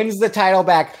 drip. wins the title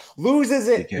back, loses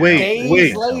it Wait, days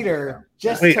wait. later.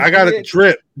 Just Wait, to I got put a it-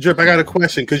 drip. I got a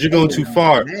question because you're going too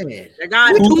far. Man. They're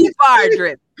gone Who- too far,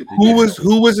 Drip.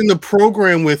 Who was in the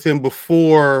program with him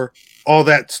before all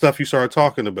that stuff you started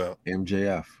talking about?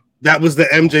 MJF. That was the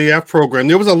MJF program.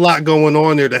 There was a lot going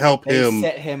on there to help They him,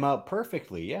 set him up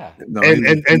perfectly. Yeah. No, and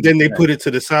he was then they set. put it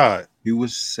to the side. He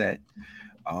was set.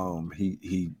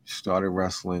 He started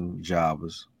wrestling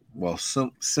jobbers. Well,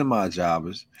 some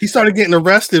semi-jobbers. He started getting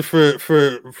arrested for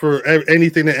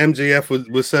anything that MJF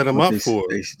would set him But up for.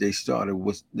 They started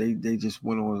with they just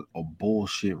went on a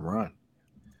bullshit run.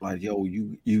 Like, yo,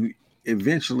 you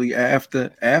eventually after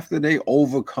they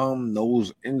overcome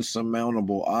those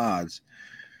insurmountable odds,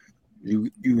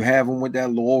 you have them with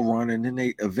that law run, and then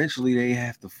they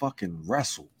have to fucking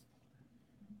wrestle.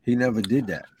 He never did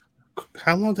that.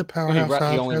 How long did He, Powerhouse he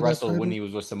Hobbs only have that wrestled when title? he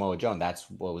was with Samoa Joe. That's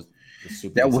what was the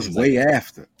super. That was way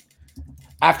after.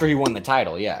 After he won the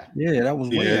title, yeah. Yeah, that was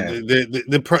way Yeah,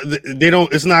 after. they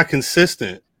don't. It's not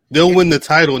consistent. They'll win the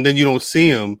title and then you don't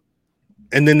see them,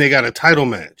 and then they got a title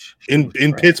match in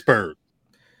Pittsburgh.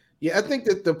 Yeah, I think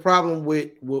that the problem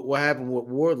with what happened with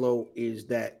Wardlow is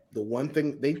that the one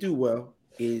thing they do well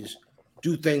is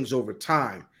do things over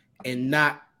time and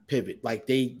not pivot. Like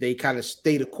they kind of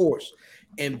stay the course,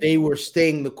 and they were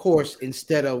staying the course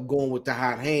instead of going with the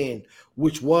hot hand,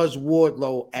 which was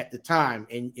Wardlow at the time.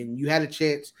 And you had a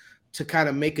chance to kind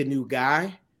of make a new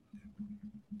guy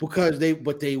because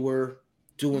they were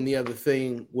doing the other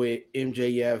thing with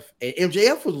MJF, and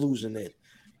MJF was losing it.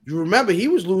 You remember he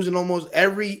was losing almost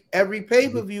every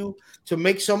pay-per-view to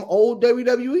make some old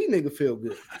WWE nigga feel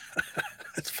good.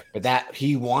 But that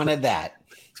he wanted that.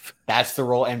 That's the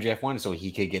role MJF wanted, so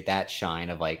he could get that shine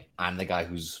of like, I'm the guy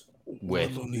who's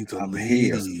with I'm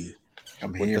here.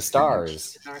 I'm with here the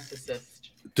stars. Narcissist.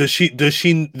 Does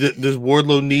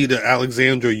Wardlow need an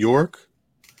Alexandra York?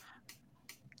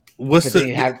 But then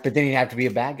he'd have to be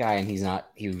a bad guy, and he's not.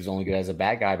 He was only good as a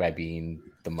bad guy by being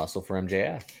the muscle for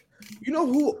MJF. You know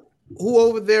who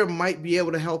over there might be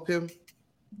able to help him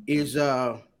is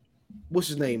what's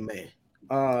his name,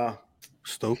 man?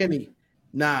 Stoke? Kenny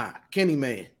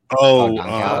Man. Oh, Don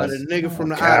Callis. The nigga from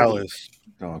the Callis.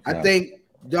 Island. I think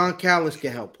Don Callis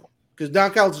can help him because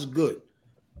Don Callis is good,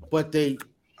 but I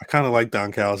kind of like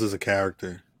Don Callis as a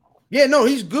character. yeah, no,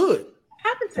 he's good.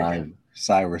 Happened to him.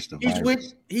 Cyrus the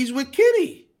Virus. He's with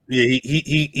Kenny. Yeah,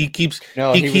 he keeps.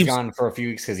 No, he was keeps, gone for a few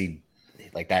weeks because he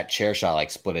like that chair shot like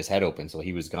split his head open, so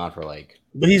he was gone for like.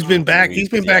 But he's been back. weeks, He's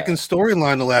been yeah. back in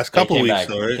storyline the last couple He came weeks. back,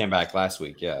 Though, he right? came back last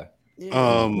week. Yeah. He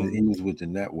was with the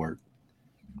network.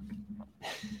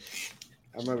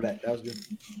 I remember that. That was good.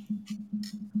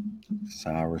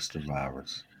 Cyrus the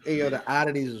Virus. Hey, yo, the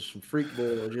oddities of some freak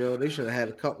boys, yo. They should have had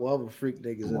a couple other freak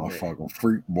niggas in there. Motherfucking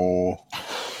freak ball.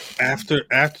 After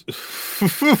what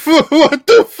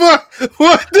the fuck?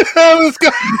 What the hell is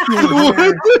going?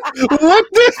 What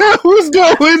the hell is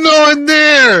going on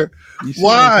there?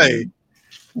 Why?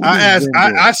 I asked.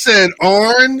 I said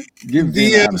Arn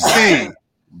DMC.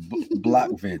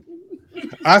 Block Vin.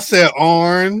 I said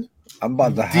Arn. I'm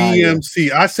about to hire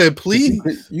DMC. I said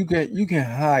please. You can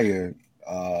hire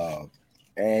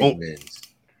admins.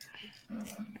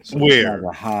 So Where? you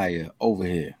gotta hire over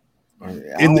here. I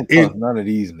In- don't trust none of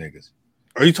these niggas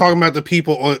Are you talking about the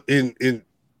people on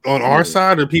our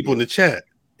side or people in the chat?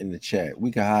 in the chat. We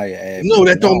can hire admins. No,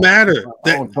 that don't matter.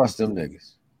 I don't trust them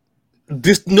niggas.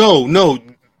 No,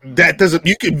 that doesn't.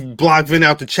 You can block Vin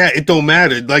out the chat. It don't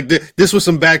matter. Like this was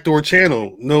some backdoor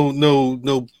channel.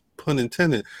 No pun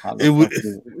intended.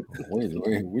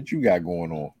 Wait, what you got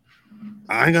going on?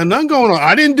 I ain't got nothing going on.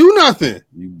 I didn't do nothing.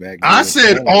 You back? I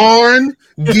said Arn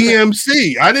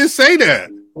DMC. I didn't say that.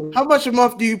 How much a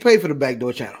month do you pay for the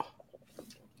backdoor channel?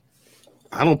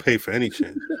 I don't pay for any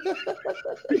channel.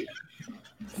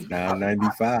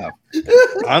 $9.95.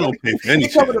 I don't pay for any You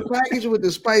cover channel. the package with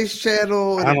the Spice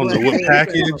Channel. and I don't know the what Black-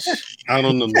 package. I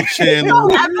don't know the They channel.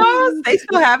 still have those? They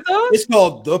still have those? It's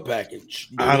called the package.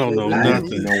 I don't know I have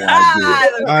nothing. no idea.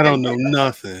 I don't know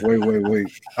nothing.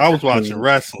 Wait. I was watching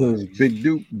wrestling.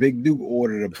 Because Big Duke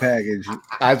ordered a package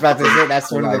I was about to say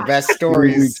that's one of the best 3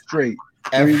 weeks stories straight.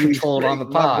 ever 3 weeks told on the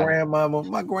straight. pod.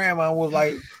 My grandma was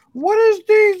like, "What is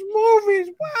these movies?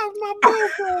 Why's my bill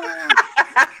going out?"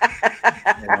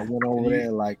 And I went over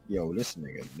there like, "Yo, this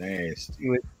nigga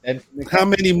nasty." How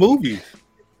many movies?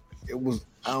 It was,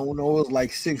 I don't know, it was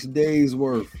like 6 days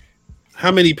worth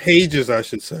How many pages, I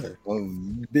should say?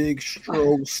 of Big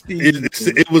Stroke Steve.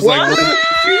 It was like,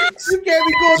 You can't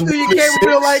be going through your camera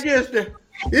bill like this.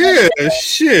 yeah,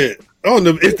 shit. Oh,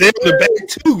 it's there in the back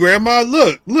too, Grandma.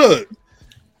 Look.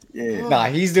 Yeah, Nah,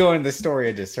 he's doing the story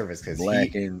a disservice because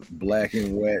black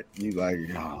and wet. You like,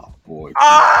 oh boy.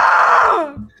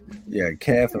 Ah! Yeah,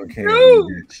 Catherine can't read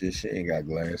that shit. She ain't got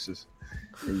glasses.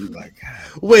 And you like,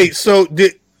 God. Wait, so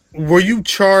were you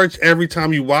charged every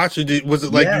time you watch it? Was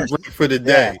it like Yes. you rent for the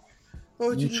day?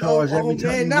 Oh, You charge every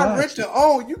time you not watch rent to it.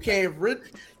 own. You can't rent.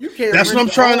 You can't. That's rent what I'm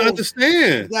trying to own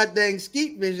understand. Goddamn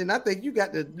Skeet Vision. I think you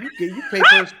got you pay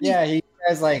for a Skeet. yeah, he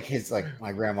As like his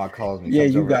my grandma calls me. Yeah,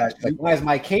 comes you over, got- she's like, why is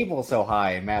my cable so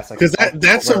high? And Matt's like, Because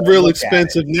that's some real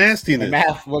expensive And nastiness.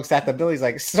 Matt looks at the bill. He's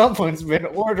like, someone's been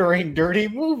ordering dirty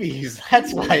movies.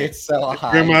 That's why it's so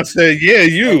high. Grandma said, "Yeah,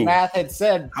 And you." Matt had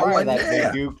said I prior wasn't that there.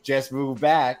 Big Duke just moved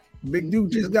back. Big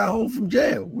dude just got home from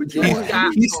jail. What you Just want?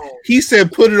 got He, home. he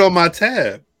said, "Put it on my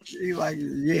tab." He like,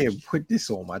 yeah, put this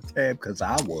on my tab because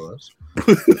I was.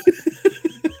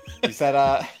 He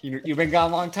said, you've been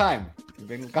gone a long time. You've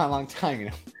been gone a long time. You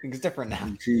know, things different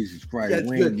now. Jesus Christ, That's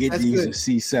we good. ain't get That's these good. in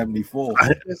C-74.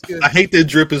 That's good. I hate that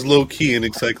Drip is low key in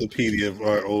encyclopedia of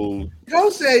our old.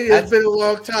 Don't say it's been a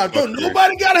long time. Don't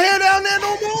nobody got a hair down there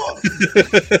no more.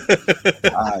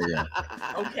 Yeah.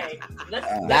 Okay.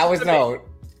 That was no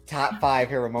top 5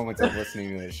 hero moments of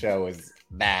listening to the show. Was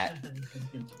that?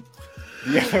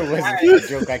 The other was a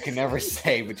joke I can never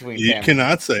say between You them.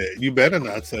 cannot say it. You better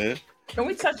not say it. Can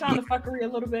we touch on the fuckery a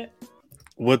little bit?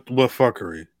 What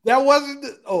fuckery? That wasn't.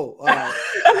 All right.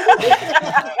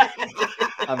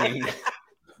 I mean,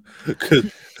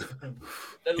 The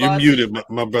You lawsuit- muted,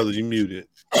 my brother. You muted.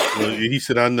 Well, he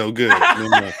said, "I know." Good.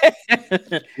 No.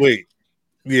 Wait.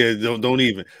 Yeah. Don't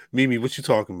even. Mimi, what you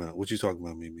talking about? What you talking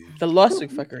about, Mimi? The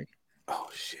lawsuit fuckery. Oh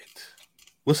shit.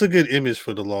 What's a good image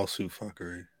for the lawsuit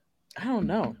fuckery? I don't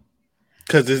know.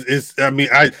 Because it's. I mean,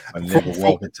 I never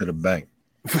walk into the bank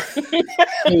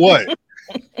what?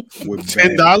 with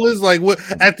 $10? Like what?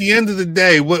 At the end of the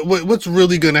day, what's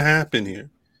really gonna happen here?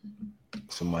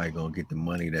 Somebody gonna get the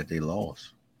money that they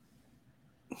lost.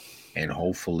 And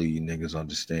hopefully you niggas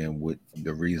understand what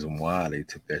the reason why they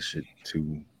took that shit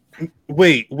to.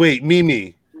 Wait,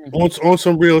 Mimi. On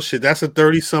some real shit. That's a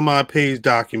 30 some odd page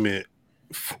document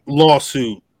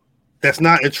lawsuit. That's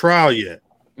not a trial yet.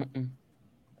 Mm-mm.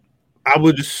 I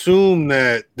would assume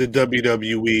that the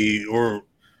WWE or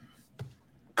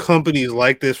companies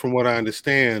like this, from what I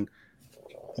understand,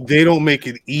 they don't make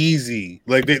it easy.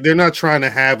 Like they're not trying to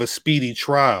have a speedy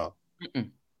trial. Mm-mm.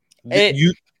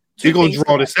 You're Two gonna things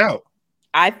draw might- this out.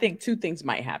 I think 2 things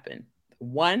might happen.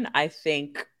 One, I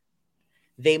think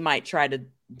they might try to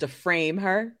defame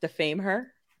her.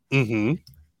 Mm-hmm.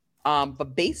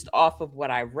 But based off of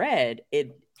what I read,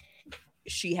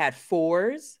 she had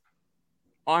 4s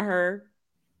on her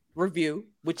review,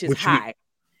 which is high.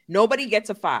 Nobody gets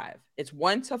a 5. It's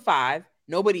 1 to 5.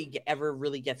 Nobody ever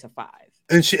really gets a 5.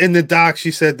 And she in the doc, she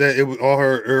said that it was all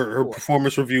her Four.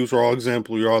 performance reviews were all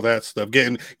exemplary, all that stuff.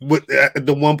 Getting what at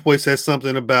the one point says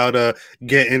something about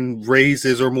getting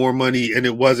raises or more money, and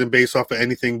it wasn't based off of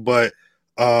anything but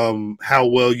how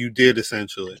well you did,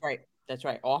 essentially. That's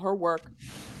right. All her work.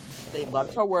 They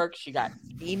loved her work. She got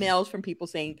emails from people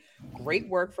saying great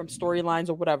work from storylines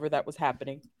or whatever that was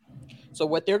happening. So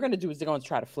what they're going to do is they're going to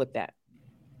try to flip that.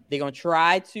 They're going to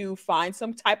try to find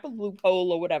some type of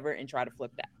loophole or whatever and try to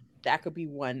flip that. That could be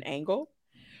one angle.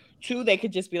 2, they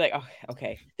could just be like, oh,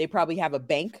 okay. They probably have a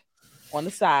bank on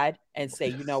the side and say,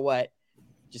 you know what?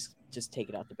 Just take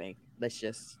it out the bank. Let's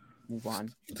just move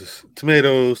on. Just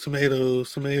tomatoes. That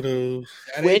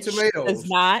ain't Which tomatoes. does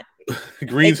not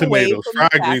Green take away tomatoes, from the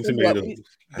fried fact green of what tomatoes.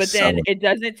 but then it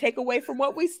doesn't take away from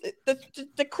what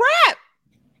the crap.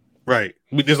 Right.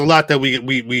 There's a lot that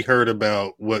we heard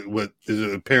about what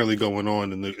is apparently going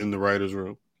on in the writers'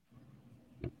 room.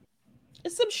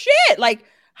 It's some shit. Like,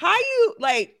 how you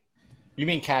like you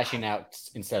mean cashing out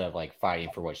instead of like fighting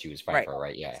for what she was fighting for,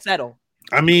 right? Yeah. settle?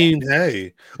 I mean,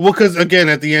 hey, well, because again,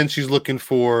 at the end, she's looking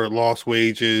for lost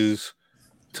wages,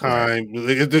 time.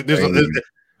 There's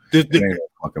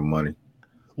fucking money.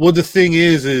 well, the thing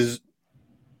is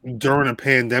during a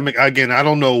pandemic, again, I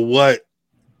don't know what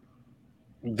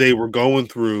they were going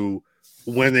through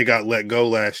when they got let go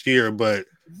last year, but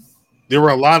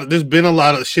there's been a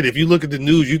lot of shit. If you look at the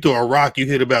news, you throw a rock, you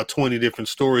hit about 20 different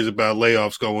stories about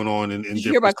layoffs going on. Did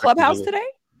you hear about Clubhouse today?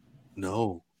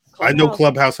 No. I know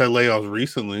Clubhouse had layoffs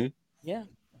recently. Yeah.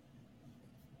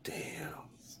 Damn.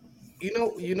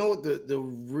 You know what the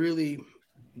really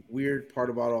weird part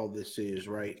about all this is,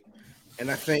 right?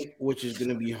 And I think which is going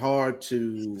to be hard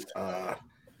to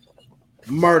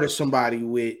murder somebody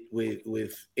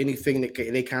with anything that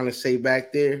they kind of say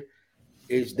back there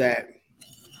is that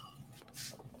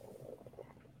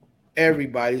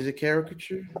everybody's a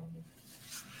caricature.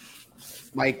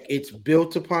 Like it's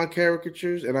built upon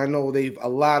caricatures, and I know they've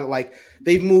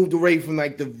moved away from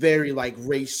like the very like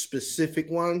race specific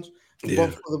ones. Yeah.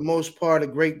 But for the most part, a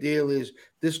great deal is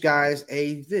this guy's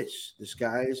a this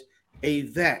guy's a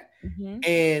that. Mm-hmm.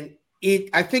 And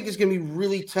I think it's gonna be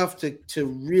really tough to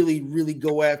really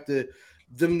go after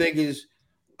them niggas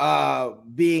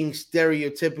being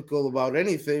stereotypical about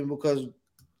anything, because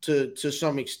to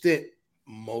some extent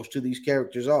most of these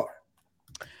characters are.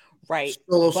 right?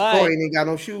 Solo But Sikoa ain't got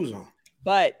no shoes on.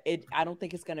 I don't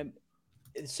think it's gonna.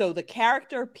 So the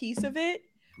character piece of it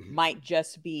might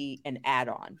just be an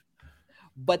add-on,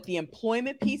 but the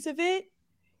employment piece of it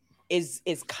is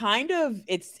kind of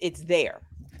it's there,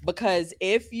 because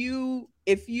if you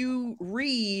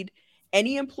read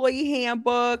any employee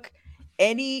handbook,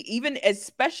 any, even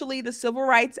especially the Civil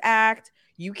Rights Act,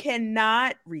 you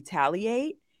cannot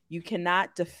retaliate, you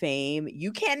cannot defame,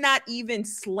 you cannot even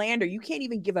slander, you can't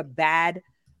even give a bad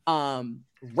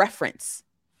reference,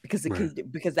 because it can,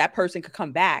 because that person could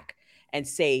come back and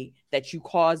say that you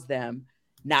caused them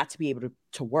not to be able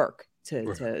to work,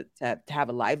 to have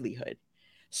a livelihood.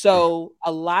 So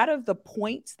a lot of the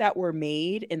points that were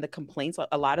made in the complaints,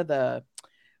 a lot of the,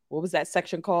 what was that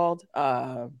section called?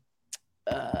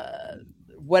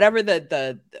 Whatever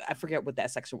the I forget what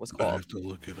that section was I called. have to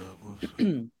look it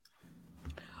up.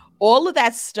 All of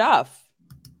that stuff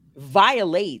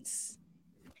violates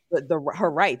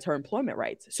her rights, her employment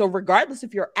rights. So regardless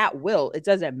if you're at will, it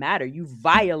doesn't matter. You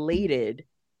violated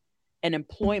an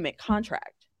employment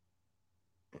contract,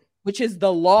 which is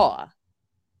the law.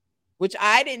 Which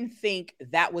I didn't think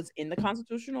that was in the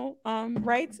constitutional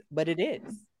rights, but it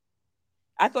is.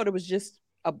 I thought it was just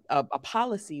a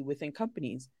policy within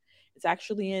companies. It's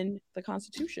actually in the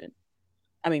Constitution.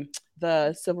 I mean,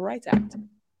 the Civil Rights Act.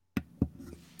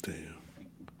 Damn.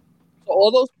 So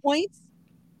all those points,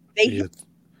 they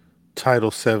Title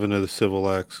VII of the Civil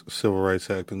Rights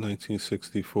Act in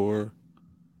 1964.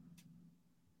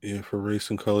 Yeah, for race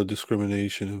and color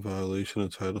discrimination in violation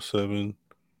of Title VII.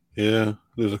 Yeah,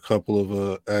 there's a couple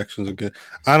of actions again.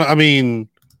 I mean,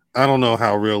 I don't know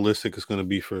how realistic it's going to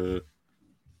be for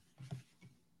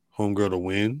Homegirl to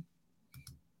win.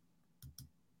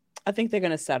 I think they're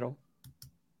going to settle.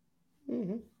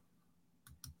 Mm-hmm.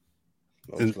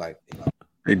 Most likely.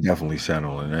 They definitely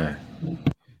settling that.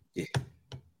 Yeah.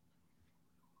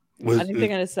 I think they're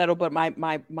going to settle, but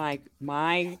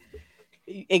my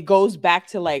it goes back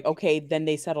to like, okay, then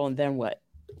they settle, and then what?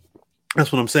 That's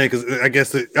what I'm saying, because I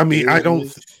guess I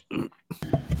don't.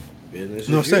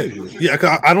 No, say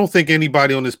yeah. I don't think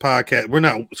anybody on this podcast, we're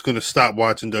not going to stop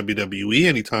watching WWE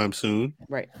anytime soon,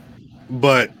 right?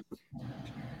 But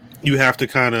you have to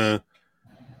kind of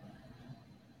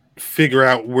figure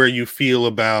out where you feel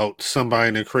about somebody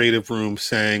in the creative room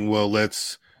saying, "Well,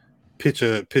 let's pitch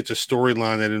a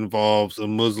storyline that involves a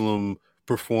Muslim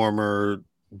performer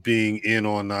being in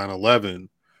on 9/11,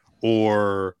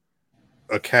 or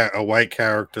a white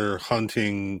character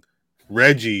hunting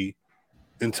Reggie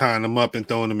and tying them up and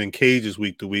throwing them in cages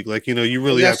week to week." Like, you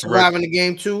really have to surviving the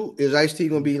game too. Is Ice-T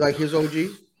gonna be like his OG?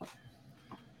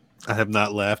 I have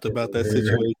not laughed about that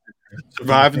situation.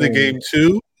 Surviving the game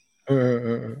too.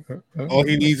 All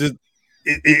he needs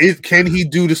is can he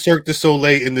do the Cirque du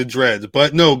Soleil in the dreads?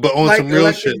 But no, but on some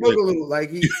real shit.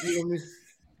 Like he, you know what I mean?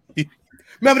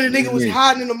 Remember the nigga was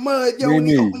hiding in the mud, yo, when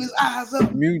he opened his eyes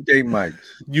up. Mute they mics.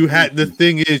 The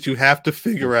thing is, you have to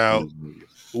figure out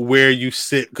where you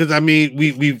sit, because I mean,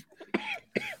 we've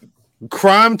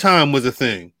Crime Time was a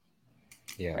thing.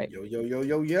 Yeah. Right.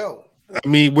 Yo. I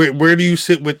mean, where do you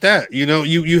sit with that?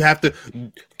 You have to.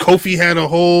 Kofi had a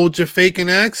whole Jamaican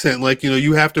accent. Like,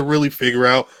 you have to really figure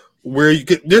out where you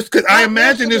get this. Because I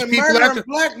imagine there's people murdering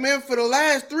black men for the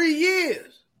last 3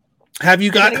 years. Have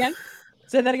you got?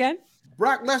 Say that again.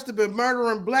 Brock Lesnar been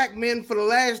murdering black men for the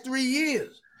last 3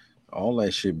 years. All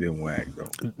that shit been whacked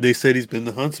though. They said he's been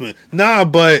the huntsman. Nah,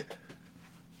 but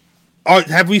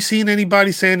have we seen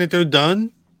anybody saying that they're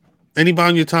done? Anybody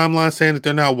on your timeline saying that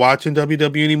they're not watching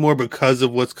WWE anymore because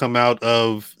of what's come out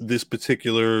of this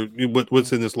particular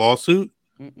what's in this lawsuit?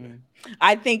 Mm-mm.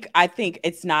 I think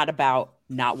it's not about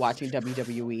not watching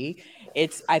WWE.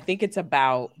 I think it's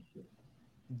about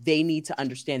they need to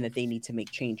understand that they need to make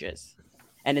changes.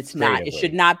 And it's not, it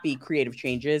should not be creative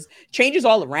changes. Changes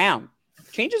all around.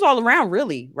 Changes all around,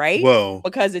 really, right? Well,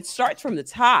 because it starts from the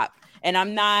top. And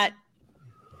I'm not.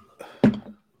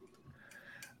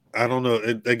 I don't know.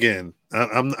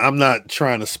 I'm not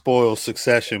trying to spoil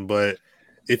Succession, but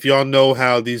if y'all know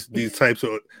how these types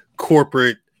of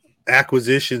corporate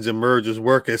acquisitions and mergers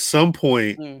work, at some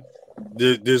point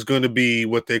there's going to be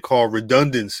what they call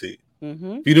redundancy.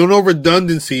 Mm-hmm. If you don't know what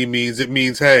redundancy means, it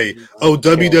means, hey,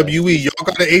 WWE, y'all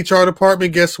got an HR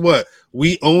department. Guess what?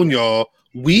 We own y'all.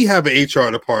 We have an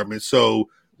HR department, so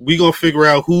we gonna figure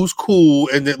out who's cool,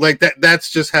 and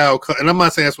that's just how. And I'm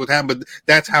not saying that's what happened, but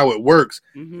that's how it works.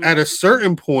 Mm-hmm. At a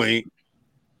certain point,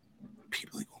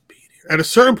 people ain't gonna be there. At a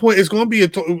certain point, it's gonna be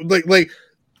like.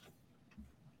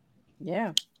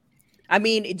 Yeah, I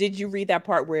mean, did you read that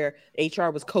part where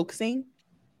HR was coaxing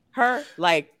her?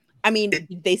 Like, I mean,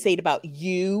 they say it about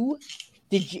you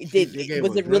gave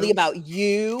was us it really drugs? about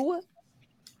you?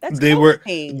 That's They were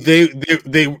coaching.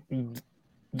 they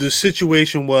the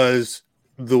situation was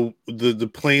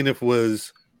the plaintiff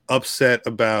was upset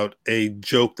about a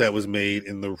joke that was made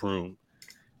in the room.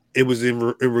 It was in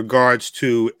regards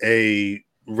to a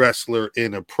wrestler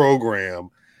in a program,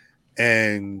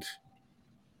 and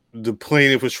the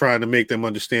plaintiff was trying to make them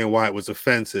understand why it was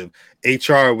offensive.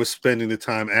 HR was spending the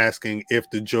time asking if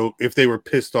they were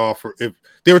pissed off, or if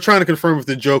they were trying to confirm if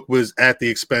the joke was at the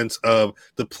expense of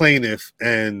the plaintiff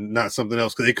and not something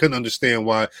else, because they couldn't understand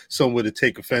why someone would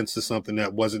take offense to something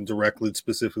that wasn't directly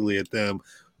specifically at them.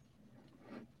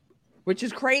 Which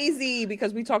is crazy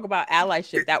because we talk about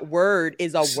allyship. That word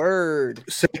is a word.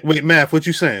 Wait, Math, what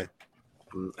you saying?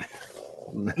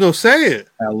 No, say it.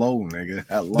 Hello, nigga.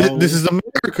 Hello. This is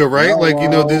America, right? Like, you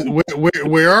know,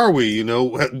 where are we? You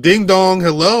know, ding dong,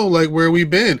 hello. Like, where we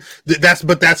been?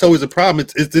 That's always a problem.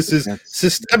 This is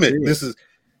systemic.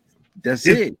 That's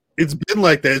it. It's been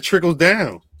like that. It trickles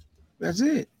down. That's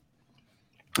it.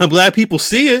 I'm glad people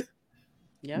see it.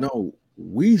 Yeah. No,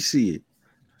 we see it.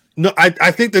 No,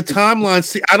 I think the timeline.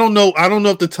 See, I don't know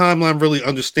if the timeline really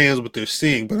understands what they're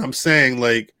seeing, but I'm saying,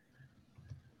 like,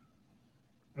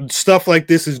 stuff like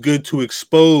this is good to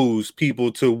expose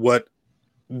people to what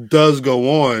does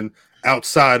go on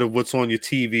outside of what's on your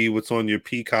TV, what's on your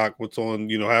Peacock, what's on,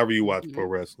 you know, however you watch pro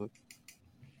wrestling.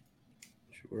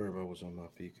 Worry about what's on my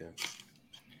Peacock.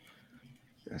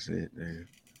 That's it, man.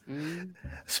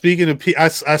 Speaking of I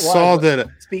saw that.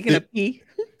 Speaking of P.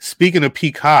 Speaking of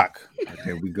Peacock.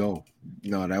 There we go.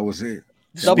 No, that was it.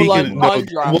 Double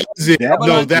entendre. Was it?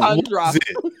 No, that was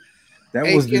it.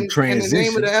 That was the transition. Can the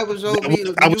name of the episode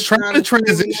be I was trying to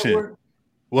transition.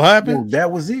 What happened? No,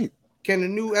 that was it. Can the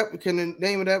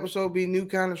name of the episode be New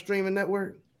Kind of Streaming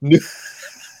Network? No,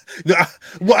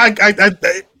 well, I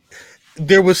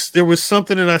there was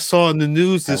something that I saw in the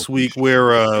news this week where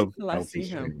Wait till I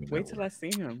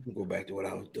see him. Go back to what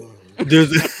I was doing.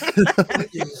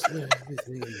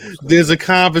 There's a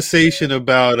conversation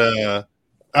about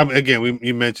again,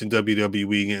 you mentioned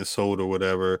WWE getting sold or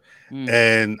whatever,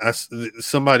 and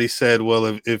somebody said,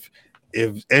 well, if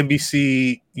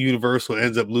NBC Universal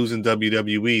ends up losing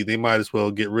WWE, they might as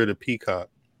well get rid of Peacock.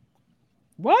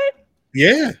 What?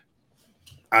 Yeah,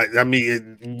 I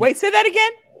mean, wait, say that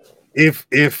again. If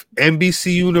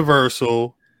NBC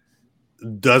Universal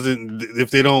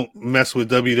if they don't mess with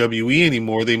WWE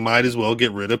anymore, they might as well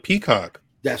get rid of Peacock.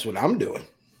 That's what I'm doing.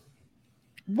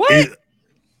 What?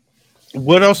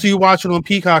 What else are you watching on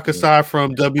Peacock aside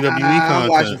from WWE content? I'm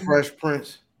watching Fresh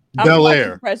Prince. Bel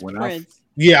Air. Fresh Prince.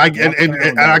 Yeah,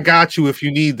 I got you if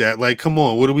you need that. Like, come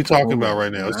on, what are we talking about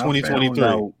right now? It's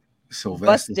 2023.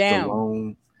 Sylvester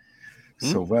Stallone.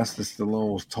 Sylvester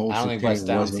Stallone's Tulsa King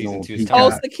wasn't on Peacock.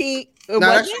 Tulsa King. No,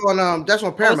 that's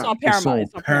on Paramount. It's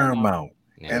on Paramount.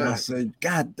 Yeah. And I said,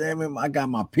 God damn it, I got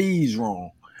my P's wrong.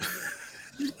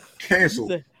 Cancel.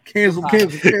 Tomatoes.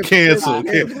 Can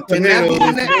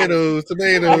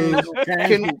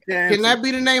that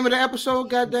be the name of the episode?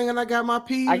 God dang it, I got my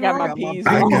P's wrong. I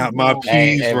got my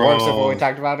P's it wrong. works with what we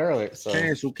talked about earlier. So.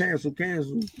 Cancel.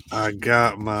 I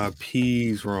got my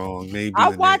P's wrong. Maybe I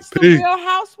watched the Real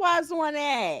Housewives on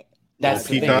that. That's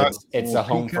the Peacock. thing. It's a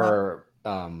home for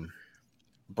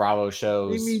Bravo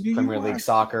shows, Premier League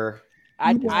soccer.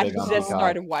 I just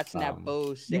started watching that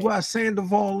bullshit. You watch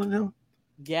Sandoval and them?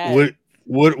 Yeah.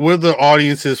 What are the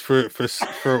audiences for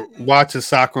watching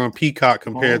soccer on Peacock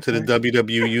compared to the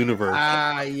WWE universe?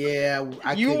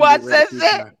 Yeah. You watch that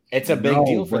shit? It's a big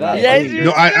deal for that.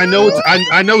 No, I know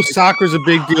I know soccer's a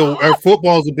big deal, or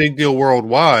football's a big deal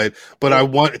worldwide. But I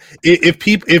want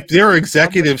if there are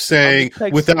executives saying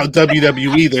without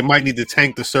WWE they might need to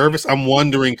tank the service, I'm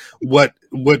wondering what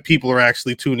people are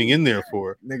actually tuning in there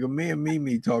for. Nigga, me and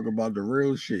Mimi talk about the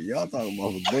real shit. Y'all talking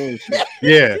about the bullshit.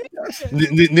 Yeah,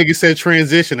 nigga said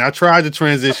transition. I tried to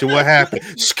transition. What happened?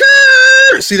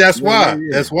 See, that's why.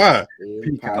 That's why.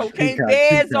 Cocaine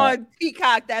Bears on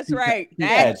Peacock. That's right.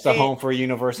 Yeah, it's the home for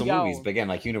Universal movies. But again,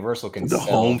 like Universal can the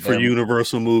sell home for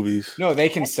Universal movies. No, they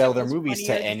can sell their movies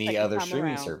to any other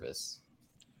streaming service.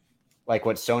 Like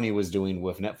what Sony was doing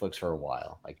with Netflix for a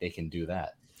while. Like they can do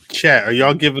that. Chat, are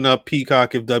y'all giving up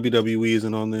Peacock if WWE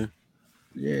isn't on there?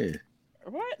 Yeah.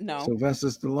 What? No. Sylvester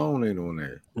Stallone ain't on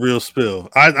there. Real spill.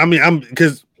 I mean, I'm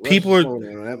because people are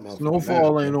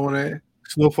Snowfall ain't on there.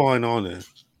 Snowfall ain't on there.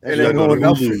 It ain't on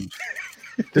Hulu.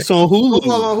 It's on Hulu.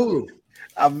 Snowfall on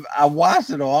Hulu. I watched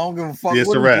it all. I don't give a fuck. Yeah,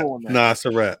 it's a wrap. Nah, it's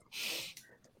a wrap.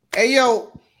 Hey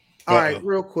yo. All right,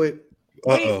 real quick.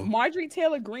 Wait, Marjorie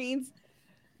Taylor Greene's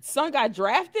son got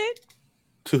drafted?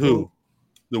 To who?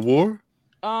 The war?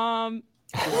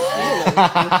 The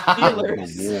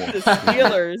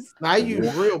Steelers. Now I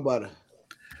use real butter.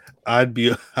 I'd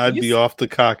be off the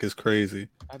cock is crazy.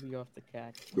 I'd be off the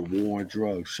cat. The war on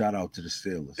drugs. Shout out to the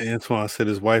Steelers. Antoine said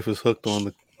his wife is hooked on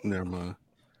the. Never mind.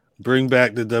 Bring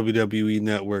back the WWE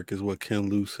network is what Ken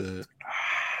Lou said.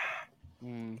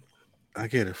 I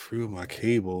get it free with my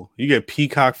cable. You get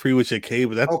Peacock free with your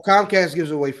cable. That's Comcast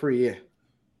gives it away free. Yeah. They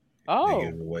Oh.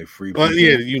 give away free. well,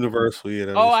 yeah, Universal.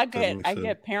 Yeah. Oh, I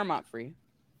get Paramount free.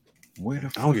 Where the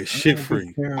I don't get shit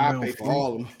free. I pay for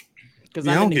all of them. Because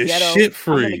Yeah, I I'm don't in the get ghetto. shit I'm in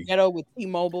free. the ghetto with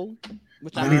T-Mobile,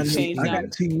 which I I need to change now.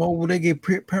 got T-Mobile. They get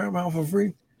Paramount for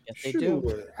free. Yes, they do.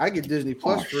 Shoot, I get Disney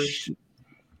Plus free. Shit.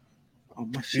 Oh,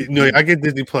 my shit. No, I get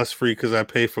Disney Plus free because I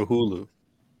pay for Hulu.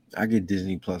 I get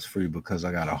Disney Plus free because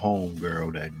I got a home girl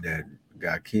that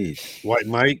got kids. White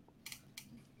Mike.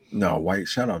 No, White.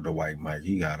 Shout out to White Mike.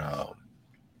 He got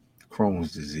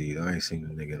Crohn's disease. I ain't seen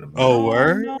the nigga in a minute. Oh,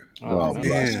 word. no. Well, no.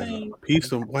 Damn,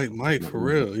 piece of White Mike for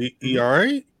real. He all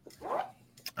right?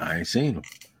 I ain't seen him.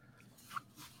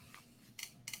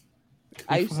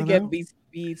 I used to Find get out?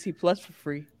 BET Plus for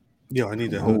free Yo, I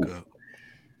need to Who? hook up.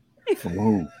 From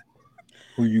who?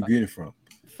 Who you get it from?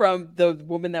 from the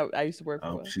woman that I used to work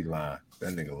Oh, for. she lying.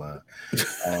 That nigga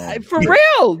lying. For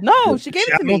real? No, she gave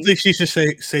it I to don't me. think she should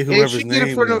say And whoever's she get it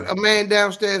name. for is. a man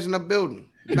downstairs in the building.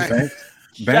 Bang, Banks?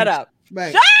 Shut Banks? up.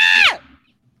 bang.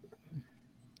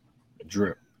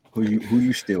 Drip. Who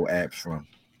you steal apps from?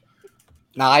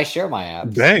 No, I share my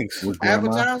apps Banks. With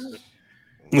grandma? Advertisers?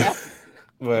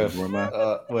 with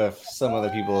Grandma? with some other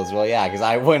people as well. Yeah, because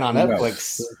I went on Who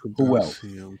Netflix. Who else?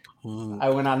 I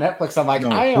went on Netflix. I'm like, No,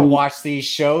 I who- didn't watch these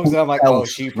shows. And I'm like, oh,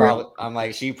 else, she bro? probably. I'm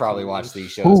like, she probably watched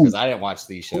these shows Who? because I didn't watch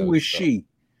these shows. Who is so. she?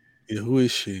 Yeah, who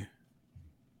is she?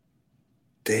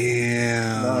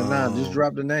 Damn. Nah, just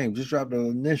drop the name. Just drop the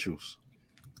initials.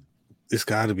 It's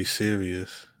got to be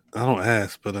serious. I don't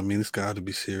ask, but I mean, it's got to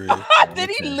be serious. Did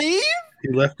he leave? He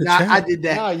left the Nah, chat. I did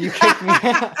that. No, you kicked me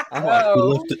out. I'm like, He Oh.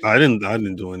 left it. I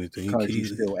didn't do anything. He Because you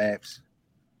keyed it. steal apps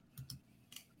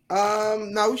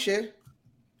No, we share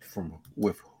from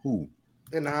with who?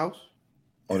 in the house.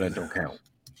 Oh, that don't count.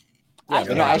 I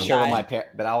but no, I tried. share with my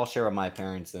but I will share with my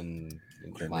parents and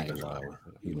That my nigga in-law. lying.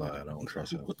 He lying. I don't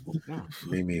trust him. No.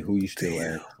 Mimi, who you steal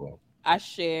Damn. apps from? I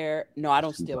share. No, I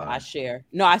don't steal. Wow. I share.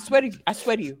 No, I swear to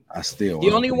you. I steal.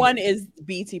 The only one is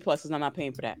BT Plus, because I'm not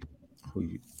paying for that. Who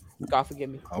you? God forgive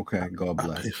me. Okay, God I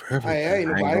bless. pay for everything. Hey, ain't I ain't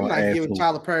nobody. I'm gonna not ask giving who.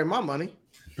 Tyler Perry my money.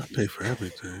 I pay for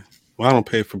everything. Well, I don't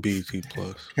pay for BET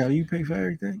Plus. Hell, you pay for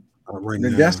everything. Right The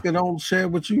now. desk don't share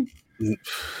with you.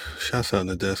 Shouts out in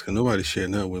the desk, and nobody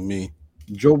sharing that with me.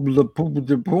 Joe the Puma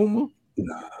the Puma.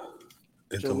 Nah,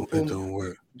 it Joe don't. Puma. It don't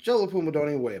work. Joe Puma don't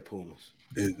even wear Pumas.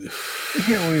 It,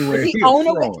 He don't even wear. Does he He a own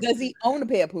fraud. Does he own a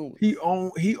pair of Pumas? He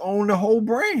own the whole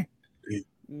brand.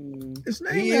 Mm. It's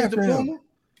named He is the after him. Puma.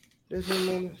 This his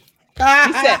name.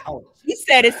 He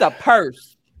said it's a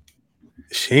purse.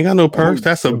 she ain't got no purse.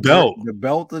 That's a The belt. The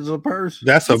belt is a purse.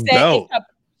 That's She a said belt.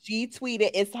 she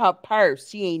tweeted it's her purse.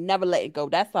 She ain't never let it go.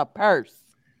 That's her purse.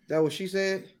 That what she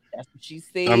said. That's what she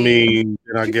said. I mean,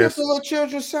 and I She guess put the little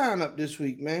children's sign up this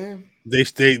week, man.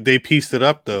 they pieced it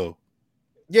up though.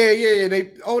 Yeah.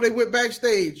 They went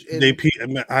backstage. And They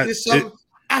did something.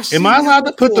 am I allowed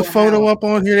to put the photo up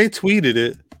on here? They tweeted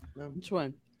it. Which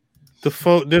one?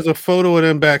 There's a photo of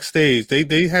them backstage.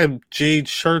 They had Jade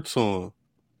shirts on.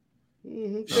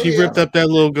 She ripped up that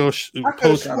little girl I could have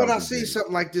post. sworn I out to seen Jade.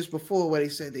 something like this before, where they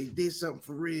said they did something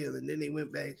for real, and then they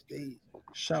went backstage.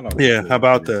 Shout out. Yeah, how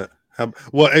about that?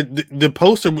 The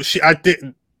poster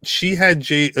she had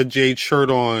a Jade shirt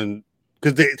on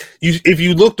because if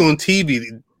you looked on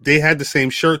TV, they had the same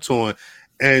shirts on,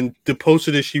 and the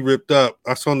poster that she ripped up,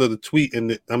 I saw another tweet,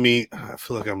 and I mean, I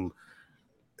feel like I'm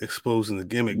exposing the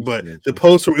gimmick, but the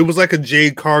poster, it was like a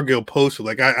Jade Cargill poster.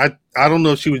 Like I don't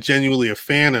know if she was genuinely a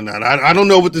fan or not. I don't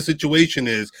know what the situation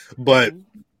is, but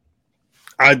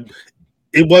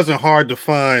it wasn't hard to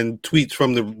find tweets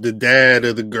from the dad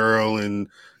of the girl and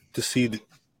to see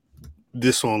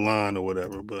this online or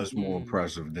whatever. But That's more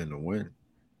impressive than the win.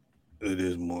 it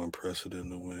is more impressive than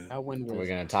the win. I win. Are we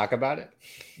gonna talk about it?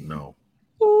 No.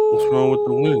 What's wrong with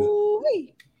the win?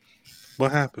 Ooh-wee.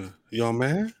 What happened? Y'all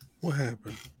mad? What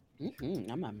happened?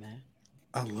 I'm not mad.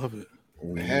 I love it.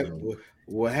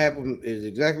 What happened is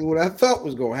exactly what I thought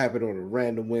was going to happen on a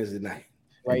random Wednesday night.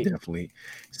 Right. Definitely.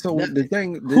 So Now- the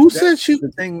thing, Who said she?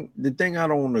 the thing I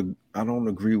don't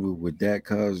agree with that,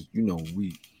 because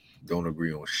we don't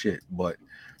agree on shit. But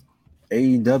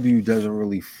AEW doesn't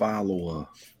really follow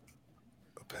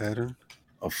A pattern?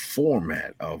 a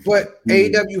format of. But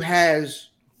AEW has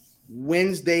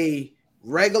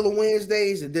regular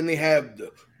Wednesdays, and then they have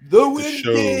the the shows.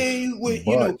 Wednesday, with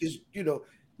But- because The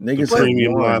Niggas have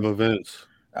premium live won events.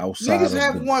 outside niggas of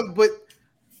have the, one, but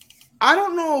I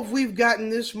don't know if we've gotten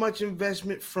this much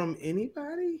investment from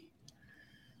anybody.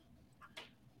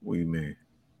 What do you mean?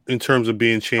 In terms of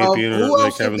being champion or Who like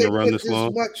else have having they to run put this this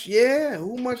long. much? Yeah,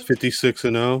 who much? 56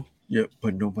 and 0. Yeah,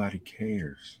 but nobody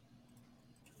cares.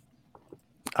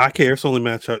 I care. It's the only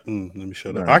match. Let me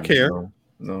shut up. No, I care.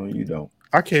 No, you don't.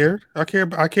 I cared. I care.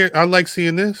 I care. I like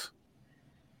seeing this.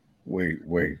 Wait.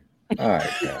 All right,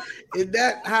 Cap. Is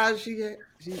that how she had?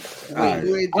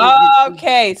 Alright.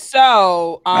 Okay,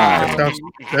 so Alright.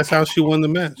 That's how she won the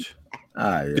match.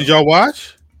 All right. Did y'all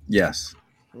watch? Yes.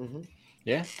 Mhm.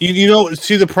 Yeah. You know.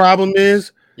 See, the problem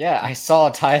is Yeah, I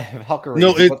saw Taya Valkyrie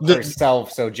No, book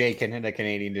herself so Jay can hit a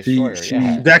Canadian destroyer.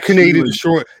 Yeah. that Canadian was-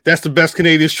 destroyer. That's the best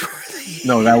Canadian destroyer.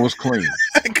 No, that was clean.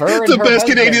 Her the and her best husband.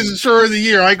 Canadian destroyer of the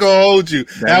year. I ain't gonna hold you.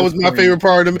 That was my clean. favorite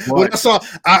part of the. When But- I saw,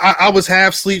 I was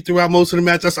half asleep throughout most of the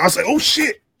match. I was like, oh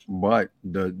shit. But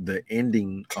the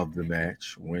ending of the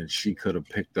match when she could have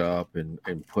picked her up and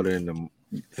put her in the And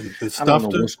I don't stuffed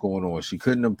know her. what's going on. She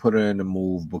couldn't have put her in the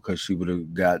move because she would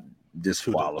have got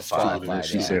disqualified. And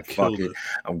she yeah. said, "Fuck it,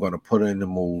 I'm going to put her in the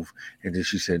move." And then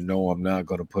she said, "No, I'm not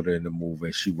going to put her in the move."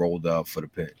 And she rolled up for the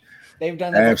pin. They've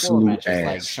done that Absolute before matches.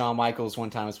 Like ass. Shawn Michaels one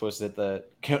time was supposed to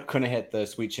hit couldn't hit the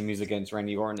sweet chin music against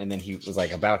Randy Orton, and then he was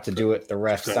like about to do it. The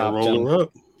ref Gotta stopped roll him, her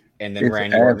up. and then It's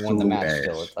Randy Orton won the absolute match. ass.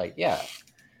 Still, it's like, yeah,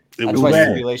 It that's was why bad.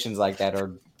 stipulations like that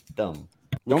are dumb.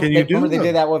 What can you do, Remember they though?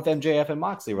 did that with MJF and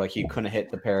Moxley, where like he couldn't hit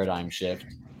the paradigm shift,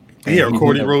 Yeah, And he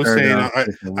Cody did a Rhodes saying, paradigm I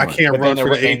shift and I won. can't but run then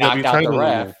for the they AEW knocked out the title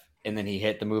ref, anymore. and then he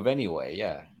hit the move anyway.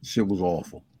 Yeah, Shit was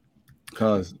awful.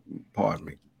 Cause, pardon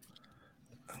me.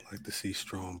 I like to see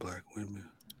strong black women.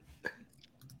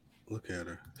 Look at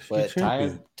her. She's but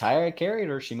champion. Tyra carried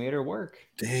her. She made her work.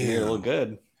 She made her look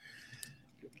good.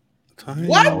 Tyra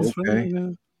What? in this Okay. ring right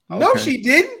now. No, Okay. she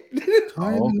didn't.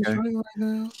 Tyra in this Okay. ring right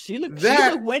now. she looked.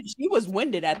 That- She was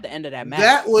winded at the end of that match.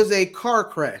 That was a car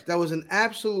crash. That was an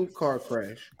absolute car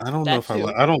crash. I don't That know if I too.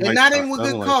 like. I don't And like. not Ty- even with I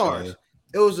good don't like cars.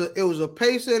 Tyra. It was a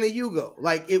Pacer and a Yugo.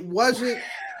 Like it wasn't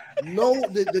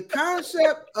the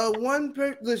concept of one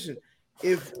person. Listen,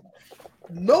 if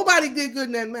nobody did good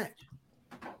in that match,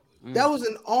 that was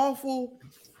an awful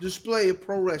display of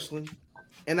pro wrestling,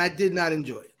 and I did not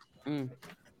enjoy it.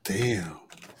 Damn.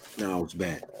 No, it's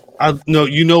bad. I no.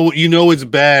 You know it's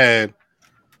bad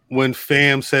when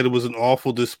Fam said it was an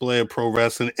awful display of pro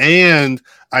wrestling, and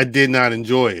I did not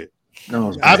enjoy it. No,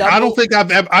 it's bad. I don't think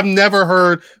I've never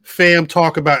heard Fam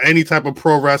talk about any type of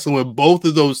pro wrestling with both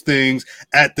of those things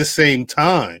at the same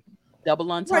time.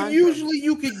 double entendre. Right, usually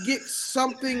you could get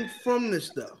something from this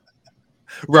stuff.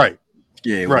 Right.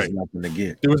 Yeah, it Right. was nothing to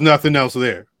get. There was nothing else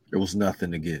there. It was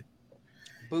nothing to get.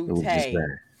 It was just Bootay.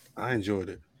 bad. I enjoyed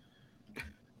it.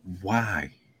 Why?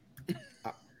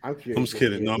 I'm curious. I'm just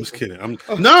kidding. No, I'm just kidding.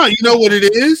 No, you know what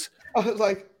it is? I was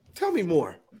like, tell me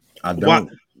more. I What?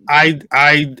 don't.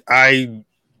 I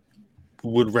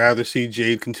would rather see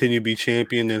Jade continue to be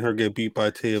champion than her get beat by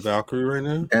Taya Valkyrie right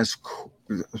now. That's cool.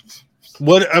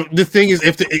 What the thing is,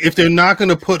 if they're not going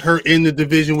to put her in the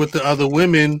division with the other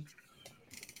women,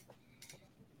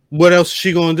 what else is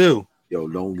she going to do? Yo,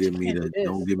 don't give me Can't do this.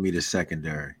 don't give me the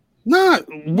secondary. Nah.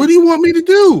 What do you want me to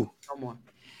do? Come on.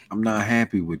 I'm not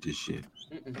happy with this shit.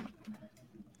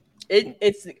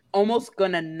 It's almost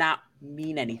gonna not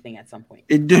mean anything at some point.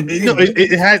 It did. No,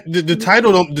 it had the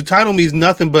title. The title means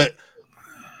nothing. But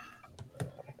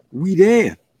We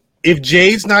there. if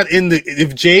Jay's not in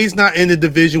the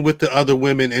division with the other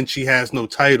women and she has no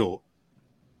title,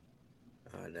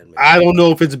 I don't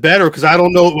know if it's better because I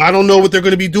don't know what they're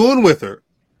going to be doing with her.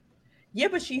 Yeah,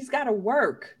 but she's got to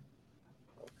work.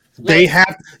 They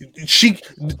have she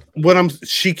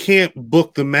can't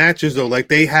book the matches though. Like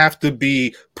they have to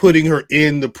be putting her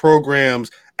in the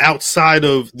programs outside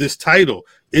of this title.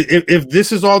 If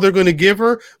this is all they're going to give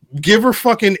her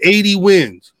fucking 80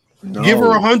 wins. No. Give her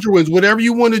 100 wins, whatever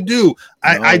you want to do.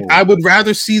 I would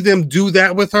rather see them do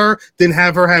that with her than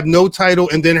have her have no title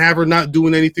and then have her not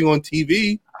doing anything on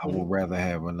TV. I would rather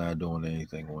have her not doing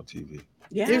anything on TV.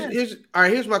 Yeah.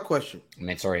 Here's my question. I mean,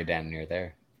 it's already damn near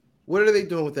there. What are they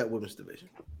doing with that women's division?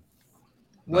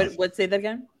 What? Say that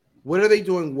again. What are they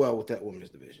doing well with that women's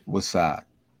division? What side?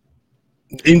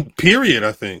 In period,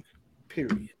 I think.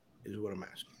 Period is what I'm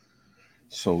asking.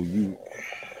 So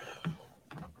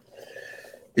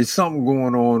it's something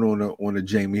going on the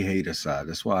Jamie Hayter side.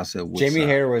 That's why I said what Jamie side?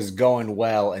 Hayter was going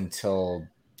well until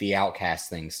the Outcast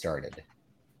thing started.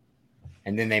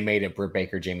 And then they made it Britt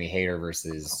Baker, Jamie Hayter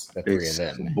versus the three It's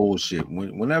of them. bullshit.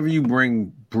 Whenever you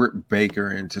bring Britt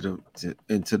Baker into the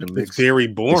mix, It's very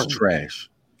boring. it's trash.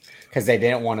 because they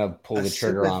didn't want to pull A the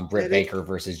trigger on Britt sympathetic- Baker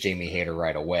versus Jamie Hayter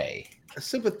right away. A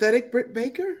sympathetic Britt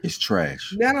Baker? It's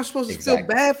trash. Now I'm supposed to Exactly.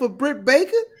 feel bad for Britt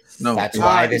Baker? No, That's it-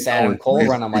 why this Adam Cole it's-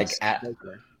 run. I'm like, it's-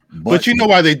 But you know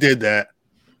why they did that?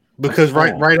 Because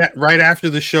What's wrong? right after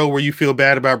the show where you feel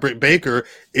bad about Britt Baker,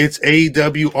 it's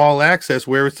AEW All Access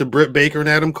where it's the Britt Baker and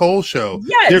Adam Cole show.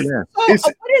 Yes. There- Yeah. So, It's-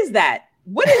 what is that?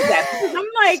 What is that? Because I'm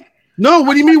like, No,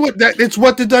 what do you mean? What that? It's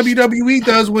what the WWE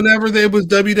does whenever there was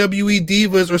WWE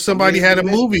Divas or somebody had a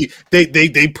movie.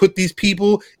 They put these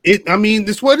people. I mean,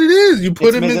 it's what it is. You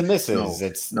put it's them Miz in. and Mrs.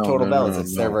 It's No, Total no, Bellas. no,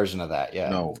 It's no. their version of that. Yeah.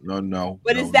 No. but no,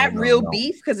 is that no, real no.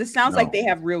 beef? Because it sounds No. like they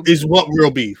have real beef. Is what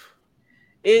real beef?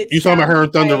 It You talking about her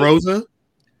and sounds Thunder like- Rosa?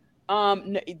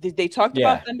 No, they talked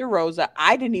Yeah. about Thunder Rosa.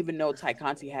 I didn't even know Ty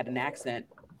Conti had an accent.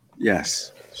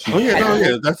 Yes. Oh yeah, no,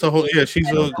 yeah. That's a whole. Yeah, she's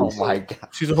a Oh my god.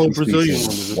 she's a whole She speaks Brazilian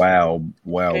in woman,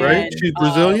 Wow. And- right? She's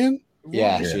Brazilian.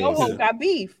 Yeah, Ruby she Soho is. got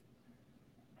beef.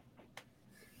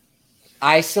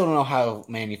 I still don't know how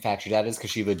manufactured that is because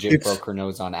she legit It's- broke her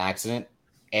nose on accident.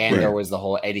 And Right. there was the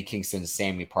whole Eddie Kingston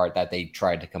Sammy part that they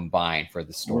tried to combine for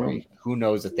the story. Who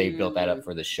knows if they built that up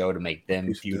for the show to make them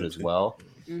He's feud as guilty. well.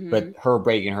 Mhm. But her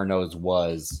breaking her nose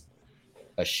was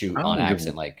a shoot I on don't give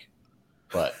accident. Like,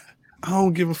 but I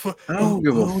don't give a fuck. I don't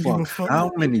give I a fuck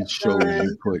how many shows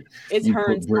you put. It's You her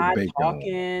put and Britt Todd Baker on.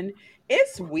 talking.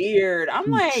 It's weird. I'm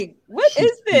She- like, what she-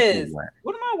 is this? people whack.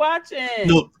 What am I watching?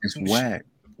 No, It's whack.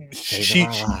 she.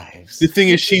 our lives. The thing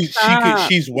is, Stop.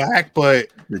 she's whack, but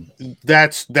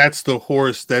that's the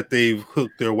horse that they've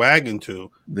hooked their wagon to.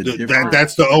 The That difference-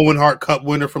 that's the Owen Hart Cup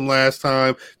winner from last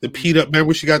time. The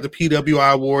remember she got the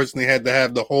PWI awards and they had to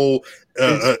have the whole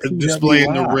It's display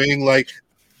in the PWI. ring. Like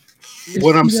It's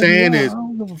what I'm saying PWI. is, I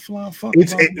don't give a flying fuck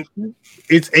it's about a- this shit.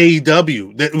 it's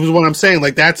AEW. That was what I'm saying.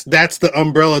 Like that's the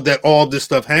umbrella that all this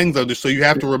stuff hangs under. So you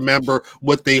have to remember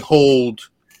what they hold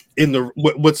in the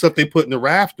what stuff they put in the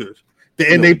rafters,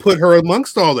 and they put her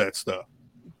amongst all that stuff.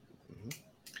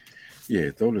 Yeah,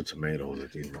 throw the tomatoes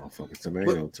at these motherfuckers.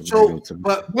 Tomato.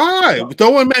 But Why?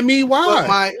 Throwing at me? but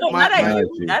Why? No, not at my-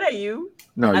 you. Not at you.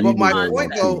 No, But you my do that point, one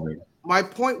though- too, nigga. my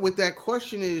point with that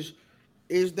question is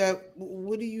that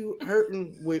what are you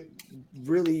hurting with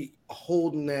really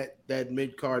holding that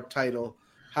mid card title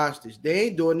hostage? They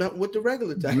ain't doing nothing with the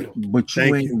regular title. But you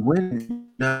Thank ain't you. winning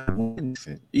nothing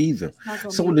either. It's not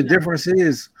gonna So be the enough. difference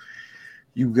is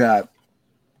you got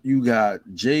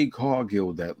Jade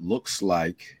Cargill that looks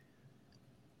like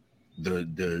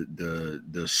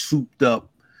the souped up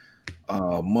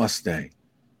Mustang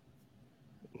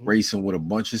racing with a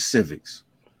bunch of Civics.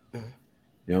 You know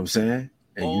what I'm saying?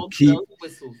 And All bells and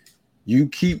whistles. you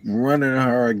keep running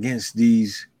her against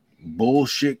these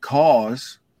bullshit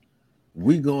cars.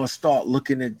 We gonna start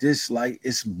looking at this like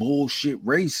it's bullshit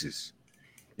races.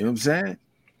 You know what I'm saying?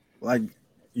 Like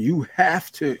you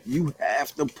have to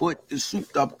put the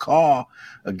souped up car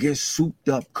against souped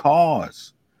up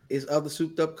cars. Is other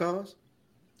souped up cars?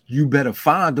 You better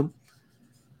find them.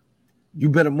 You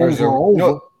better move There's her over.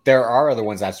 no, there are other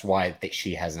ones. That's why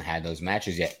she hasn't had those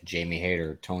matches yet. Jamie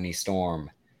Hayter, Tony Storm.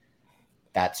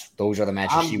 Those are the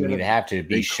matches I'm she would gonna- need to have to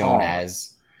be They shown call.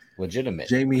 as legitimate.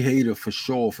 Jamie Hayter for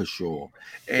sure,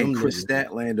 and Them Chris niggas.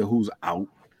 Statlander who's out.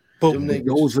 But, Them niggas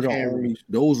Those are the Camrys. only.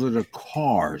 Those are the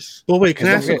cars. but wait, can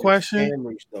I Don't ask a get- question?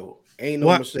 Camrys though. Ain't no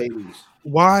What? Mercedes.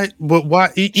 Why? But why?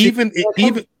 Even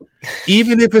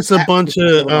if it's a That- bunch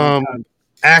of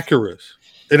Acuras,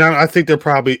 and I think they're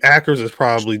probably Acuras is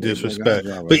probably disrespect.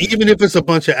 But even if it's a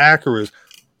bunch of Acuras,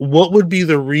 what would be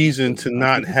the reason to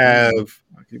not have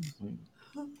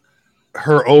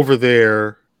her over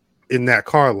there in that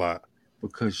car lot?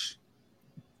 Because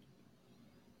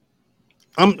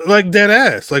I'm like dead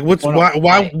ass. Like, what's Well, no,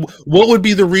 why? What would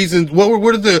be the reason? What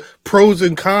are the pros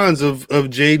and cons of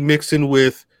Jade mixing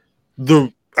with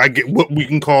the? I get what we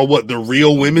can call the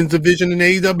real women's division in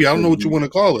AEW. I don't know what you want to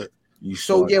call it. you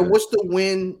So start yeah, to- what's the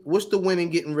win? What's the win in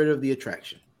getting rid of the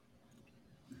attraction?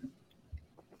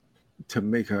 to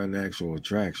make her an actual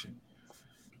attraction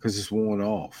because it's worn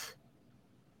off.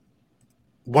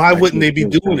 Why Like, wouldn't they be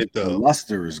the- doing it The though?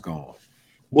 luster is gone.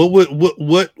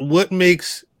 What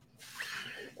makes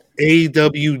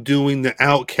AEW doing the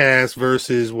Outcast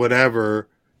versus whatever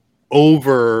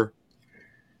over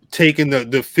taking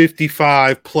the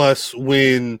 55 plus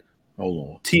win Hold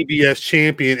on. TBS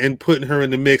champion and putting her in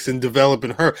the mix and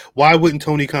developing her? Why wouldn't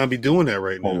Tony Khan be doing that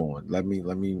right now? Hold on. Let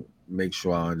me make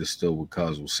sure I understood what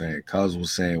Cuz was saying. Cuz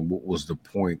was saying what was the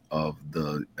point of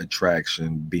the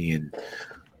attraction being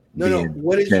No.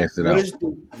 What is casted out.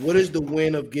 what is the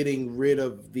win of getting rid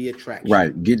of the attraction?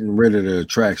 Right, getting rid of the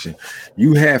attraction.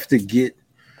 You have to get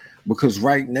because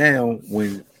right now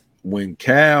when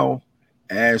Cal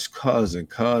Ask Cuz, and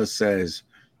Cuz says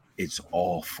it's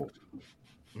awful.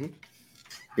 Mhm.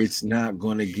 It's not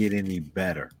gonna get any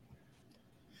better.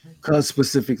 Cuz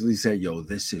specifically said, "Yo,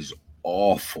 this is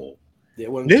awful." They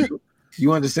wasn't Yeah. cute.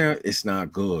 You understand? It's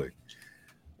not good.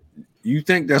 You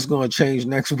think that's gonna change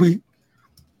next week?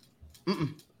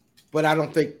 But I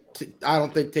don't think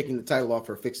taking the title off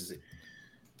her fixes it.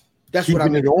 That's what I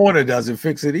Keeping mean. it on it doesn't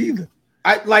fix it either.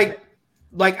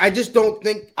 I just don't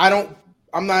think I don't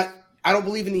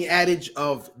believe in the adage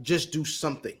of just do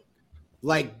something.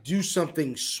 Like do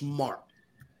something smart.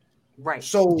 Right.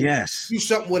 So Yes. do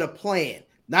something with a plan.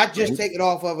 Not just Right. take it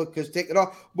off of it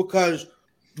because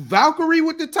Valkyrie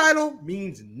with the title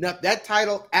means nothing. That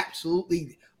title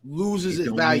absolutely loses It its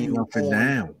don't value mean nothing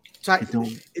now. It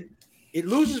don't. It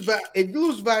loses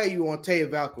value on Taya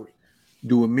Valkyrie.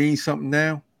 Do it mean something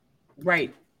now?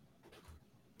 Right.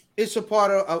 It's a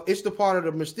part of it's the part of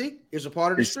the mystique. It's a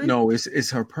part of the street. No, it's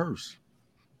her purse.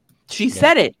 She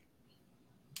said it.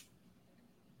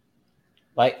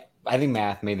 Like, I think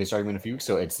Math made this argument a few weeks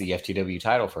ago. It's the FTW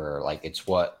title for her. Like, it's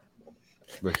what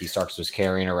Ricky Starks was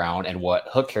carrying around and what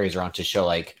Hook carries around to show,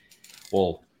 like,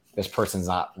 well, this person's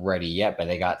not ready yet, but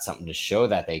they got something to show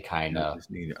that they kind I of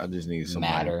just need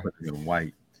somebody matter. put it in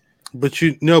white. But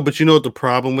you know what the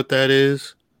problem with that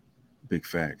is? Big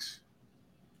facts.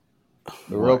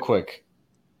 real quick.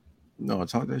 No,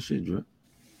 talk that shit, Drip.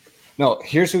 No,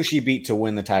 here's who she beat to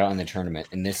win the title in the tournament,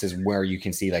 and this is where you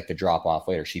can see like the drop off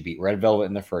later. She beat Red Velvet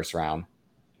in the first round,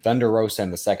 Thunder Rosa in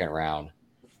the second round,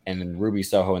 and then Ruby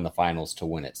Soho in the finals to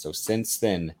win it. So since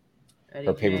then,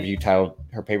 her pay per view title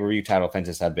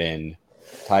offenses have been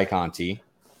Ty Conti,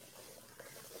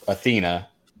 Athena,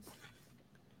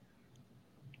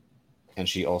 and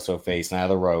she also faced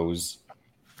Nyla Rose.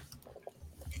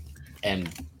 And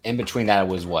in between that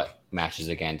was what matches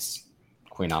against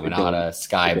Queen Aminata,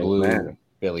 Sky Blue, matter.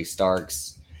 Billy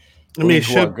Starks. I mean, it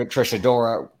who are should. good. Trisha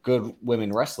Dora, good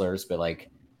women wrestlers, but like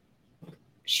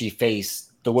she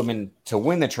faced the women to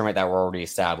win the tournament that were already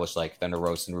established, like Thunder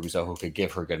Rosa and Ruby Soho, who could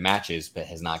give her good matches, but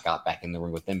has not got back in the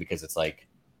ring with them because it's like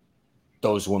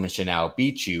those women should now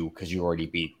beat you because you already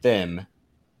beat them.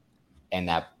 And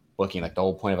that booking, like the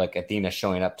whole point of like Athena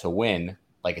showing up to win,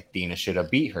 like Athena should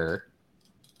have beat her.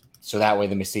 So that way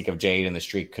the mystique of Jade and the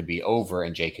streak could be over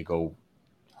and Jade could go,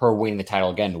 her winning the title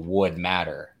again would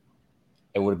matter.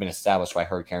 It would have been established by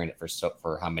her carrying it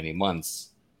for how many months.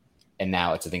 And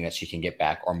now it's a thing that she can get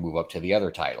back or move up to the other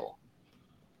title.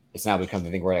 It's now become the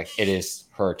thing where like, it is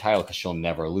her title because she'll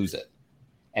never lose it.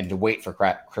 And to wait for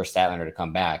Chris Statlander to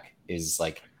come back is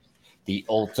like the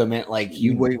ultimate, like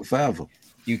You waiting forever.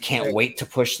 you can't wait to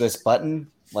push this button.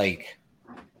 Like,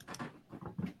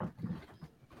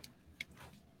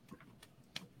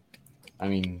 I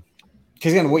mean,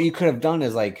 because again, what you could have done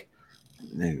is like,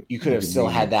 Nigga, you could have look at still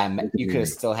me, had that. look at You me, could have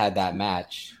nigga. still had that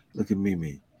match. Look at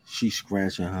Mimi. She's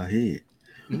scratching her head.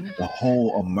 Mhm. The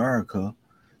whole America,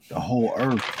 the whole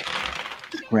earth,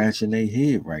 scratching their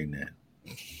head right now.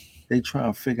 They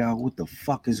trying to figure out what the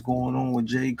fuck is going on with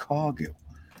Jade Cargill.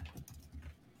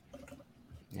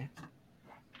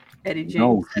 Eddie James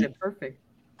No, said it perfect.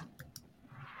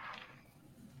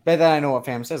 But then I know what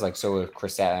fam says. Like, so if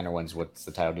Chris Statlander wins, what's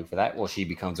the title do for that? Well, she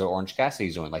becomes what Orange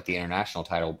Cassidy's doing. Like, the international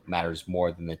title matters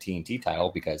more than the TNT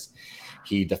title because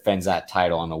he defends that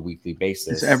title on a weekly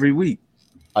basis. It's every week.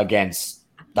 Against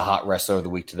the hot wrestler of the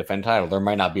week to defend title. There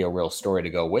might not be a real story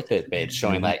to go with it, but it's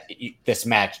showing that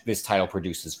this title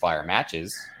produces fire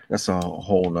matches. That's a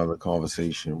whole nother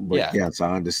conversation. But Yeah. yes,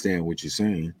 I understand what you're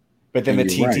saying. But then the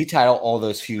And you're TNT right. title, all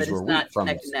those feuds But it's were not weak from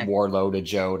neck and neck. Wardlow to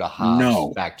Joe to Hobbs No.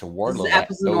 back to This Wardlow. is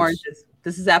apples and Those- oranges.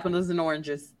 This is apples and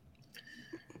oranges.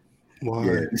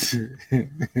 Why? Yeah.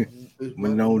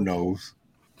 Mano knows.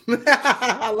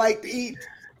 I like to eat.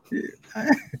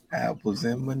 Apples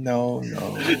and Mano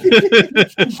knows.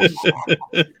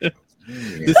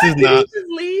 This is not. Just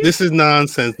leave. This is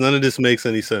nonsense. None of this makes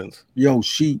any sense. Yo,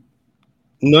 she.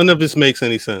 None of this makes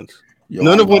any sense. Yo,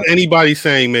 None I of what love- anybody's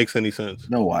saying makes any sense.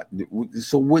 No,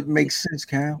 so what makes sense,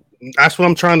 Cal? That's what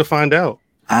I'm trying to find out.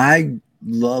 I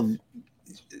love,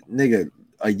 nigga.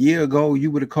 A year ago, you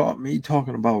would have caught me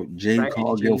talking about Jade Right,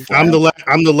 Cargill Jade. forever.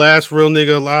 I'm the last real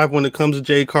nigga alive when it comes to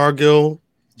Jade Cargill.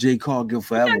 Jade Cargill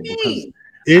forever What because mean?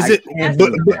 Is I it? can't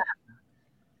But, do but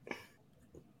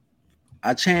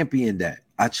I championed that.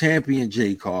 I championed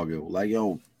Jade Cargill. Like,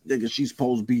 yo, nigga, she's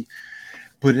supposed to be,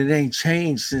 but it ain't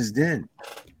changed since then.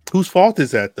 whose fault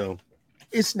is that though?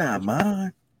 It's not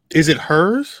mine. Is it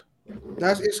hers?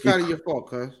 It's kind of your fault,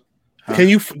 cuz. Huh? Can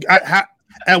you?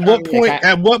 At what It point? ki-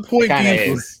 At what point It do kind of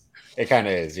you? is. It kind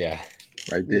of is, yeah.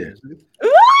 Right there.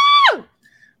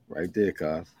 Right there,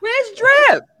 cuz. Where's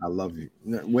Drip? I love you.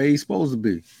 Where he's supposed to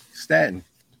be? Staten.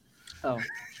 Oh,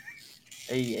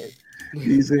 there he is.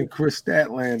 He's in Chris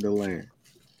Statlander land.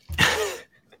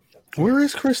 Where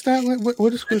is Chris Statland?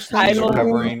 What is Chris title-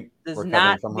 Statland? Does Recovering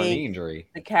not from her make knee injury.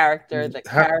 the character. The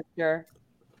How- character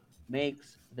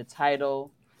makes the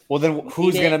title. Well, then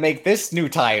who's Made gonna it. make this new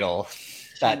title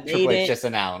that made Triple H it. just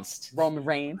announced? Roman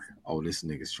Reigns. Oh, this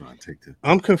nigga's trying to take the.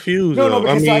 I'm confused. No, though.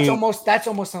 because I mean, that's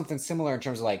almost something similar in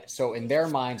terms of like, so in their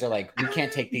minds, they're like, we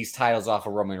can't take these titles off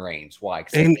of Roman Reigns. Why?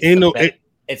 'Cause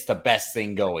it's the best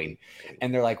thing going,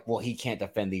 and they're like, well, he can't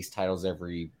defend these titles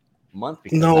every month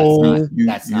because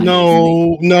that's not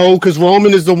no, because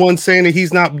Roman is the one saying that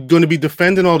he's not going to be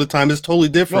defending all the time. It's totally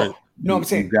different. No, I'm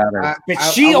saying, gotta, but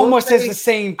she almost says the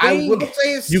same I thing. will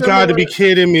say it's You got to be similar.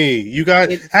 kidding me. You got.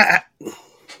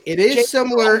 It is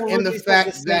similar in the Almost says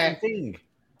fact same that thing.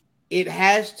 it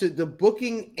has to. The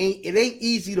booking ain't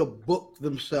easy to book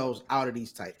themselves out of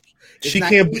these titles. It's She not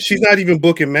can't. easy. She's not even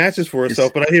booking matches for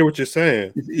herself. But I hear what you're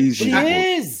saying. It's easy. She to book.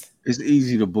 is. It's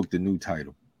easy to book the new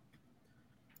title.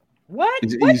 What?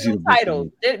 It's What easy new to book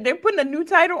title? They're putting a new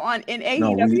title on in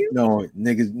AEW.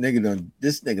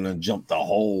 This nigga done jumped the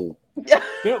whole. No.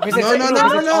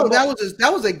 That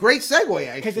was a great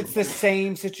segue. Because it's the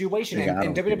same situation. Yeah, And I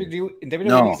don't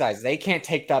WWE guys, they can't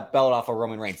take that belt off of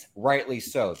Roman Reigns. Rightly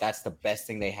so. That's the best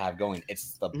thing they have going.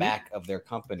 It's the back of their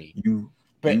company. You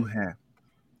have.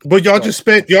 But y'all just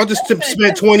spent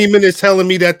 20 minutes telling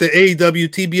me that the AEW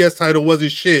TBS title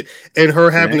wasn't shit, and her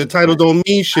having the title don't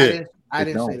mean shit. I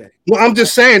didn't say that. Well, I'm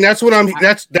just saying that's what I'm.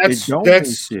 That's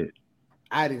shit.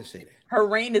 I didn't say that. Her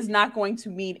reign is not going to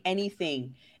mean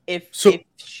anything if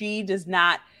she does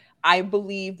not. I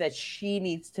believe that she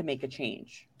needs to make a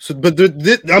change. So, but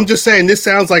I'm just saying this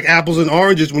sounds like apples and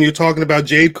oranges when you're talking about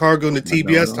Jade Cargill and the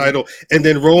TBS title, and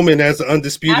then Roman as the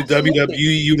undisputed WWE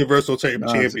Universal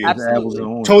Champion.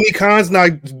 Absolutely. Tony Khan's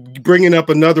not bringing up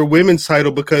another women's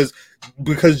title because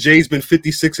Jade's been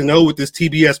 56-0 with this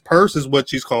TBS purse is what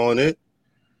she's calling it.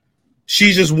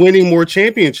 She's just winning more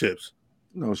championships.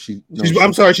 I'm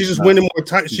sorry. She's just winning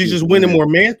more. She's just winning more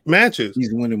matches.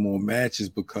 She's winning more matches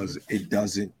because it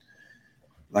doesn't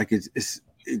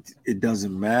it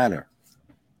doesn't matter.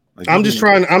 Like, I'm just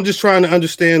trying to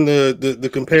understand the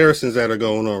comparisons that are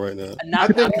going on right now.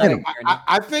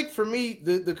 I think for me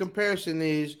the comparison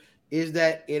is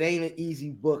that it ain't an easy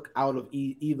book out of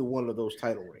either one of those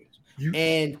title reigns,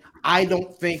 and I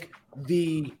don't think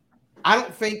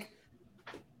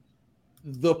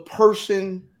the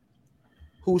person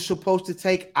who's supposed to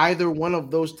take either one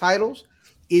of those titles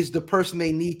is the person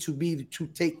they need to be to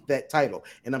take that title.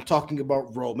 And I'm talking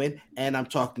about Roman, and I'm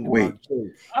talking about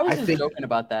Jade. I was just joking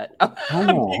about that. Hold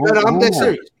on. I'm dead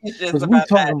serious. Because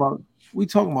we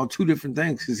talking about two different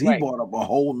things. Because he brought up a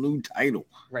whole new title.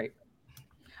 Right.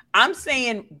 I'm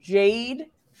saying Jade.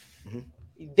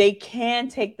 They can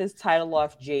take this title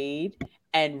off Jade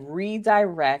and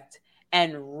redirect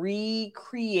and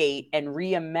recreate and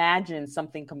reimagine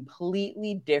something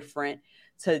completely different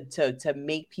to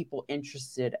make people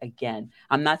interested again.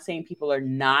 I'm not saying people are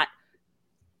not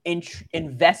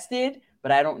invested,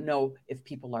 but I don't know if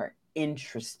people are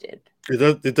interested.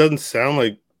 It doesn't sound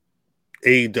like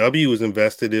AEW is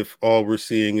invested if all we're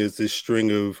seeing is this string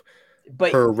of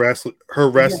her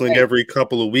wrestling every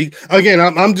couple of weeks. Again,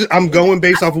 I'm going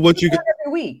based off of what you get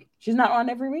every week. She's not on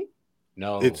every week.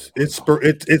 No,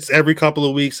 it's every couple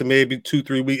of weeks and maybe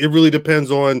 2-3 weeks. It really depends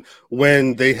on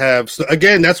when they have. So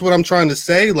again, that's what I'm trying to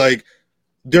say. Like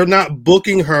they're not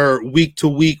booking her week to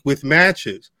week with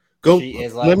matches.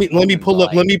 Let me pull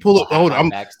up. Hold on.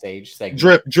 Backstage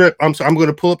segment. Drip. I'm sorry. I'm going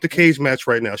to pull up the cage match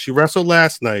right now. She wrestled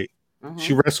last night.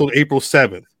 She wrestled April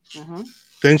 7th.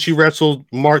 Then she wrestled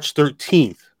March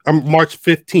 13th. March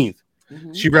 15th.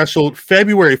 She wrestled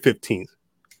February 15th,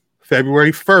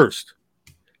 February 1st.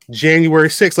 January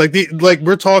 6th, like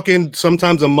we're talking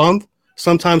sometimes a month,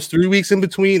 sometimes 3 weeks in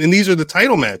between, and these are the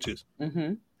title matches.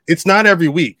 It's not every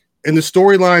week, and the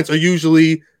storylines are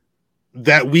usually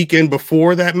that weekend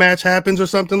before that match happens or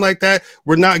something like that.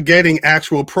 We're not getting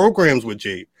actual programs with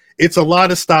Jade. It's a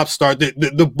lot of stop-start.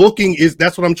 The booking is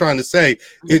that's what I'm trying to say.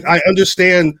 I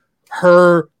understand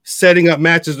her setting up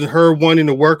matches and her wanting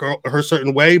to work her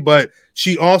certain way, but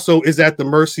she also is at the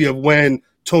mercy of when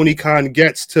Tony Khan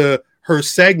gets to her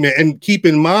segment. And keep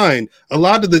in mind,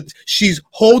 she's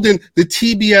holding the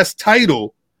TBS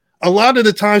title a lot of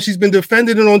the time she's been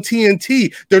defending it on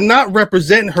TNT. They're not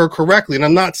representing her correctly. And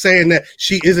I'm not saying that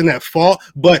she isn't at fault,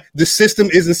 but the system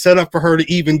isn't set up for her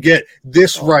to even get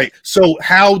this right. So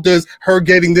how does her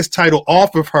getting this title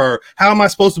off of her, how am I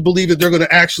supposed to believe that they're going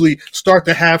to actually start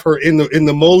to have her in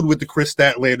the mode with the Chris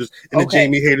Statlanders and the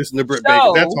Jamie Hayters and the Britt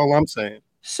Baker? That's all I'm saying.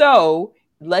 So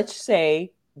let's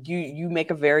say you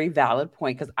make a very valid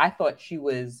point, because I thought she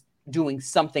was doing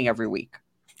something every week.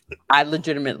 I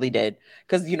legitimately did,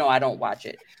 because I don't watch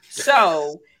it.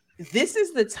 So this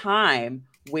is the time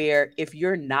where, if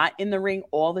you're not in the ring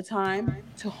all the time,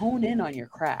 to hone in on your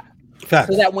craft. Facts.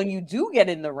 So that when you do get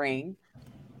in the ring,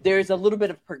 there's a little bit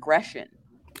of progression.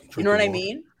 You know what I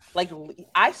mean? Like,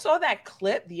 I saw that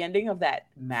clip, the ending of that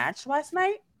match last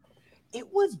night. It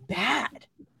was bad.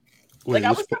 Wait,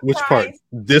 like, which part?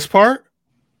 This part?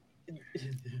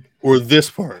 Or this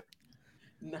part?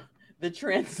 No, the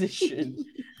transition.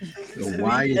 So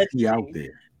why is he out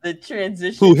there? The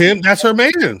transition. Who, him? That's her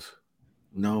maidens.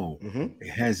 No, it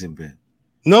hasn't been.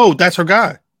 No, that's her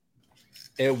guy.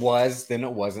 It was, then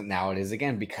it wasn't, now it is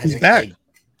again, because he's back.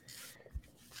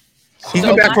 He's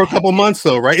been back for a couple months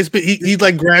though, right? It's been he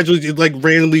like gradually, like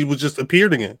randomly was just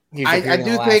appeared again. I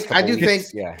do think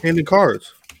yeah, handing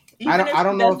cards. Even I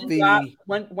don't know if the drop,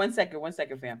 one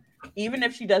second, fam. Even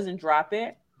if she doesn't drop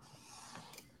it,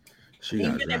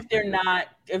 even if they're not,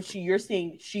 you're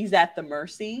seeing she's at the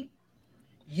mercy,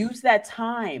 use that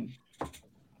time.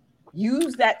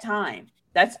 Use that time.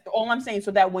 That's all I'm saying.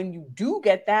 So that when you do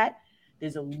get that,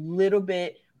 there's a little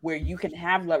bit where you can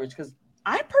have leverage. Because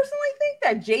I personally think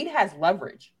that Jade has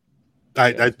leverage.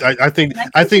 I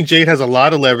think Jade has a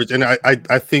lot of leverage, and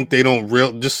I think they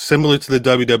don't just similar to the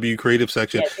WWE creative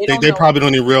section. Yeah, they probably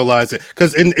don't even realize it,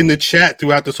 because in the chat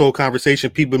throughout this whole conversation,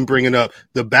 people been bringing up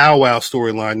the Bow Wow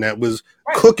storyline that was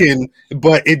cooking,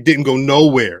 but it didn't go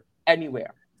nowhere.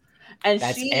 Anywhere. And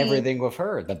that's everything with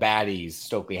her. The baddies,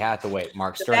 Stokely Hathaway,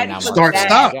 Mark Sterling. Now start,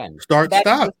 stop.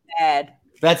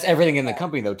 That's everything in the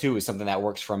company, though, too, is something that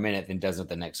works for a minute and doesn't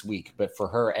the next week. But for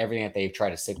her, everything that they've tried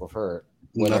to stick with her,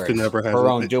 nothing ever has her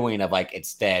own doing of like,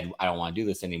 it's dead, I don't want to do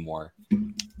this anymore.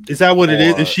 Is that what it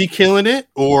is? Is she killing it,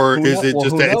 or is it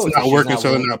just that it's not working,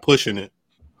 so they're not pushing it?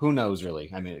 Who knows,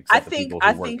 really? I mean, I think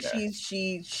I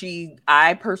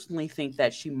personally think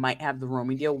that she might have the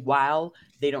Roman deal. While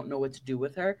they don't know what to do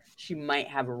with her, she might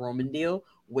have a Roman deal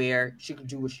where she can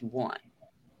do what she wants.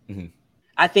 Mm-hmm.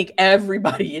 I think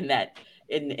everybody in that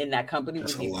company,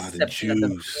 with the exception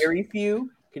of the very few,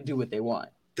 can do what they want.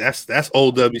 That's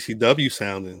old WCW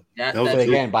sounding. But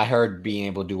again, by her being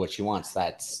able to do what she wants,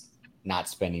 that's not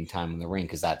spending time in the ring,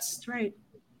 because that's right.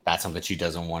 That's something she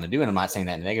doesn't want to do. And I'm not saying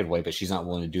that in a negative way, but she's not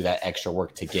willing to do that extra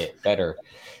work to get better.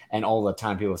 And all the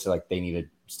time people say like they need to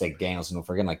stick Danielson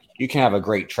over again. Like, you can have a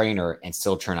great trainer and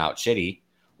still turn out shitty,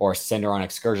 or send her on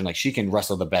excursion. Like, she can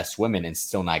wrestle the best women and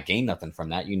still not gain nothing from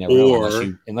that. You never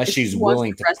know unless she's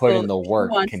willing to put in the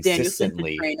work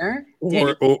consistently.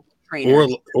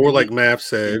 Or like Mav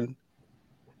said,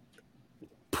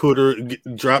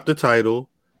 drop the title,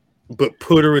 but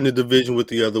put her in the division with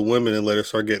the other women and let her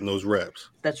start getting those reps.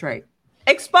 That's right.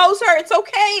 Expose her. It's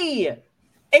okay.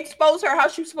 Expose her.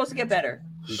 How's she supposed to get better?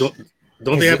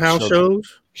 Don't they have house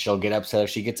shows? She'll get upset if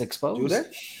she gets exposed.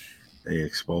 They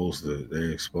exposed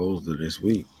her this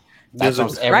week. That's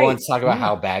what everyone's talking about,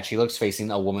 how bad she looks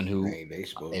facing a woman who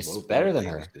is better than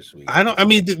her. This week.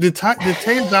 Did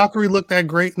Tay Valkyrie look that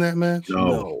great in that match?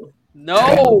 No.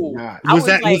 Was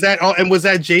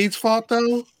that Jade's fault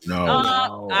though?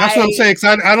 No. That's what I'm saying.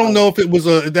 Cause I don't know if it was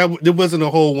it wasn't a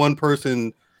whole one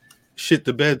person shit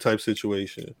the bed type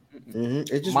situation.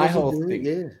 Mm-hmm. It just my whole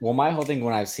thing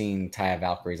when I've seen Taya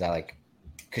Valkyrie is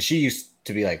because she used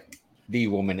to be like the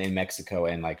woman in Mexico,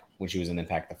 and like when she was in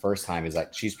Impact the first time, is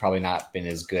like she's probably not been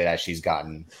as good as she's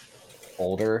gotten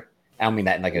older. I don't mean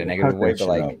that in like a negative way, but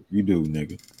like you do,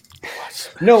 nigga.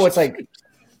 No, it's like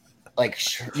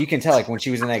you can tell like when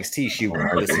she was in NXT, she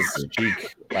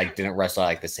like didn't wrestle at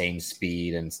like the same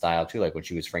speed and style too, like when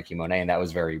she was Frankie Monet, and that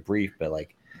was very brief. But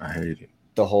like I hate it.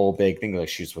 The whole big thing, like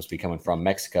she's supposed to be coming from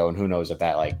Mexico, and who knows if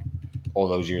that like all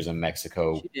those years in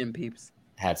Mexico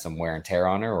had some wear and tear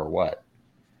on her or what.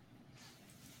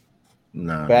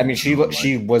 No, but I mean, she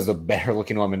was a better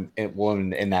looking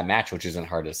woman in that match, which isn't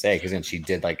hard to say, because then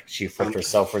she flipped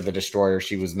herself for the Destroyer.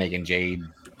 She was making Jade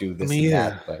do this and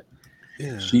that, but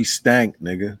she stank,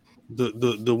 nigga.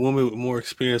 The woman with more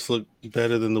experience looked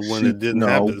better than the one that didn't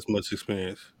have as much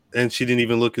experience, and she didn't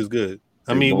even look as good.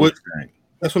 I mean, what?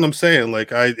 That's what I'm saying.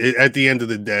 Like at the end of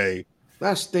the day,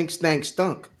 that stunk.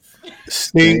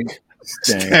 Stunk.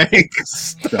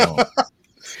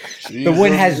 But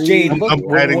when has Jade looked?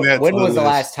 When was the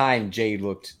last time Jade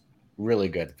looked really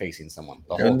good facing someone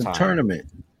the In whole the time. tournament.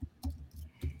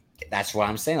 That's what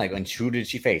I'm saying. Like, and who did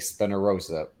she face? Thunder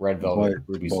Rosa, Red Velvet,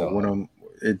 Ruby But when Soho.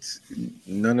 it's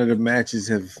none of the matches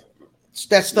have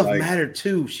That stuff like- mattered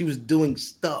too. She was doing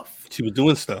stuff. She was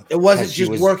doing stuff. It wasn't Because she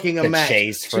just was working a the match.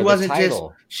 chase for She the wasn't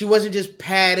title. she wasn't just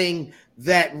padding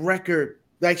that record.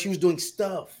 Like she was doing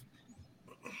stuff.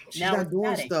 She's Now not it's doing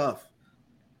padding. stuff.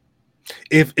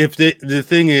 If the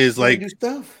thing is, She doesn't like, do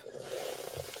stuff.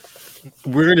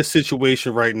 we're in a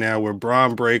situation right now where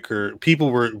Braun Breaker,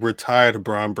 people were tired of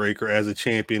Braun Breaker as a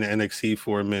champion at NXT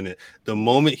for a minute. The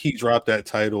moment he dropped that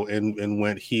title and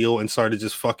went heel and started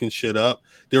just fucking shit up,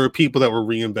 there were people that were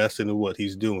reinvested in what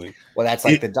he's doing. Well, that's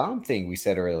like the Dom thing we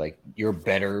said earlier. Like, you're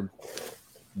better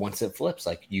once it flips.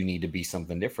 Like, you need to be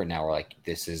something different now. Or like,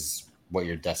 this is what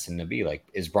you're destined to be. Like,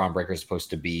 is Braun Breaker supposed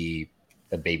to be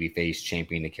the babyface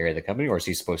champion to carry the company, or is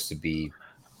he supposed to be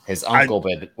his uncle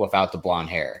but without the blonde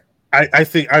hair? I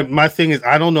think my thing is,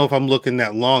 I don't know if I'm looking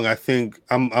that long. I think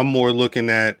I'm more looking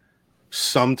at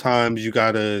sometimes you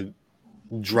gotta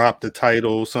drop the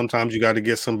title. Sometimes you got to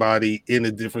get somebody in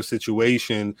a different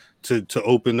situation to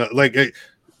open up. Like,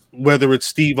 whether it's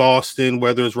Steve Austin,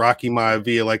 whether it's Rocky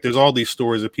Maivia, like there's all these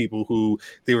stories of people who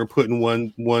they were put in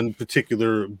one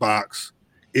particular box.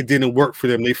 It didn't work for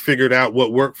them. They figured out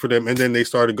what worked for them, and then they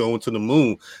started going to the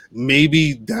moon.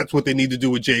 Maybe that's what they need to do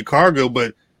with Jay Cargill,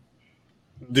 but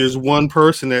there's one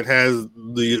person that has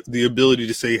the ability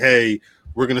to say, hey,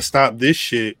 we're going to stop this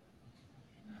shit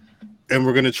and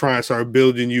we're going to try and start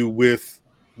building you with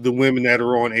the women that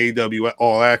are on AW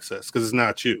All Access, because it's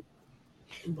not you.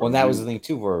 Well, that was the thing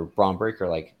too, where Braun Breaker,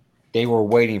 like, they were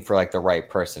waiting for like the right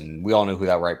person. We all knew who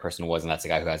that right person was, and that's the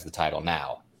guy who has the title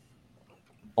now.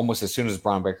 Almost as soon as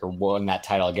Braun Breaker won that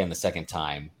title again the second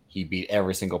time, he beat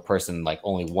every single person. Like,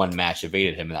 only one match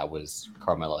evaded him, and that was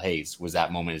Carmelo Hayes. Was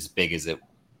that moment as big as it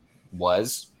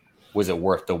was? Was it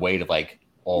worth the weight of like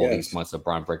all these months of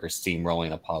Braun Breaker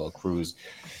steamrolling Apollo Crews?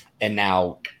 And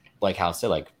now, like Hal said,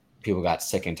 like, people got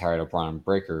sick and tired of Braun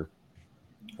Breaker.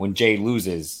 When Jay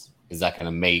loses, is that going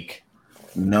to make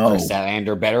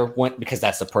Statlander better? Because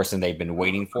that's the person they've been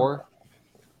waiting for.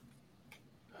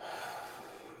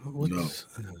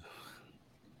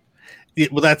 Yeah,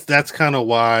 well, that's kind of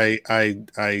why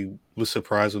I was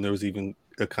surprised when there was even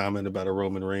a comment about a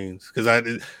Roman Reigns,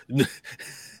 because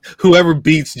whoever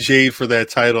beats Jade for that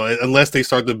title, unless they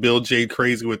start to build Jade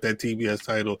crazy with that TBS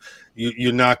title,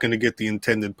 you're not going to get the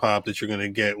intended pop that you're going to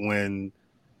get when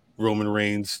Roman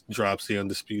Reigns drops the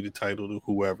undisputed title to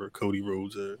whoever, Cody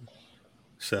Rhodes or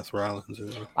Seth Rollins.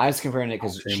 I was comparing it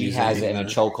because she has it in a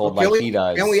chokehold he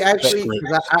does. Can we actually?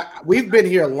 We've been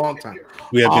here a long time.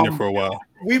 We have been here for a while.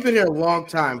 We've been here a long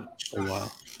time. A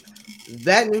while.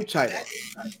 That new title.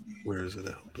 Where is it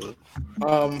at?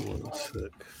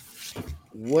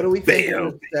 What do we think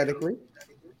of it aesthetically?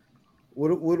 What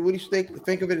do you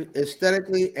think of it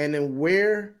aesthetically, and then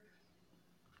where?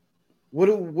 What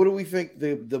do we think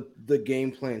the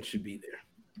game plan should be there?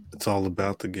 It's all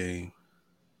about the game.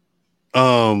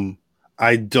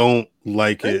 I don't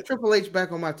like it. Triple H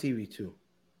back on my TV too.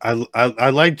 I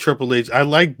like Triple H. I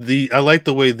like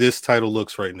the way this title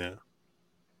looks right now.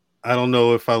 I don't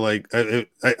know if I like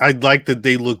that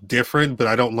they look different, but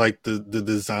I don't like the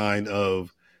design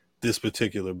of this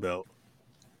particular belt.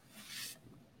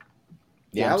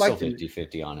 Yeah, I I'm like still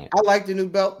 50-50 on it. I like the new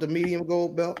belt, the medium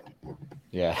gold belt.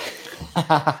 Yeah.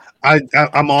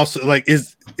 I'm also like,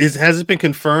 has it been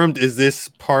confirmed? Is this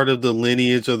part of the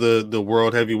lineage of the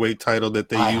world heavyweight title that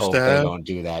they used to have? They don't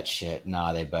do that shit.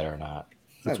 Nah, they better not.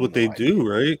 That's what they do,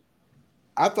 right?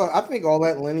 I think all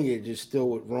that lineage is still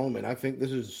with Roman. I think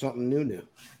this is something new.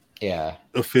 Yeah.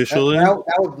 Officially? No,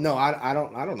 I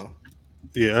don't know.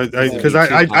 Yeah, because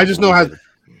I just know how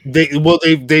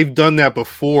they've done that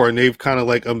before, and they've kind of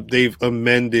like they've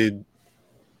amended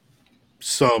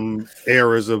some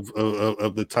eras of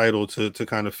the title to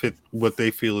kind of fit what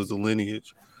they feel is the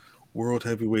lineage. World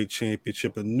Heavyweight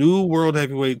Championship. A new World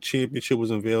Heavyweight Championship was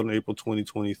unveiled in April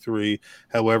 2023.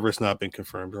 However, it's not been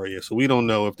confirmed right yet, so we don't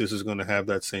know if this is going to have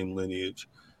that same lineage.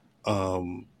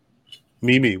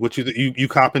 Mimi, what you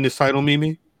copping this title,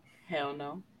 Mimi? Hell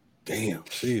no. Damn,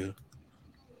 see ya.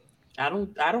 I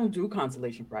don't do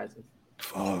consolation prizes.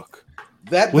 Fuck.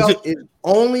 That belt is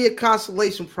only a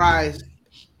consolation prize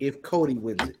if Cody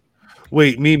wins it.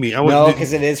 Wait, Mimi.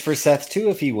 Because it is for Seth too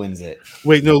if he wins it.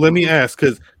 Wait, no. Let me ask,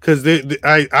 because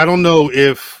I don't know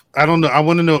if I don't know. I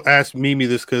want to know. Ask Mimi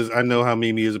this because I know how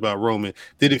Mimi is about Roman.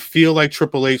 Did it feel like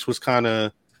Triple H was kind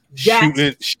of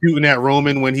shooting at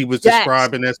Roman when he was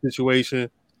describing that situation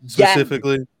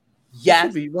specifically?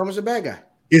 Yes. Roman's a bad guy.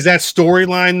 Is that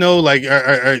storyline though? Like,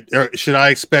 should I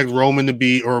expect Roman to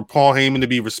be or Paul Heyman to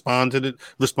be responding to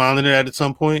that at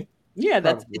some point? Yeah,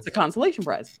 Probably. it's a consolation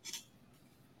prize.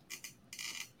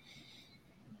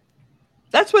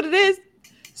 That's what it is.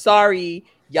 Sorry,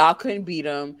 y'all couldn't beat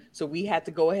him, so we had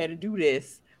to go ahead and do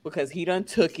this because he done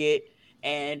took it.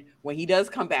 And when he does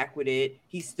come back with it,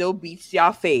 he still beats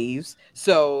y'all faves.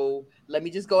 So let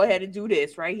me just go ahead and do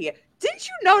this right here. Didn't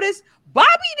you notice Bobby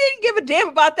didn't give a damn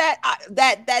about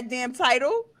that damn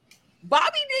title?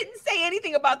 Bobby didn't say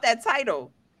anything about that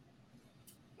title.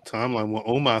 Timeline want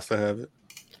Omos to have it.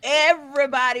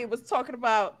 Everybody was talking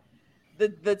about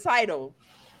the title,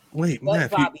 Wait, but man,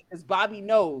 Bobby, because Bobby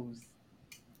knows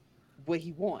what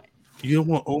he wants. you don't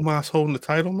want Omos holding the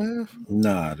title, man?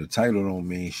 Nah, the title don't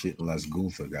mean shit unless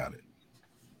Gunther got it.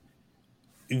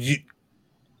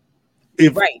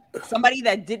 Right, somebody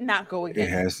that did not go It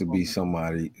against. has to be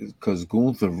somebody because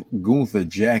Gunther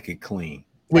jacket clean.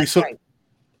 Wait, That's so right.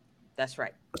 That's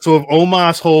right. So if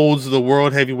Omos holds the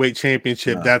World Heavyweight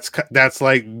Championship, Nah. that's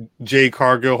like Jay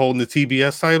Cargill holding the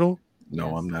TBS title? No,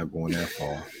 Yes. I'm not going that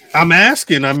far. I'm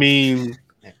asking. I mean,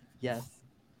 Yes.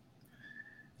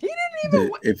 He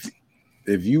didn't even.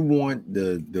 If you want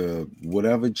the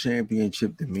whatever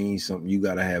championship to mean something, you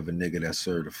got to have a nigga that's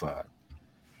certified.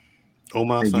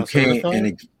 Omos And you not can't, certified?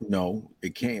 and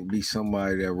it can't be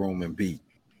somebody that Roman beat.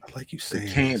 I like you saying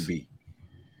It can't this. be.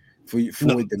 For it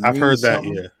to I've mean heard that.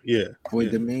 something, Yeah. For it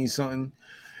to mean something,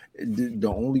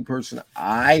 the only person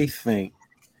I think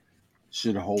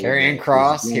should hold Karrion that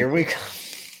Kross, is here we Gunther.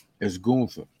 go. Is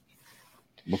Gunther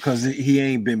because he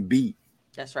ain't been beat.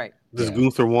 That's right. Does Yeah.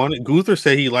 Gunther want it? Gunther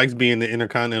said he likes being the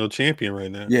Intercontinental Champion right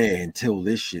now. Yeah, until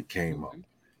this shit came up,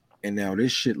 and now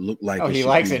this shit looked like He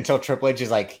likes it until Triple H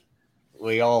is like,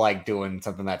 we all like doing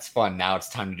something that's fun. Now it's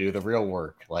time to do the real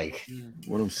work. Like,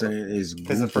 What I'm saying is,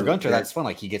 because for Gunter, that's fun.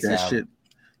 Like he gets that to shit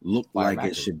look fire like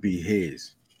matches. it should be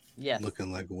his. Yes.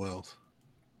 Looking like wealth.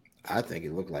 I think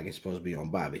it looked like it's supposed to be on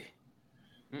Bobby.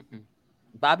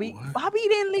 Bobby What?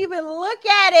 didn't even look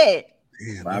at it.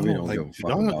 Damn, Bobby don't give a fuck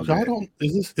y'all, about y'all that. don't.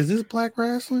 Is this black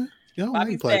wrestling? Y'all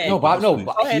Bobby like black said- people. No, Bob. No, this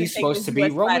week. Go ahead and he's take supposed this to be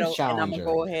US Roman's title, and I'm challenger.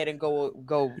 gonna go ahead and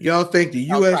go. Y'all think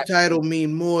the I'll U.S. try- title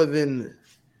mean more than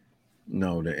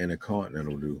No, the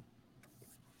Intercontinental do.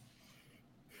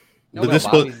 But this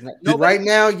Bobby's not- Nobody- right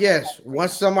now? Yes.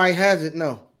 Once somebody has it,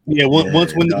 no. Yeah,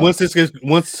 Yeah,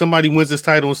 once somebody wins this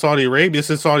title in Saudi Arabia, it's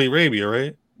in Saudi Arabia,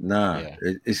 right? Nah, Yeah.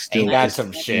 it's still Ain't that it's-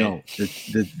 some shit? No,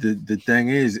 the thing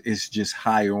is, it's just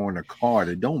higher on the card.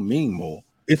 It don't mean more.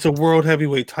 It's a world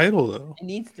heavyweight title, though. It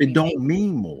needs to It be don't made.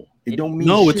 mean more. It don't mean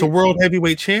No, shit. it's a world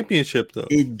heavyweight championship, though.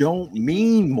 It don't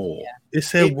mean more. It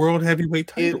said It- world heavyweight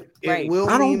title. It Right. will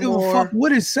I don't mean give more. a fuck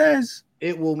what it says.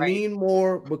 It will Right. mean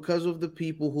more because of the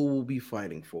people who will be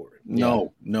fighting for it.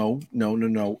 No.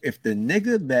 If the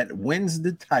nigga that wins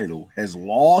the title has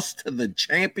lost to the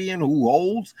champion who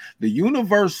holds the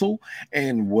Universal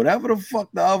and whatever the fuck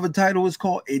the other title is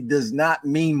called, it does not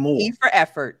mean more. E for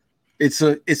effort. It's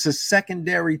a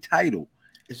secondary title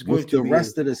It's going with to the be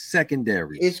rest of the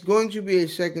secondary. It's going to be a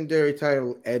secondary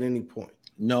title at any point.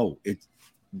 No, it's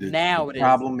Now the it is.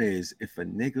 problem is if a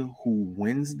nigga who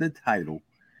wins the title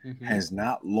has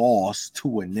not lost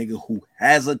to a nigga who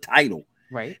has a title,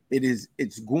 Right.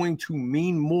 it's going to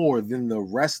mean more than the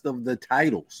rest of the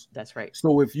titles. That's right.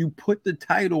 So if you put the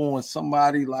title on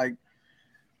somebody like,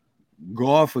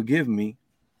 God forgive me,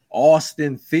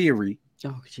 Austin Theory,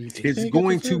 Oh, Jesus. He it's can't get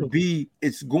going the to title. be,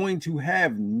 it's going to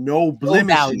have no blemishes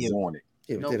value. on it.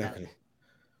 Yeah, but No they're not doubt. gonna-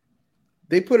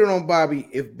 They put it on Bobby.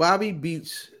 If Bobby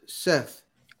beats Seth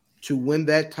to win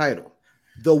that title,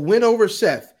 the win over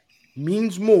Seth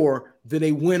means more than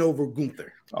a win over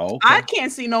Gunther. Oh, okay. I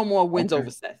can't see no more wins Okay. over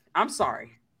Seth. I'm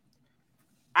sorry.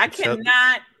 I Seth-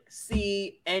 cannot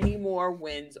see any more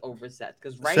wins over Seth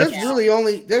because right There's now,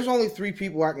 there's only 3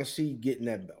 people I can see getting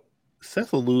that belt.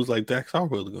 Seth will lose like Dax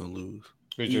Harwood is going to lose.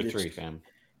 Who's your three, fam?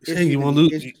 It's Hey, you either- want to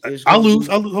lose? it's I'll gonna lose.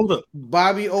 be I'll lose. Hold up.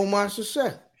 Bobby, Omos, or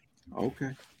Seth.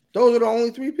 Okay. Those are the only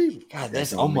 3 people. God,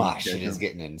 this don't mean- Omos that shit is don't-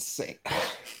 getting insane.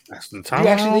 That's the You time.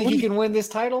 actually think he can win this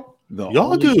title?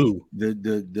 Y'all do. The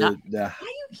why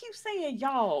you keep saying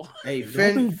y'all? Hey, Y'all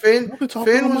Finn been- Finn y'all been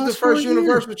talking Finn to was Omos the for a first year.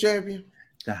 Universal champion.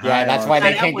 the Yeah, that's why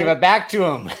they That can't give one. it back to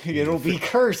him. It'll be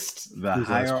cursed. the Who's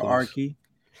last hierarchy.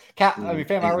 I mean,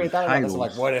 fam, I already thought about this. I'm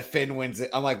like, Titles. what if Finn wins it?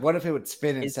 I'm like, what if it would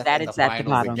Finn and Is Seth that in the it's at the finals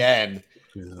bottom? again?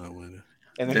 He's not winning.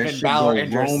 And then That Finn should Balor go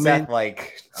enters Roman. Seth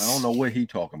like, I don't know what he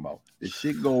talking about. The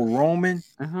shit go Roman,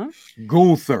 Uh-huh.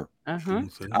 Gunther. Uh-huh.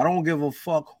 I don't give a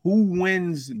fuck who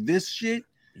wins this shit.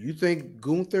 You think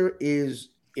Gunther is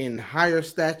in higher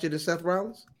stature than Seth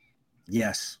Rollins?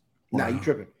 Yes. Nah, you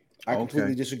tripping. I Okay.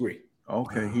 completely disagree.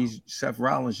 Okay, he's Seth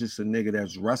Rollins just a nigga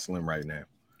that's wrestling right now.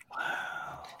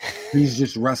 He's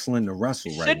just wrestling to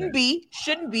wrestle right now.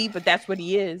 Shouldn't be, but that's what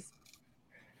he is.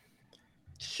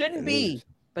 Shouldn't be,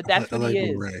 but that's I what like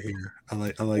he what is. Rat here. I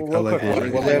like Well, real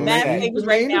quick, what what Rat let here. me Matt say- Davis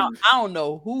right now, I don't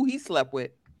know who he slept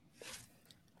with.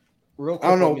 Real quick, I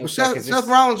don't know, what but Neil said, 'cause Seth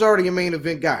Rollins already a main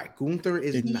event guy. Gunther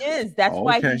is He not. is. That's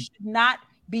why Okay. he should not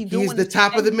be doing. He's the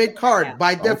top of the mid card. now.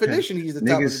 By definition, he's the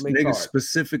top of the mid Niggas card.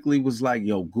 specifically was like,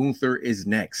 yo, Gunther is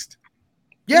next.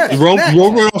 Yes, Roman next,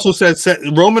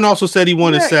 Roman also said he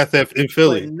wanted Next. Seth in but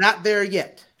Philly. not there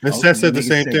yet. And Seth said the niggas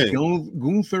same said thing.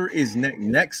 Gunther is next.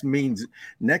 Next means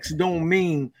next don't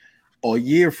mean a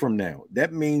year from now.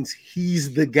 That means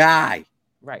he's the guy.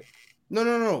 Right.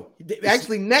 No.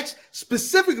 Actually, next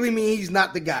specifically means he's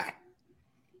not the guy.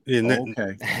 Yeah,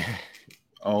 Okay.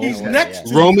 Oh, He's okay. next.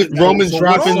 yeah. to the guy. Roman's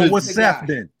dropping So the- what's the Seth guy.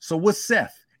 then? So what's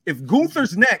Seth? If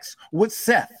Gunther's next, what's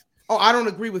Seth? Oh, I don't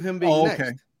agree with him being Oh, next.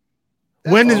 okay.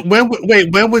 That's all.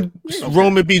 when would Okay.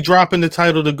 Roman be dropping the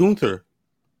title to Gunther?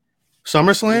 What I'm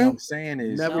SummerSlam? saying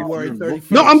is, February if you're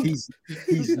 31st. No, I'm-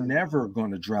 he's never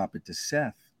gonna drop it to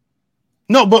Seth.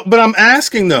 No, but I'm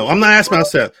asking though. I'm not asking about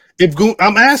Seth.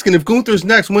 I'm asking if Gunther's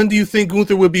next, when do you think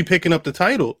Gunther would be picking up the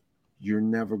title? You're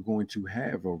never going to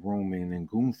have a Roman and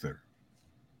Gunther.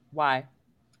 Why?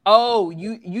 Oh,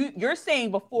 you're saying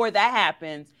before that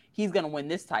happens, he's gonna win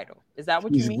this title. Is that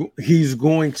what you mean? He's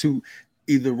going to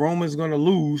either Roman's going to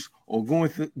lose or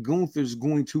Gunther's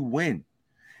going to win.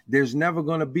 There's never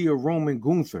going to be a Roman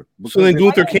Gunther. So then if-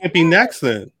 Gunther can't be next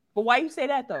then. But why you say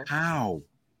that though? How?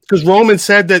 Because Roman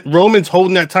said that Roman's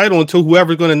holding that title until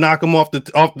whoever's going to knock him off the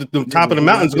top of the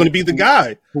mountain is going to be the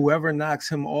guy. Whoever knocks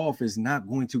him off is not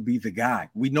going to be the guy.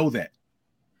 We know that.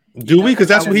 Do we? Because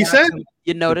that's what he said.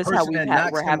 You notice how person that we're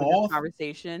knocks him having this off-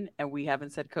 conversation and we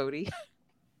haven't said Cody.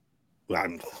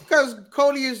 Because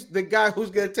Cody is the guy who's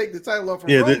going to take the title off from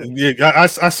Yeah, Roman. I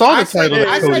saw the I said- title.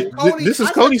 I of said Cody. Cody- This is I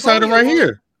said Cody's title Cody right alone.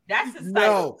 here. That's his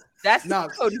title. No, That's no.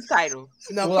 Cody's title.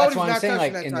 No, Well, that's Cody's what I'm not saying,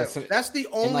 touching like, that in the title. sem- That's the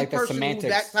only like, the person who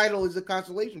semantics. that title is a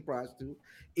consolation prize to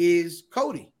is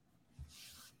Cody.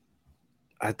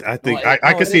 I think Well,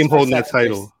 I no, could it see is him for holding that Seth.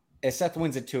 title. If Seth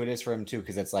wins it too, it is for him too,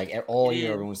 because it's like all year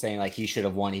Yeah. everyone's saying like he should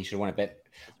have won it. But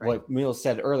what Emil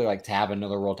said earlier, like to have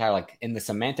another world title, like in the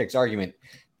semantics argument,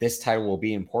 this title will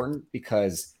be important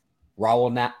because Raw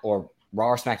or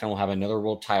SmackDown will have another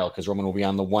world title because Roman will be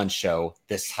on the one show,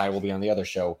 this title will be on the other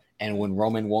show, and when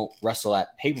Roman won't wrestle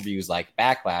at pay-per-views like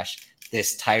Backlash,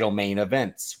 this title main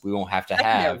events, we won't have to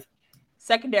have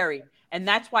Secondary. And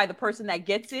that's why the person that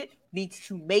gets it needs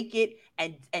to make it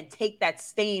and take that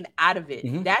stain out of it.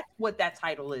 Mhm. That's what that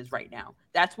title is right now.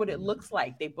 That's what it looks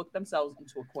like. They booked themselves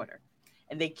into a corner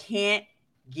and they can't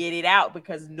get it out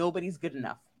because nobody's good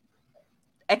enough.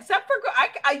 Except for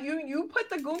you put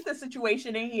the Gunther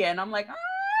situation in here, and I'm like,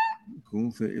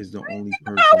 Gunther is the only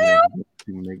person that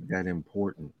to make that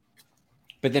important.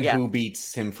 But then Yeah. who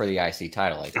beats him for the IC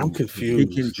title? Like I'm He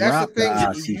confused. can That's drop the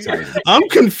the thing. IC title. I'm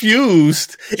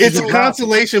confused. It's a Drop it.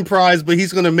 consolation prize, but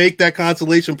he's going to make that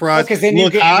consolation prize because then you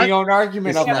look get hot. in your own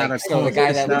argument It's of not like, a so the guy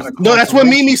it's that not loses. a No, that's what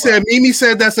Mimi consolation said. Mimi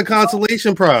said that's a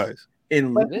consolation prize. but he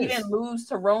is. didn't lose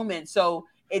to Roman, so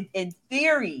in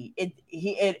theory,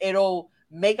 it'll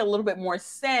make a little bit more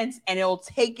sense, and it'll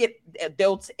take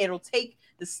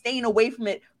the stain away from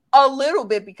it a little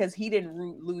bit because he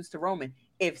didn't lose to Roman.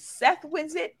 If Seth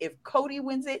wins it, if Cody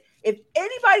wins it, if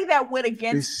anybody that went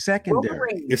against It's secondary. Roman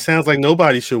Reigns, It sounds like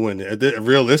nobody should win it.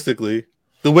 Realistically,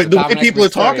 the way Dominic people are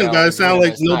talking Mysterio about it, is sound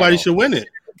winning like this nobody title. should win it.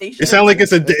 they It should sounds like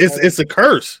it's a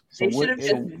curse. So they should have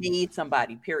what- just made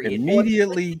somebody. Period.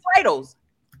 Immediately- Switch the titles.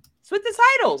 Switch the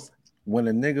titles. when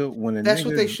a nigga That's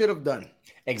what they should have done.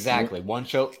 Exactly. One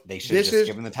show, they should have This just is-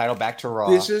 given the title back to Raw.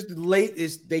 This is late.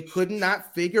 They could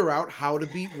not figure out how to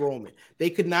beat Roman.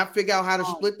 They could not figure out how to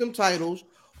split them titles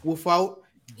without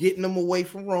getting them away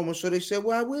from Roman. So they said,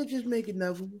 "Well, we'll just make it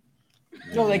never."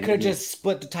 No, they could have just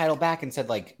split the title back and said,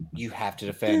 like, you have to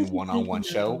defend one on one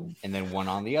show and then one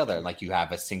on the other. Like, you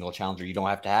have a single challenger. You don't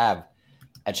have to have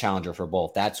a challenger for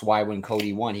both. That's why when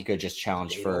Cody won, he could just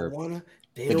challenge for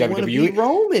They the don't want to WWE. beat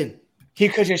Roman. he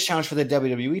could just challenge for the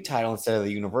WWE title instead of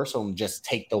the Universal and just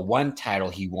take the one title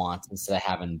he wants instead of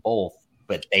having both.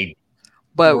 But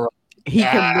he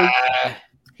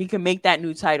can make that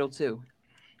new title too.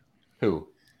 who?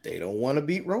 They don't want to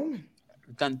beat Roman.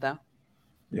 Gunther.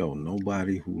 Yo,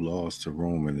 nobody who lost to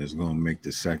Roman is gonna make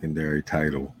the secondary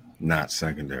title not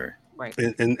secondary. Right.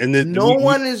 And then No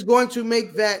one is going to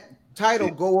make that title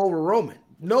go over Roman.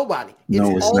 Nobody.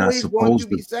 No, it's not always going to supposed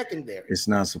be to. secondary. It's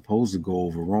not supposed to go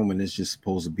over Roman. It's just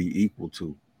supposed to be equal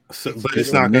to. So, but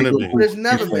it's not going to be. There's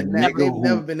never If a been that. nigga They've who-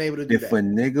 never been able to do If that. a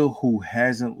nigga who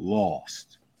hasn't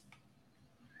lost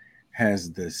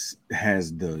has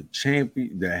the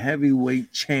champion, the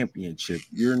heavyweight championship,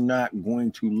 you're not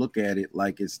going to look at it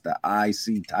like it's the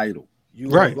IC title. You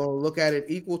Right. are going to look at it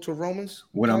equal to Roman's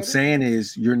What I'm title? saying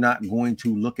is you're not going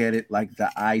to look at it like the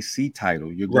IC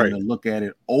title. You're going Right. to look at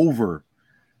it over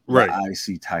the Right.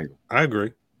 IC title. I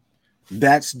agree.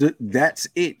 That's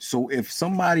it. So if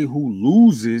somebody who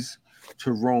loses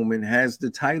to Roman has the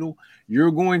title,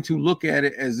 you're going to look at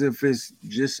it as if it's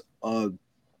just A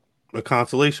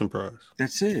consolation prize.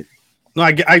 that's it. No,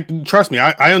 I trust me.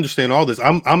 I understand all this.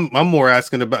 I'm more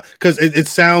asking about because it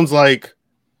sounds like,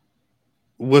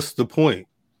 what's the point?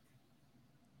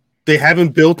 They haven't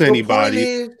built The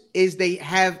anybody. point is they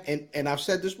have, and I've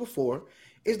said this before,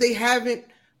 is they haven't,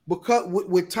 because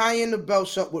with tying the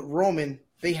belts up with Roman,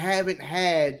 they haven't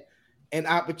had an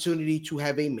opportunity to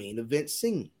have a main event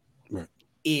scene. Right.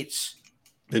 It's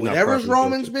They're not whatever properly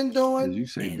Roman's built. been doing. Did you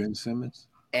say and Ben Simmons?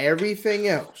 everything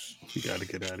else? You got to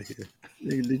get out of here.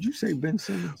 Nigga, did you say Ben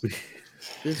Simmons?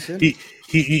 Ben Simmons.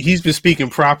 He's been speaking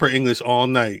proper English all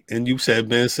night, and you said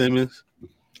Ben Simmons.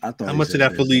 I thought How he much of said that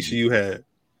Ben Felicia Simmons. you had?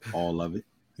 All of it.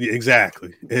 Yeah,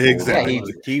 exactly. Yeah, Exactly.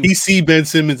 He see Ben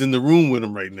Simmons in the room with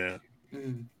him right now,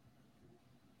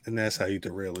 and that's how you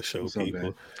derail a show, What's up,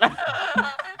 people.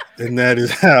 And that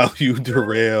is how you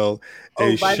derail a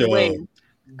Oh, by show. the way,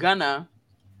 Gunna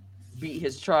beat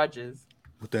his charges.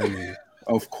 What that mean?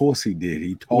 Of course he did.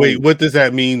 He told. Wait, what does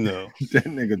that mean though? That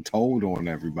nigga told on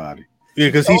everybody. Yeah,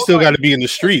 because he still got to be in the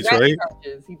streets, Rat right?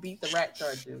 charges. He beat the rat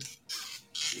charges.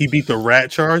 He beat the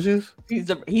rat charges.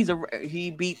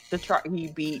 He beat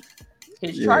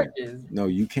his Yeah. charges. No,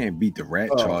 you can't beat the rat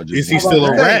Oh. charges. Is he I was still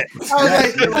a about to rat?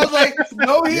 I was like,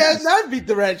 no, he has not beat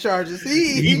the rat charges.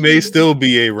 He may still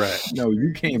be a rat. No,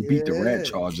 you can't beat the Yeah. rat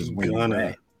charges when you're Gunna.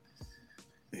 rat.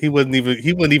 He wasn't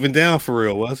even down for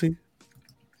real, was he?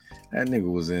 That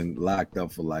nigga was locked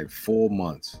up for like 4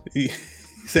 months. He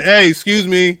said, "Hey, excuse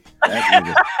me, That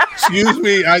nigga. excuse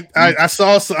me. I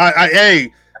saw.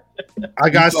 Hey, I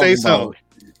gotta say something.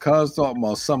 Cuz talking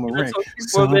about summer rain. Talk to you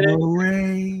for a minute. Summer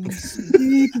rain,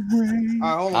 sweet rain.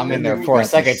 I'm in there 4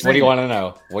 seconds. What do you want to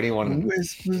know? What do you want to know?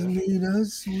 Whispers me the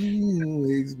sweet,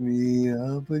 wakes me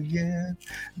up again.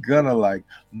 Gonna like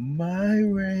my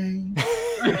rain.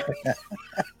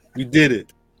 We did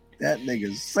it. That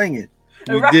nigga singing.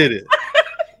 We did it.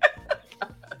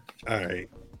 All right,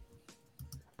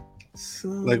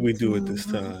 like we do it this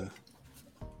time.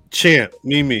 Champ,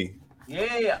 Mimi,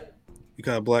 Yeah. you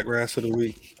got a black rass of the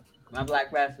week. My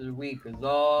black rats of the week is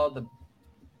all the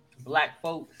black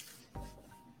folks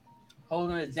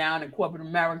holding it down in corporate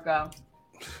America,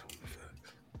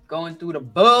 going through the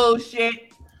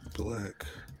bullshit. Black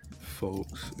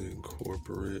folks in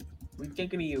corporate We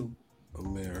thinking of you.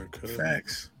 America.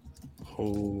 Facts.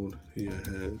 Hold your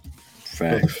head.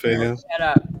 Facts. Fam. Shut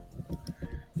up.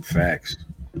 Facts.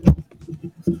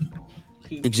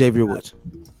 Xavier Woods.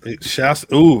 Shouts,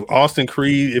 Austin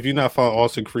Creed. If you're not following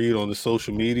Austin Creed on the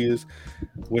social medias,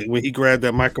 when he grabbed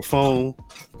that microphone,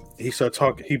 he started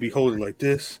talking. He be holding like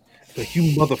this, like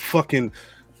you motherfucking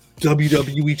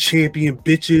WWE champion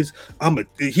bitches.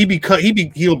 He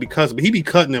don't be cussing, but he be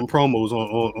cutting them promos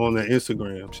on that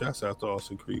Instagram. Shouts out to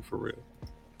Austin Creed for real,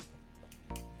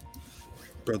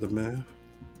 brother man.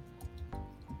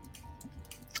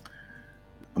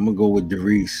 I'm gonna go with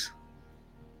Darius.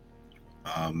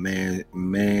 Man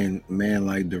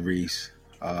like Darius.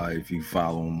 If you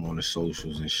follow him on the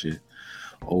socials and shit,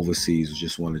 overseas,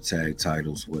 just won the tag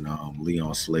titles with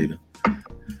Leon Slater.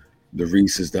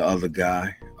 Darius is the other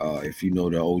guy. If you know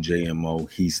the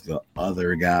OJMO, he's the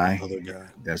other guy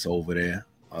that's over there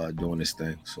doing this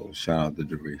thing. So shout out to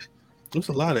Darius. There's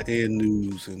a lot of air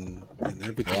news and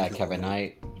everything. Yeah, Kevin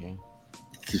Knight. Yeah.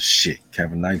 Shit,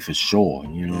 Kevin Knight for sure.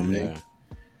 You know what I mean? Yeah.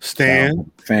 Stan. Shout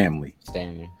out to family.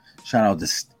 Stanley. Shout out to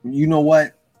you know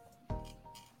what?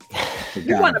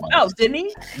 He won a belt, didn't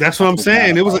he? That's what I'm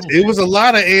saying. It was a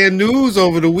lot of air news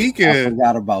over the I weekend.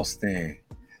 forgot about Stan.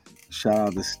 Shout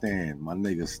out to Stan, my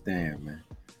nigga Stan, man.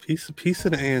 Piece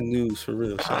of the air news for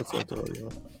real. Shouts out to all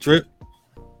y'all. Drip.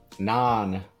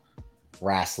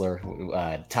 Non-wrestler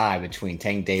tie between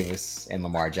Tank Davis and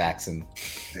Lamar Jackson.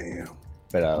 Damn.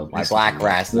 But my This black nigga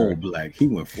wrestler, full black. He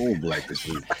went full black this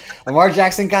week. Lamar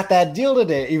Jackson got that deal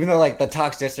today. Even though like the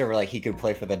talks yesterday were like he could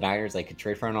play for the Niners, like could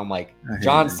trade for him. I'm like, I hear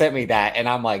John you. sent me that, and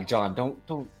I'm like, John, don't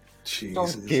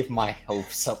Jesus. give my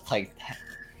hopes up like that.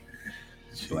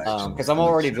 Black Because I'm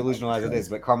already delusional as it is.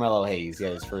 But Carmelo Hayes, he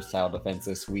had his first title defense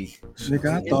this week.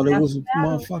 Nigga, I thought it was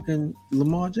motherfucking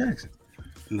Lamar Jackson.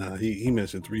 Nah, he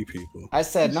mentioned 3 people. I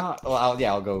said not. Well,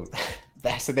 I'll go.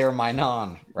 That's they were my He,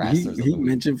 non-wrestlers of he the week.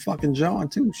 mentioned fucking John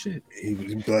too. Shit. He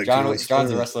was Black John's the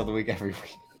John's wrestler of the week every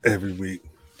week. every week.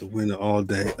 The winner all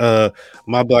day.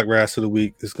 My Black Wrestler of the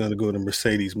week is gonna go to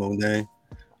Mercedes Moné.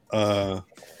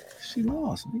 She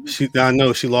lost. I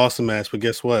know she lost the match, but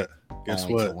guess what? Guess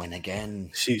Only what? to win again.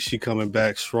 She coming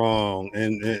back strong,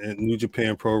 and New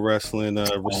Japan Pro Wrestling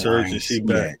resurgence. She see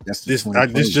back. that. That's the This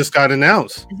 21st. just got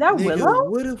announced. Is that Nigga, Willow?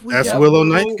 what if we That's got Willow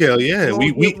Nightingale. Yeah,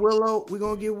 we we Willow. We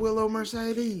gonna get Willow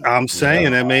Mercedes I'm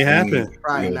saying that may happen.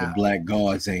 right Yo, now. the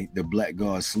Black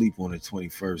Guards sleep on the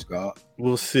 21st, God.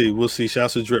 We'll see.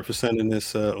 Shouts to Drip for sending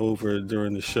this over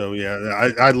during the show.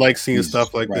 Yeah, I like seeing Jesus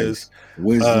stuff like Christ. this.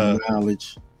 Wisdom,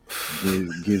 knowledge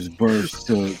gives birth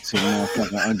to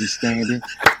motherfucking understanding.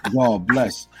 God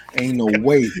bless. Ain't no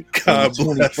way. God on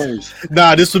the bless. 21st.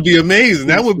 Nah, this would be amazing.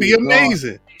 That would be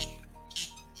amazing.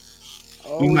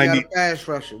 Oh, We we might got need- a pass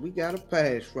rusher. We got a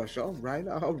pass rusher. All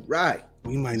right.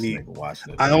 We might This need. nigga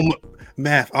watching it. I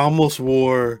almost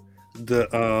wore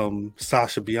the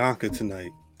Sasha Bianca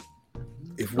tonight.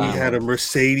 If we had a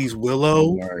Mercedes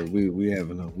Willow, All right, we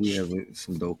having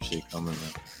some dope shit coming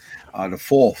up. The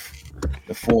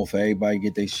fourth, everybody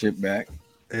get their shit back.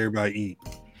 everybody eat.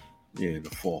 Yeah, the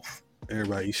fourth.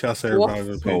 Everybody eat. Shouts to everybody on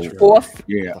the So, Patreon. Fourth.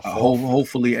 Yeah, The fourth.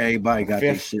 hopefully everybody got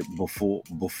their Fifth. shit before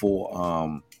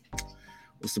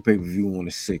what's the pay-per-view on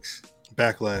the 6th?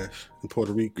 Backlash in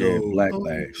Puerto Rico. Yeah,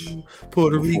 Blacklash.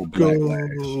 Puerto Before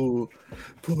Rico.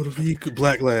 Puerto Rico.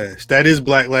 Blacklash. That is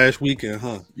Blacklash weekend,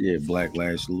 huh? Yeah,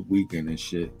 Blacklash weekend and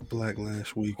shit.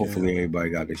 Blacklash weekend. Hopefully everybody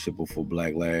got their shit before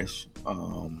Blacklash.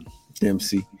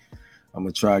 Dempsey, I'm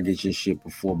gonna try to get your shit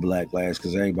before Blacklash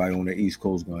because everybody on the East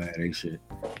Coast gonna have their shit.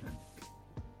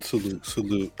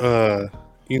 Salute.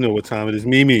 You know what time it is.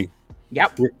 Mimi,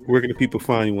 Yep. where can the people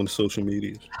find you on the social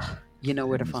medias? You know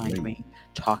where to find me.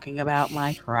 Talking about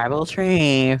my tribal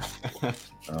tree.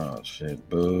 Oh shit,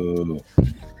 boo.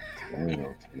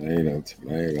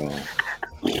 Tomato.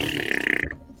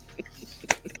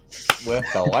 With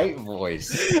the white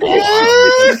voice.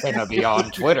 I'm gonna be on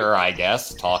Twitter, I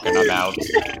guess, talking about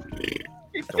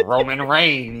Roman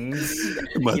Reigns.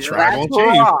 My That's tribal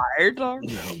chief.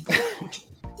 right.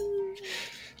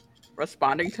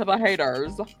 Responding to the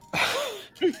haters.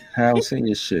 Pal, send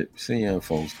your shit. Send your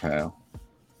infos, pal.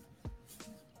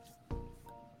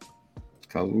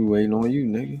 Cause we waiting on you,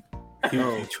 nigga. He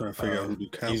trying to figure out who to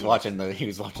count. He was watching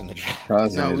the draft.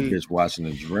 Cause No, this bitch watching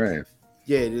the draft.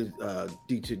 Yeah, it is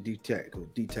D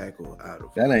tackle out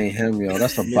of That ain't him, yo.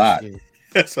 That's a bot. Michigan.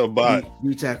 That's a bot.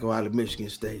 D tackle out of Michigan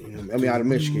State. I mean, out of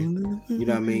Michigan. You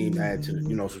know what I mean? Add to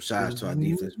some size to our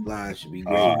defense line should be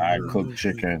good. I cook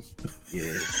chicken.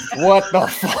 Yeah. What the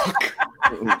fuck?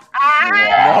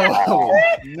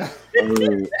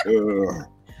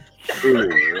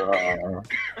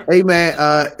 Hey man,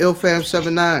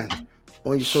 IlFam79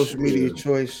 on your social media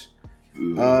choice.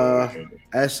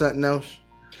 Add something else.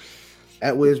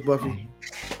 At Wiz Buffy.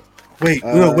 Wait.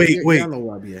 Y'all know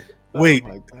where I be at. Wait.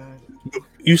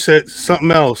 You said something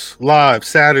else live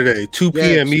Saturday, 2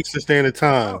 p.m. Yes. Eastern Standard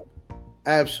Time.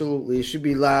 Absolutely, it should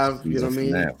be live. You know what I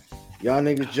mean? Y'all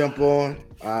niggas jump on.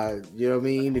 You know what I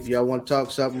mean? If y'all want to talk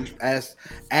something, ask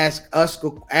us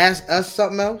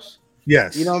something else.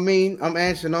 Yes. You know what I mean? I'm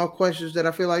answering all questions that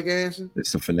I feel like answering.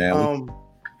 It's the finale.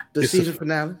 The It's season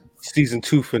finale. Season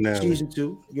 2 finale. Season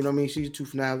 2. You know what I mean? Season 2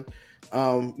 finale. You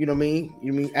know what I mean?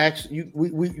 You mean ask you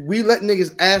we let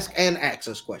niggas ask and ask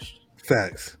us questions.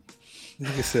 Facts.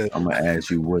 Like I said, I'm gonna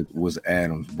ask you what was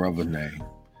Adam's brother's name.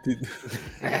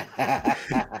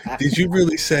 did you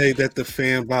really say that the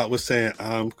fan bot was saying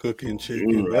I'm cooking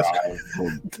chicken?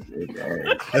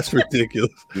 That's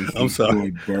ridiculous. I'm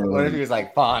sorry. What if he was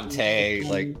like Fonte,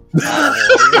 like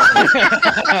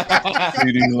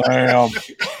CD Lamb.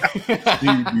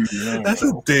 That's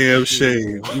a damn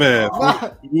shame, man.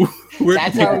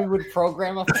 that's how we would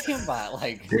program a fan bot.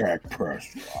 Like, Jack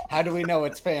Preston. how do we know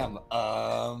it's spam?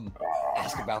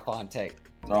 Ask about Fonte.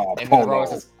 Oh, And then Rose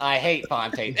says, I hate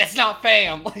Fonte. It's not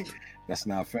fam. Like, that's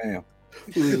not fam.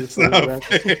 It's not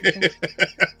fair.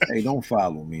 Hey, don't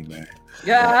follow me, man.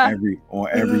 Yeah. On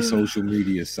every social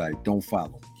media site, don't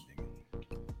follow me.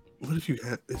 What if you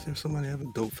had? Is there somebody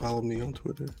having don't follow me on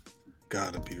Twitter?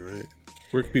 Gotta be right.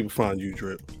 Where can people find you,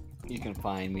 Drip? you can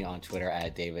find me on Twitter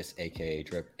at Davis, aka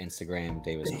Drip, Instagram,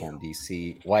 Davis Home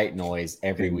DC, White Noise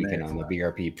every Hey, weekend man, on the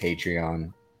BRP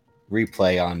Patreon,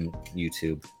 replay on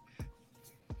YouTube.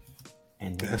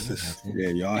 And That's just- Yeah,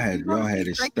 y'all had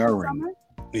it stirring.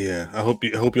 Yeah, I hope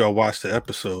y'all watched the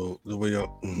episode. The way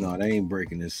y'all No, they ain't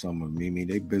breaking this summer, Mimi.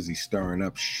 They busy stirring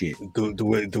up shit.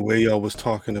 the way y'all was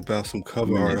talking about some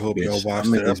cover art. I hope y'all watched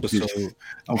the episode.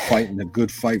 I'm fighting a good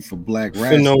fight for black For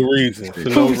wrestling. no reason. For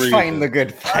no Who's reason. fighting the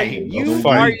good fight? You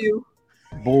fight. are you?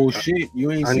 Bullshit.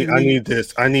 You ain't see me. I need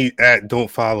this. I need don't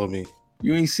follow me.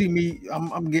 You ain't see me.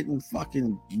 I'm getting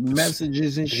fucking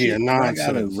messages and shit. Yeah, nonsense.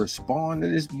 I gotta respond to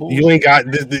this bullshit. You ain't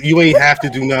got this. You ain't have to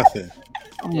do nothing.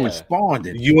 I'm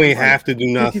responding. You ain't have to do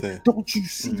nothing. Don't you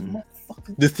see,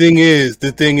 motherfucker? The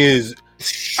thing is,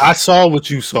 I saw what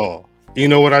you saw. You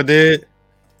know what I did?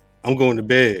 I'm going to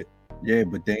bed. Yeah,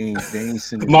 but they ain't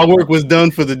sending. My work was done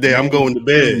for the day. I'm going to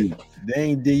bed. They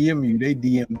ain't DM you. They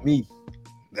DM me.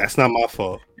 That's not my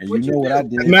fault. And you know what I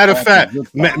did? Matter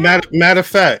of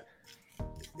fact,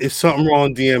 if something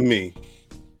wrong, DM me.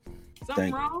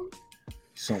 Something wrong?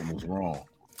 Something was wrong.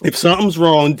 If something's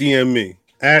wrong, DM me.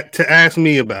 To ask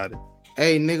me about it.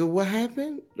 Hey, nigga, what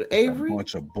happened? Avery? A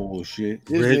bunch of bullshit.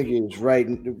 This nigga is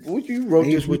writing. What you wrote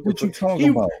Avery, this with? What you talking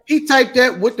about? He typed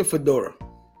that with the fedora.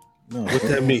 No, What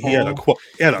that mean? He had a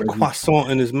croissant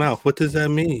in his mouth. What does that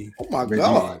mean? Oh my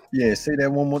god! Yeah, say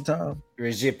that one more time.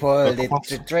 Je peux le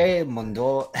titrer, mon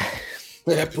dos.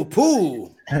 Poo-poo.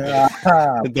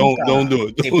 Don't do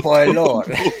it.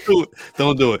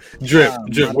 Don't do it. Drip.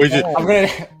 Where's your?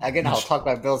 I'll talk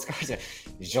about Bill Skarsgård.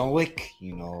 John Wick,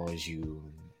 you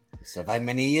survived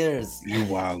many years. You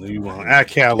wild. At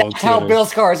Cal on That's how Twitter. Bill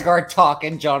Skarsgård talk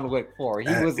in John Wick 4.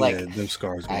 He was like, them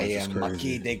Skarsgård I is am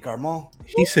crazy. Maki de Carmon.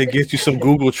 He said, "Get you some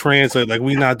Google Translate. Like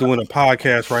we not doing a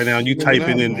podcast right now. You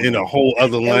typing in a whole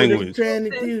other language."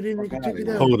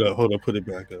 Hold up. Put it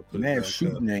back up.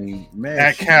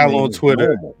 At Cal on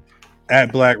Twitter.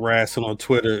 At Black Wrestling on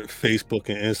Twitter, Facebook,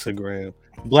 and Instagram.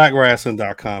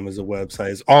 BlackWrestling.com is a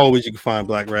website. As always, you can find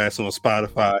Black Wrestling on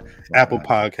Spotify, Apple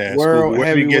Podcasts, World Google,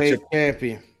 Heavyweight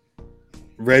Champion.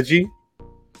 Reggie?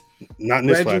 Not in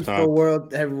this Reggie's lifetime. for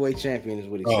World Heavyweight Champion is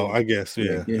what he said. Oh, I guess,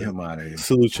 yeah. Get him out of here.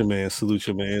 Salute your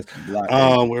man.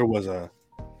 Where was I?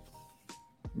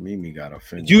 Mimi got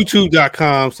offended.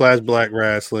 YouTube.com/Black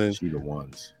Wrestling. She the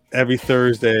ones. Every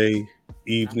Thursday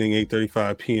evening,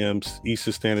 8:35 p.m.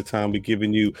 Eastern Standard Time, we're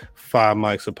giving you 5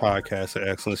 mics of podcast of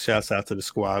excellence. Shouts out to the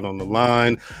squad on the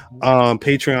line.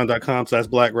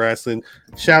 Patreon.com/Black Wrestling.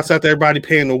 Shouts out to everybody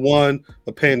paying the 1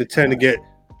 or paying the 10 to get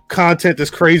content that's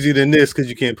crazier than this because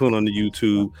you can't put it on the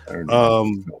YouTube.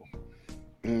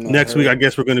 Next week, I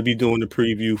guess we're going to be doing the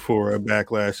preview for a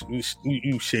Backlash.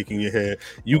 You shaking your head.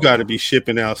 You got to be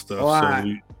shipping out stuff.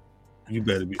 So you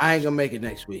better be. I ain't going to make it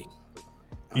next week.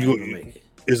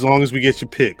 As long as we get your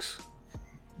picks.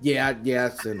 Yeah, I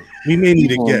send them. We may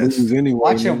need a guest. Anyway,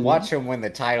 watch him win the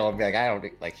title and be like, I don't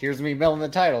like. Here's me milling the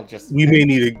title. We may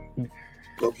need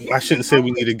I shouldn't say we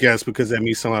need a guest because that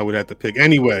means somebody would have to pick.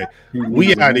 Anyway,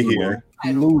 we out of here.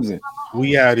 He losing.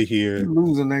 We out of here. He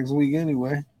losing next week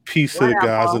anyway. Peace to the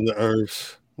guys and the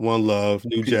earths. One love.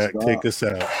 New Jack, take us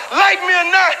out. Like me or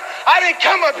not, I didn't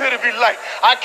come up here to be liked.